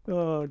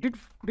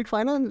 Did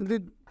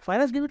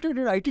finance give it to you?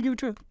 Did IT give it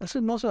to you? I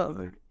said, no, sir.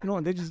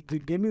 No, they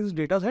gave me this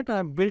data set and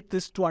I built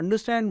this to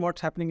understand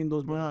what's happening in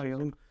those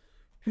branches.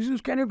 He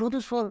says, can you do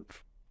this for?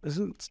 I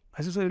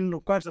said, sir, it will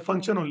require. It's a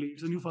function only.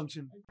 It's a new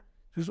function.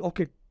 He says,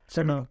 okay,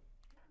 set up.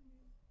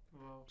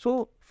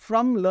 So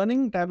from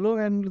learning Tableau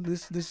and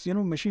this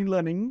machine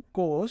learning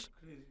course,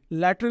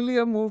 laterally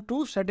I moved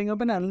to setting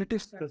up an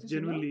analytics. That's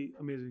genuinely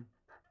amazing.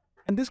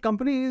 And this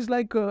company is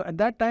like at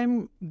that time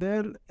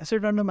their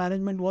asset under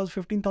management was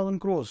 15,000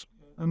 crores.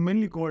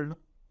 Mainly gold.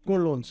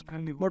 Gold loans.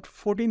 But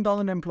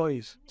 14,000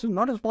 employees. So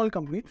not a small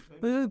company.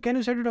 Can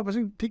you set it up? I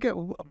said, okay,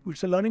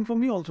 it's a learning for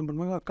me also.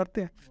 But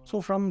karte hain.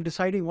 So from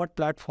deciding what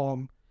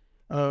platform,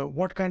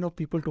 what kind of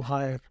people to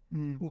hire.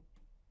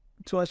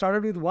 So I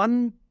started with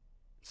one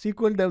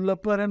SQL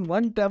developer and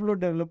one Tableau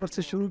developer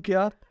से शुरू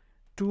किया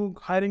to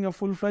hiring a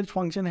full-fledged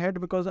function head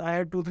because I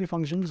had 2-3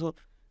 functions.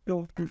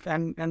 So,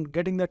 and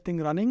getting that thing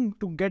running,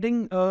 to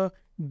getting a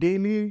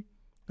daily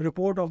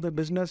report of the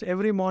business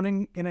every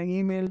morning in an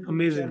email.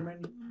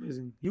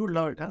 Amazing. You would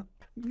love it, huh?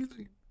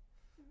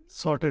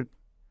 Sorted.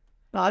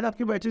 आज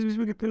आपके batches बीच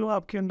में कितने लोग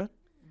आपके अंदर?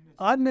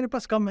 आज मेरे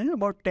पास कम है,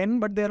 about 10,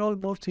 but they are all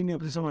more senior.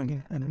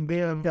 And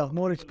they are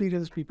more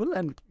experienced people,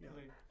 and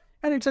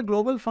it's a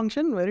global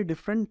function, very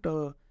different.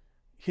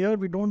 Here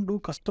we don't do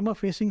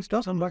customer-facing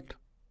stuff, but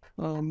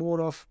more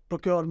of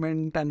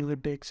procurement,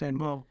 analytics, and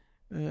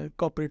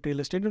corporate real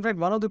estate. In fact,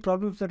 one of the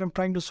problems that I'm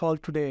trying to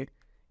solve today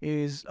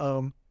is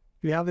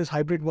we have this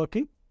hybrid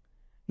working.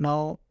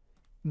 Now,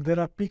 there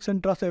are peaks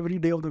and troughs every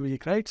day of the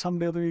week, right? Some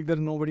day of the week there's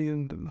nobody,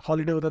 and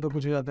holiday hota hai to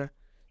kuch ho jata hai.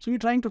 So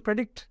we're trying to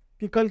predict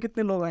कि कल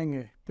कितने लोग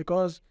आएंगे,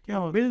 because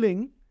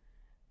building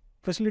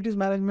facilities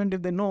management,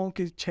 if they know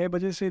कि 6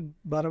 बजे से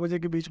 12 बजे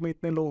के बीच में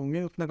इतने लोग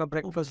होंगे, उतने का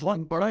breakfast,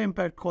 बड़ा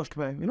impact cost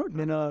पे है,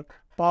 dinner,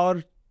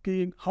 power,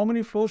 कि how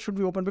many floors should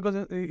we open, because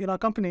in our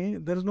company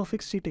there is no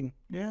fixed seating.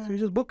 So you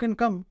just book and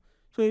come.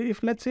 So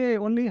if let's say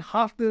only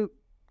half the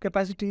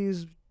capacity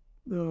is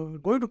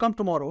going to come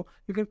tomorrow,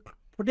 you can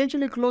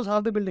potentially close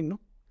half the building, no?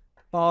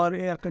 Or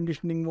air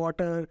conditioning,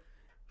 water,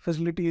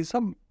 facilities,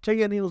 सब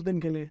चाहिए नहीं उस दिन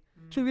के लिए.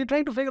 So we're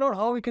trying to figure out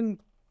how we can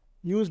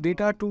use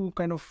data to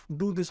kind of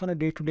do this on a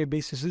day-to-day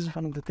basis. This is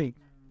one of the things.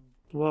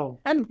 Wow.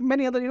 And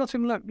many other,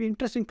 similar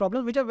interesting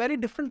problems which are very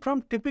different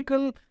from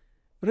typical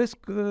risk,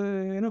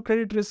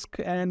 credit risk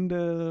and,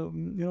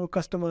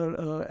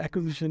 customer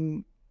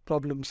acquisition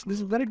problems. This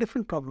is a very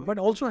different problem, but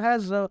also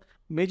has a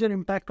major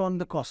impact on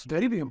the cost.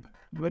 Very big impact.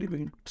 Very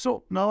big.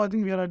 So now I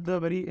think we are at the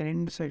very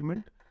end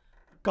segment.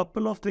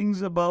 Couple of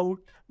things about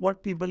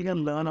what people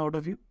can learn out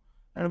of you.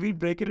 And we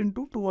break it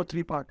into 2 or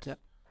 3 parts. Yeah.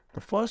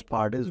 The first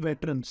part is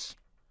veterans.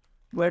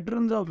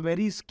 Veterans are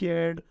very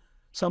scared,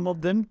 some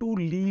of them, to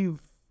leave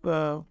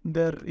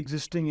their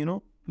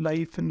existing,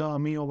 life in the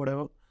army or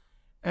whatever,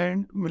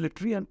 and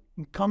military, and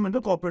come in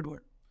the corporate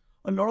world.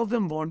 A lot of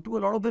them want to, a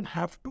lot of them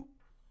have to,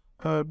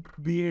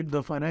 be it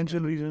the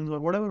financial reasons or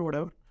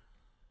whatever.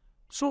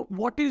 So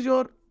what is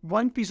your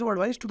one piece of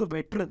advice to the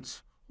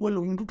veterans who are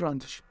looking to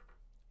transition?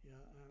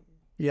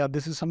 Yeah,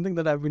 this is something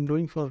that I've been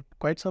doing for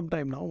quite some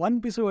time now.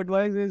 One piece of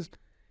advice is,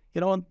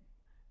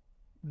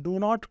 do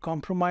not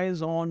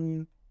compromise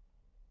on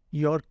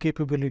your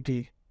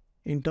capability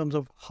in terms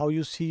of how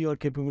you see your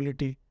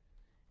capability,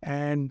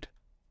 and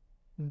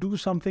do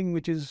something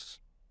which is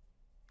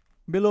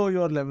below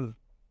your level.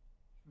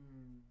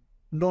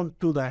 Don't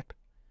do that.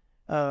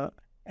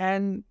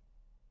 And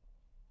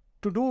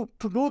to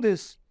do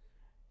this,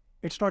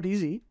 it's not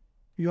easy.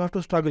 You have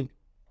to struggle.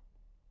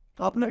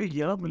 आपने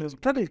किया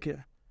struggle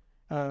किया,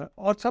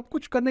 और सब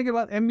कुछ करने के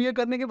बाद, MBA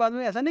करने के बाद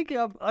में ऐसा नहीं कि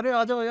आप अरे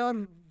आ जाओ यार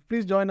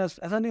प्लीज जॉइन अस,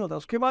 ऐसा नहीं होता.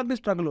 उसके बाद भी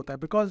स्ट्रगल होता है,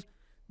 बिकॉज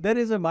there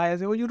is a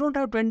bias. Oh, you don't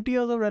have 20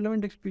 years of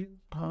relevant experience.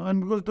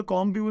 And because the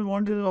com people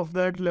want is of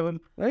that level.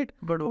 Right?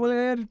 But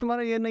यार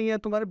तुम्हारा ये नहीं है,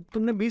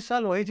 तुमने 20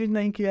 साल वही चीज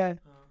नहीं किया है,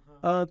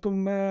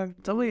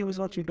 it was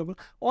not cheatable.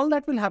 All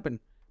that will happen.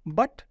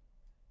 But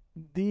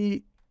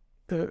the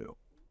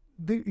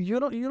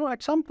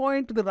at some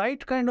point the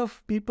right kind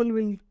of people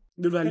will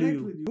value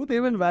you. They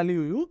will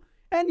value you,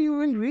 and you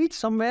will reach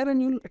somewhere,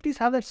 and you'll at least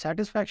have that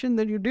satisfaction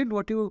that you did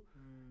what you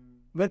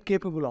were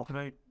capable of.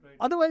 Right.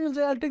 Otherwise, you'll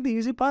say, I'll take the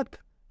easy path.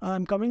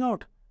 I'm coming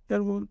out.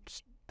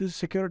 This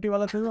security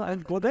wala thing, I'll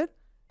go there.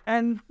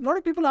 And a lot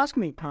of people ask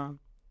me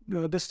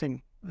this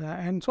thing.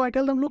 And so I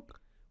tell them, look,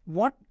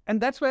 and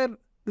that's where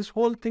this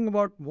whole thing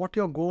about what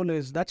your goal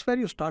is, that's where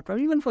you start from.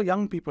 Even for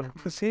young people,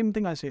 the same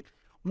thing I say.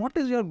 What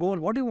is your goal?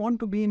 What do you want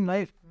to be in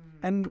life?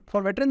 And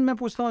for veterans, मैं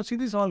पूछता हूँ,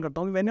 सीधी सवाल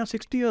करता हूँ, when you're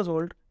 60 years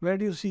old, where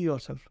do you see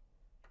yourself?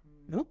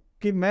 You know,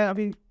 कि मैं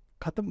अभी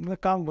खत्म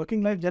काम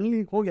working life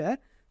generally हो गया है,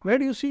 where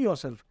do you see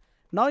yourself?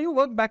 Now you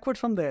work backwards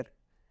from there.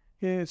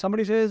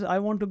 Somebody says, I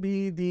want to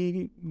be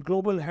the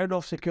global head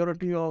of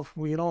security of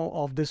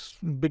this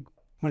big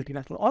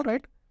multinational. All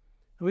right.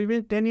 We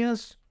wait 10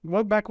 years,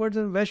 work backwards,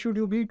 and where should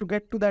you be to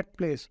get to that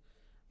place?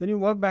 Then you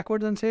work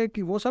backwards and say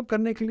कि वो सब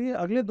करने के लिए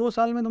अगले 2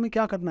 साल में तुम्हें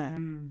क्या करना है?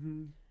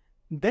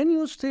 Then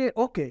you say,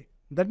 okay,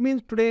 that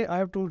means today I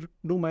have to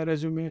do my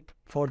resume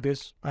for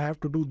this. I have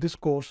to do this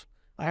course.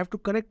 I have to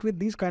connect with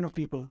these kind of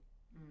people.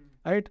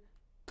 Right?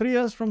 3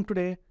 years from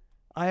today,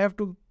 I have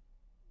to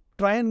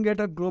try and get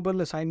a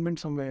global assignment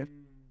somewhere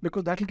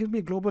because that will give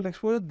me global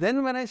exposure.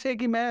 Then when I say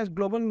कि मैं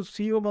global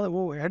CEO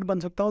वो head बन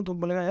सकता हूँ, तो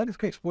बोलेगा यार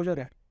इसका exposure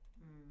है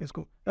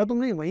इसको, यार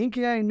तुमने वहीं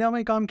किया है, इंडिया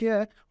में काम किया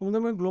है,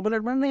 उधर global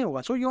head नहीं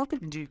होगा. So you have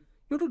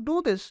to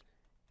do this,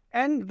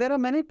 and there are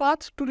many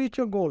paths to reach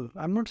your goal.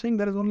 I'm not saying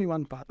there is only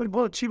one path. पर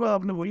बहुत अच्छी बात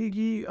आपने बोली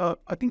कि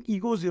I think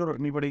ego zero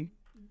रखनी पड़ेगी.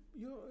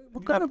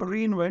 You kind of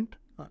reinvent.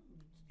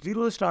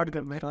 Zero से start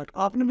करना है.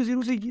 आपने भी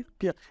zero से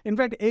किया. In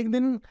fact, एक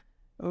दिन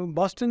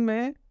Boston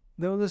में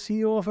there was a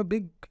CEO of a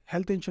big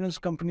health insurance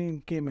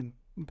company came in.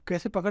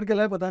 कैसे पकड़ के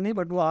लाए पता नहीं,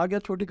 but वो आ गया,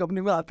 छोटी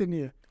कंपनी में आती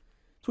नहीं है.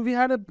 So we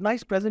had a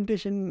nice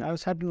presentation. I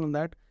was sat on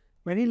that.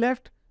 When he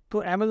left,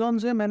 तो Amazon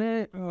से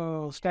मैंने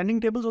standing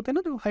tables होते हैं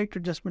ना, जो height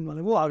adjustment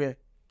वाले, वो आ गए.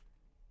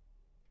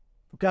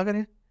 तो क्या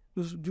करें?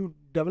 जो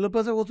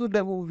developers है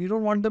वो we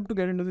don't want them to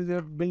get into this.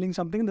 They're building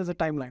something. There's a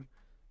timeline.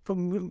 So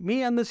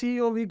me and the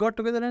CEO, we got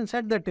together and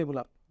set that table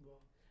up.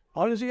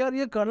 और you see यार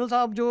ये कर्नल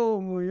साहब जो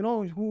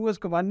who was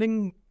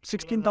commanding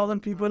 16,000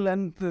 people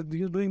and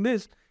he's doing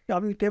this,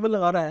 अभी table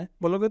लगा रहा है,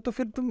 बोलोगे तो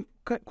फिर तुम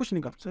कुछ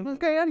नहीं कर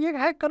सकते. यार ये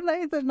है करना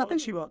है, there's nothing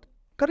अच्छी बात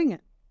करेंगे,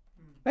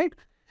 right?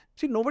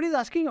 See, nobody is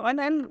asking,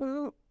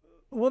 and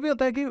वो भी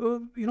होता है कि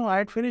I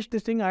had finished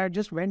this thing, I had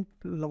just went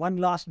one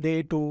last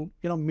day to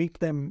meet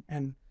them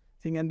and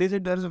thing, and they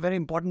said there is a very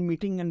important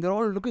meeting and they're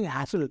all looking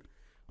hassled,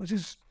 which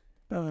is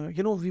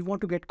we want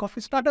to get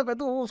coffee. Startup है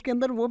तो उसके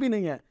अंदर वो भी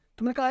नहीं है.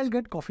 तो मैंने कहा I'll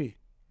get coffee.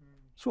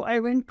 So I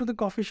went to the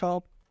coffee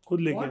shop.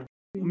 खुद लेके.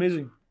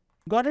 Amazing.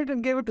 Got it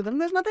and gave it to them.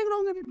 There's nothing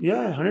wrong with it.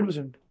 Yeah,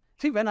 100%.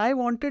 See, when I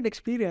wanted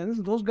experience,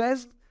 those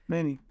guys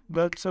नहीं,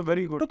 that's a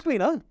very good. took me,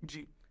 na?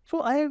 Ji.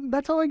 So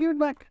that's how I give it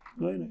back.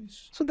 Very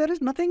nice. So there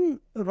is nothing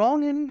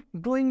wrong in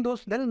doing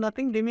those. There is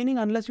nothing demeaning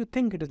unless you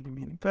think it is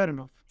demeaning. Fair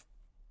enough.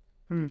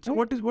 So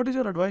what is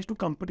your advice to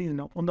companies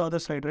now on the other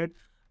side, right?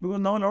 Because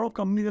now a lot of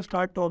companies have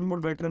started talking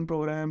about veteran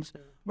programs.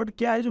 But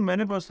क्या है जो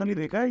मैंने personally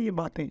देखा है ये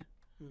बातें,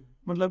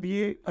 मतलब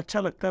ये अच्छा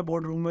लगता है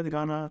boardroom में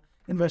दिखाना,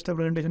 investor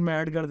presentation में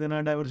ऐड कर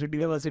देना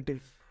diversity,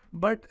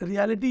 but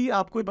reality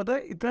आपको पता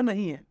है इतना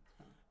नहीं है.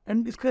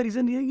 एंड इसका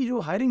रीज़न ये है कि जो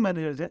हायरिंग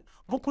मैनेजर्स है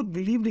वो खुद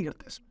बिलीव नहीं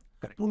करते इसमें.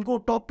 उनको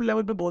टॉप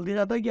लेवल पे बोल दिया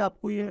जाता है कि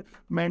आपको ये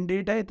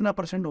मैंडेट है, इतना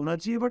 % होना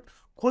चाहिए, बट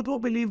खुद वो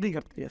बिलीव नहीं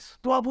करते.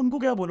 तो आप उनको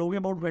क्या बोलोगे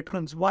about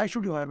veterans? Why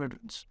should you hire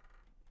veterans?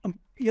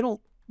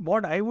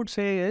 What I would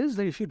say is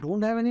that if you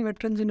don't have any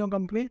veterans in your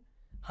company,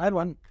 hire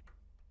one.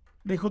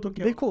 देखो तो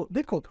क्या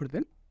देखो थोड़े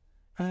दिन.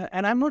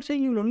 And I'm not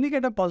saying you'll only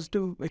get a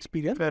positive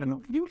experience. Fair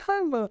enough. You'll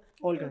have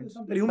all kinds.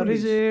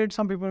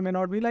 Some people may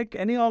not be. Like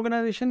any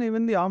organization,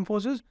 even the armed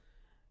forces,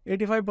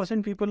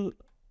 85% people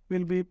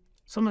will be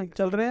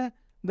चल रहे हैं.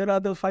 There are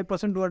the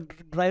 5% who are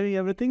driving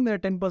everything. There are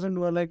 10%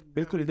 who are like,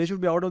 they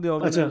should be out of the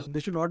organization. They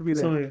should not be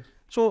there.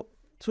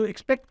 So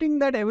expecting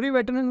that every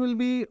veteran will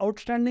be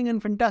outstanding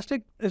and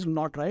fantastic is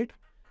not right.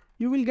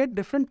 You will get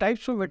different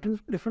types of veterans,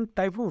 different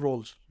type of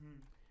roles.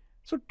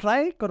 So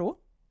try karo.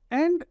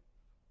 And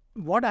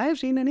what I have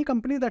seen, any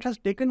company that has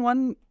taken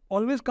one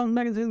always comes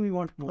back and says, we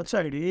want more. That's the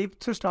idea. एक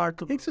से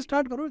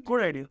start करो.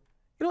 Good idea.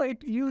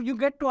 You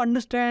get to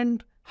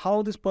understand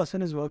how this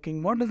person is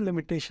working, what his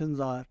limitations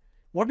are,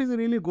 what is he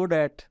really good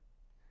at.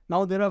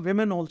 Now there are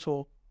women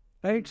also,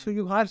 right? So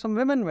you hire some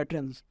women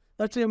veterans.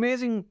 That's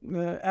amazing,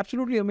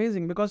 absolutely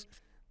amazing, because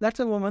that's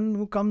a woman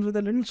who comes with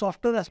a little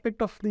softer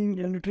aspect of the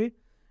military,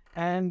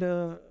 and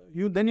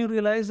you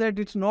realize that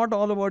it's not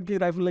all about the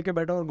rifle like a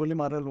better or goli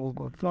mara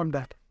logo. It's not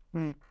that.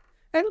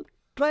 And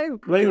try.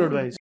 Very good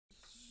advice.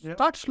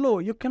 Start slow.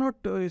 You cannot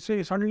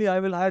say suddenly I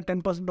will hire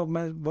 10% of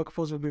my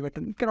workforce will be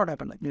veteran. It cannot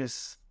happen like that.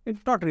 Yes.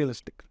 It's not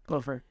realistic.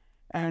 Perfect.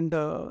 And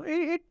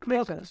it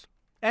makes sense.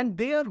 and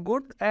they are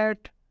good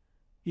at,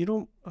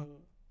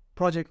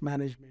 project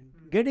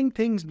management, getting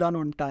things done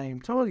on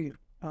time. So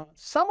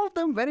some of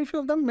them, very few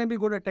of them, may be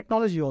good at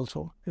technology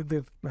also if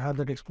they've had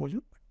that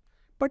exposure.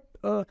 But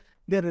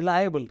they're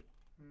reliable,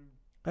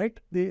 right?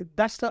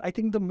 That's I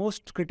think the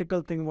most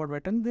critical thing about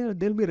veteran.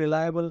 They'll be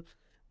reliable.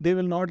 They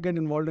will not get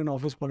involved in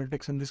office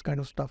politics and this kind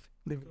of stuff.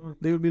 They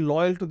will be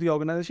loyal to the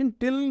organization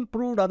till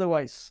proved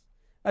otherwise.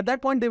 At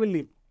that point, they will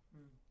leave.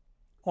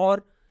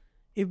 Or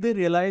if they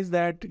realize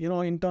that,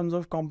 in terms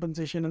of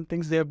compensation and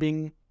things, they are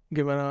being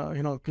given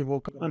कि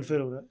वो unfair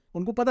हो रहा है,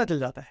 उनको पता चल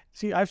जाता है.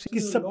 See, I've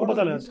seen सबको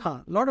पता लगा.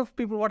 हाँ, lot of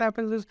people, what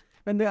happens is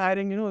when they're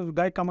hiring, a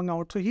guy coming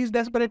out, so he's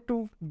desperate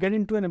to get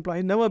into an employee.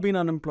 He's never been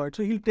unemployed,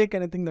 so he'll take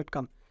anything that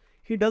comes.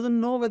 He doesn't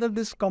know whether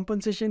this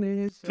compensation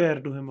is fair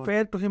to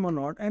him or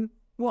not, and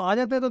वो आ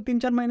जाता है तो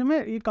 3-4 महीने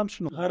में he comes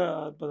to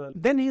know.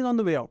 Then he's on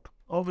the way out.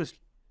 Obviously.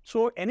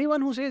 So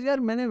anyone who says, यार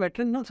मैंने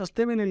veteran ना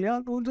सस्ते में ले लिया,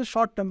 तो it's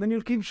short term, then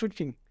you'll keep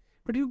switching.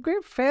 But you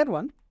get fair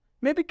one,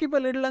 maybe keep a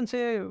little and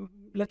say,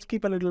 let's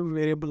keep a little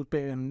variable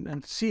pay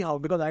and see how,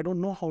 because I don't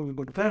know how we're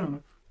going to fair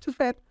enough. Just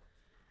fair.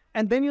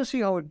 And then you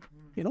see how it,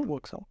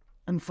 works out.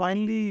 And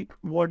finally,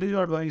 what is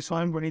your advice? So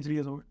I'm 23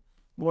 years old.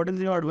 What is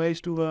your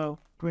advice to a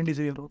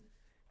 23-year-old?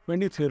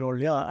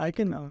 23-year-old, yeah, I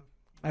can,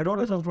 I don't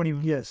know.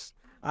 21. Yes.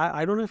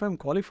 I don't know if I'm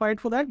qualified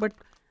for that, but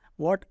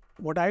what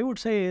I would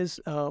say is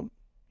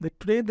that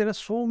today there are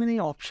so many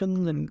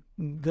options and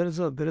there is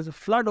a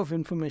flood of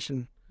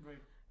information.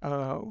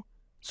 Right.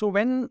 So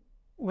when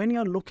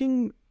you're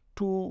looking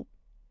to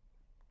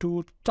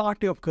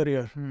start your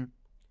career,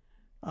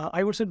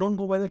 I would say don't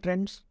go by the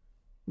trends,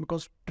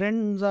 because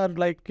trends are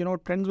like,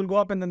 trends will go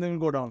up and then they will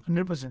go down.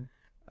 100%.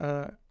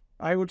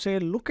 I would say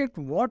look at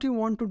what you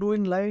want to do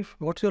in life.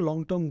 What's your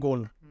long-term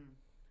goal?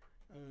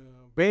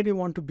 Where do you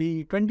want to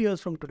be 20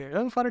 years from today?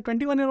 For a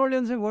 21-year-old,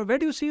 you say, where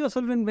do you see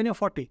yourself when you're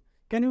 40?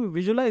 Can you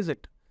visualize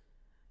it?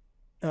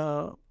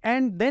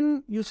 And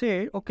then you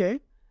say, okay,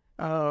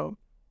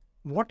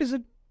 what is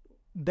it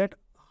that,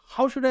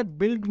 how should I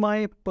build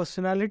my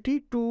personality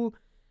to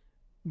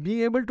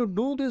be able to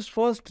do this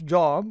first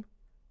job,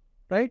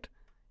 right?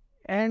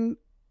 And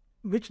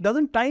which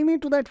doesn't tie me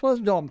to that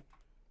first job.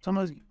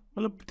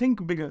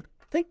 Think bigger.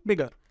 Think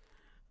bigger.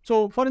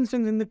 So, for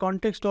instance, in the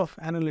context of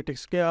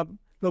analytics, क्या आप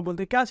लोग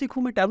बोलते हैं क्या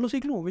सीखूं मैं, Tableau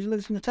सीख लूं,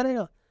 विजुअलाइजेशन अच्छा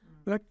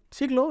रहेगा,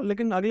 सीख लो,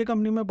 लेकिन अगली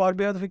कंपनी में पावर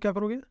BI तो फिर क्या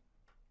करोगे,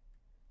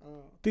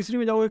 तीसरी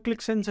में जाओगे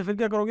क्लिक सेंस से फिर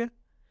क्या करोगे.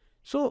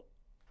 So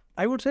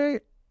I would say,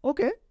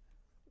 okay,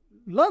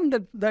 learn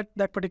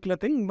that particular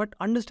thing, but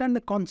understand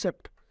the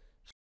concept.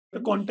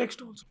 The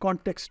context also.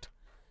 Context.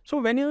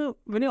 So when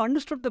you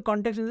understood the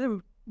context,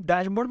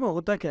 dashboard में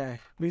होता क्या है,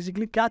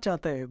 बेसिकली क्या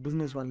चाहते हैं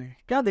बिजनेस वाले,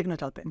 क्या देखना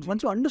चाहते हैं.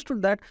 Once you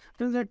understood that,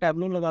 then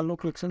Tableau लगा लो,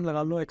 क्विकसेंस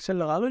लगा लो, एक्सेल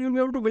लगा लो, you'll be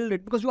able to build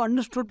it because you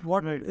understood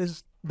what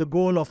is the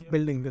goal of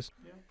building this.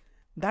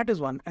 That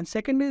is one. And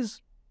second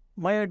is,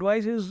 my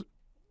advice is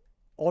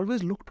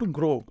always look to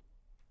grow.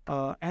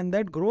 And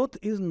that growth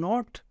is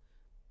not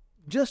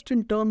just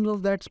in terms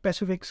of that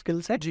specific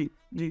skill set.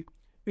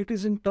 It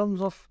is in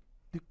terms of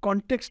the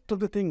context of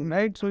the thing,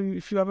 right? So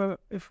if you have a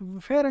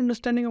fair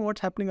understanding of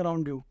what's happening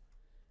around you,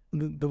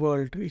 the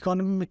world,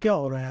 economy में क्या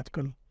हो रहा है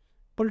आजकल,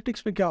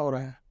 politics में क्या हो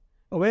रहा है,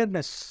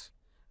 awareness.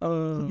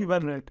 Be well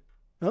read.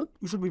 Huh?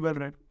 You should be well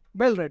read.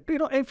 Well read.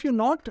 If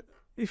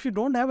you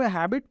don't have a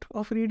habit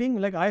of reading,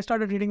 like I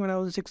started reading when I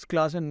was in 6th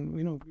class,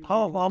 and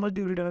how much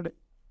do you read a day?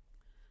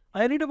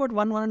 I read about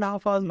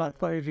 1.5 hours.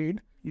 I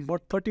read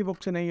about 30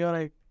 books in a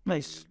year.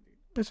 Nice.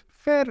 It's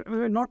fair,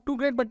 not too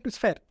great, but it's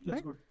fair. That's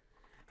right? good.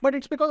 But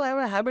it's because I have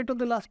a habit of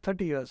the last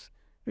 30 years.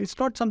 It's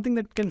not something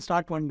that can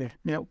start one day.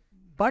 Yeah.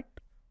 But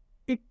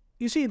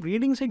you see,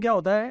 reading से क्या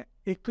होता है,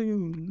 एक तो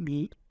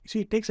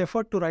see, it takes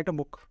effort to write a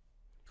book.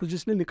 तो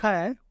जिसने लिखा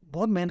है,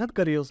 बहुत मेहनत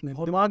करी है उसने,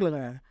 दिमाग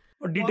लगाया है.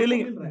 और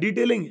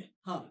डिटेलिंग है.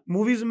 हाँ.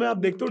 मूवीज में आप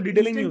देखते हो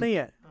डिटेलिंग नहीं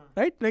है,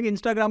 राइट? लाइक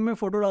इंस्टाग्राम में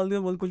फोटो डाल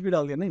दिया, कुछ भी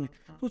डाल दिया, नहीं.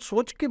 तो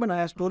सोच के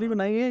बनाया, स्टोरी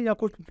बनाई है या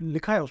कुछ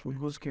लिखा है उसमें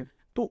घुस के,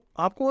 तो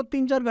आपको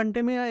 3-4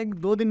 घंटे में या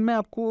 1-2 दिन में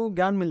आपको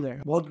ज्ञान मिल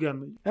जाएगा. बहुत ज्ञान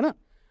मिल है ना.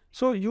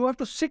 So you have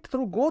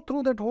to go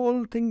through that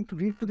whole thing to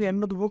read to the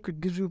end of the book. It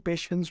gives you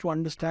patience to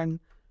understand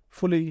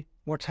fully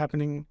what's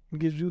happening. It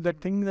gives you that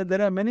thing that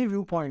there are many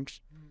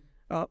viewpoints.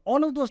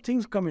 All of those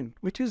things come in,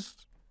 which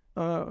is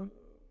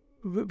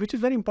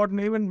very important.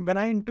 Even when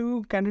I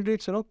interview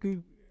candidates,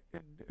 कि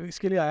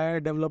इसके लिए आया है,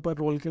 developer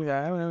role के लिए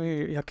आया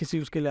है या किसी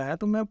उसके लिए आया,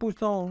 तो मैं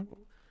पूछता हूँ,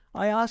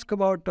 I ask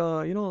about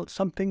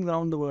some things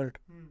around the world.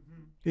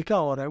 ये क्या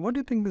हो रहा है? What do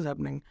you think is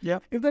happening? Yeah.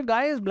 If that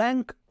guy is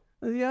blank,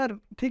 यार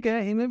ठीक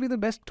है, he may be the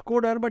best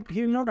coder, but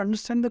he will not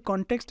understand the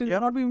context. He will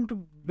not be able to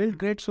build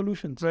great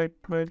solutions.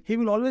 Right. He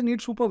will always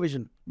need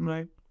supervision.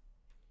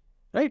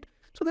 Right.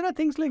 So there are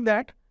things like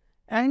that,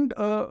 and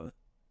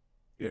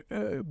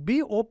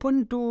be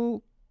open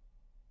to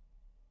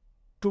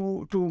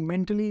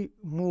mentally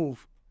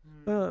move.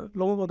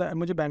 लोगों को होता है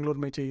मुझे बैंगलोर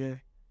में चाहिए,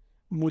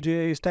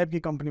 मुझे इस type की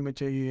कंपनी में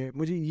चाहिए,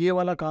 मुझे ये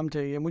वाला काम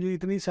चाहिए, मुझे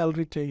इतनी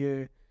सैलरी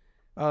चाहिए.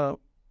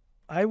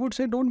 I would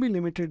say don't be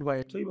limited by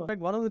it.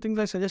 Like one of the things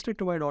I suggested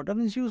to my daughter,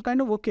 and she was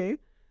kind of okay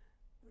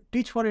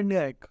teach for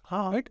India,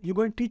 right? You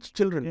go and teach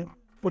children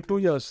for 2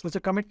 years. That's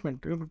a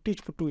commitment. You have to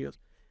teach for 2 years.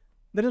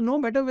 There is no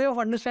better way of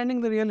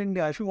understanding the real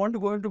India. If you want to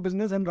go into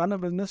business and run a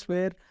business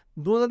where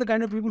those are the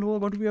kind of people who are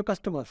going to be your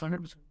customers.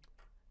 100%.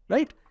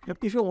 Right?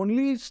 If you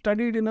only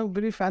studied in a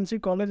very fancy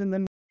college and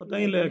then पता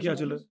ही नहीं लगा क्या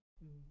चल रहा है.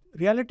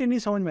 reality नहीं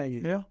समझ में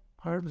आएगी. Yeah,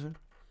 100%.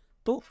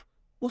 तो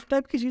उस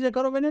टाइप की चीजें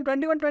करो. When you're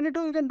 21,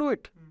 22, you can do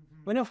it.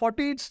 When you're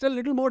 40, it's still a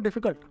little more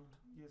difficult.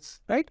 Yes.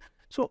 Right?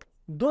 So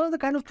those are the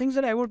kind of things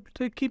that I would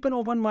say, keep an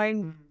open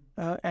mind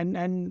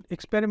and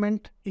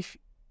experiment.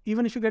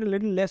 Even if you get a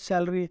little less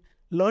salary,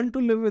 learn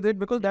to live with it,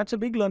 because that's a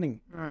big learning.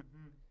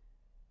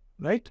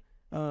 Right?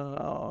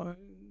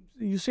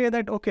 You say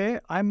that, okay,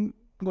 I'm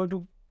going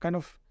to kind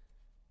of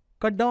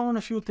cut down on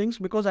a few things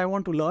because I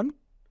want to learn.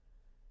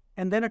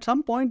 And then at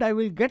some point I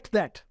will get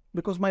that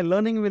because my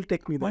learning will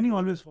take me there. Money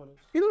always follows.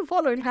 It will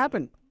follow, it will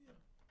happen.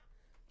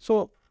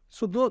 So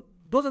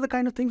those are the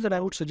kind of things that I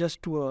would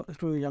suggest to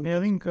a young I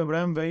think,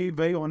 Abraham, very,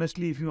 very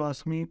honestly, if you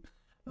ask me,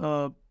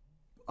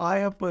 I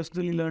have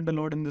personally learned a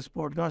lot in this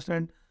podcast.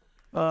 And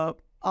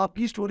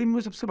आपकी story में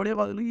सबसे बढ़िया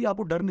बात लगी,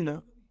 आपको डर नहीं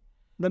लगा.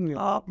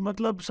 धन्यवाद. आप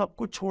मतलब सब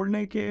कुछ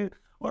छोड़ने के,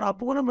 और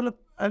आपको ना मतलब,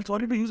 I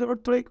sorry to use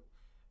but, तो एक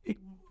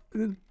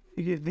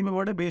हिंदी में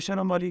वर्ड है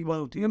बेशरम वाली एक बात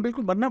होती है.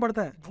 बिल्कुल बनना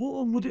पड़ता है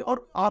वो मुझे,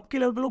 और आपके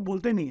लेवल पे लोग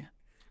बोलते नहीं है,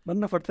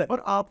 बनना पड़ता है.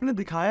 और आपने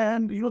दिखाया है.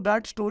 And you know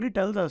that story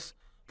tells us,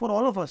 for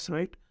all of us,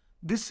 right,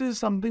 this is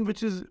something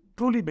which is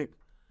truly big.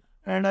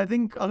 And I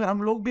think अगर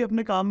हम लोग भी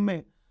अपने काम में,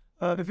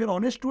 if you are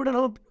honest student,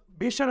 हम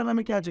बेशरम,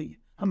 हमें क्या चाहिए,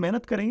 हम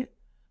मेहनत करेंगे,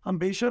 हम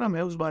बेशरम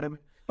है उस बारे में.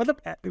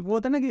 मतलब वो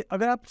होता है ना कि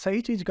अगर आप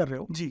सही चीज कर रहे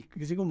हो जी,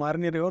 किसी को मार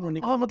नहीं रहे हो और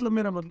नहीं, हाँ, मतलब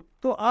मेरा मतलब,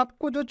 तो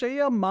आपको जो चाहिए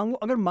आप मांगो.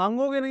 अगर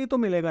मांगोगे नहीं तो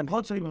मिलेगा नहीं.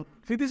 बहुत सही बात.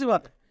 सीधी सी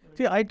बात है.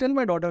 See, I tell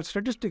my daughter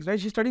statistics,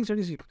 right? She's studying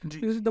statistics.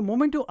 Ji. The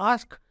moment you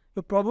ask,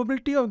 the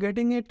probability of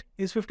getting it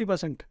is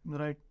 50%.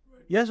 Right.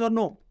 Yes or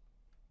no?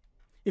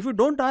 If you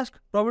don't ask,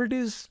 probability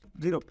is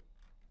 0.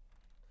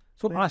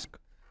 So Right. ask.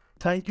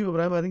 Thank you,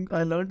 Abraham. I think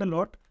I learned a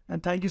lot,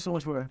 and thank you so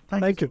much for that.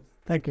 Thank you.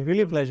 Thank you.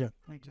 Really a pleasure.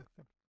 Thank you.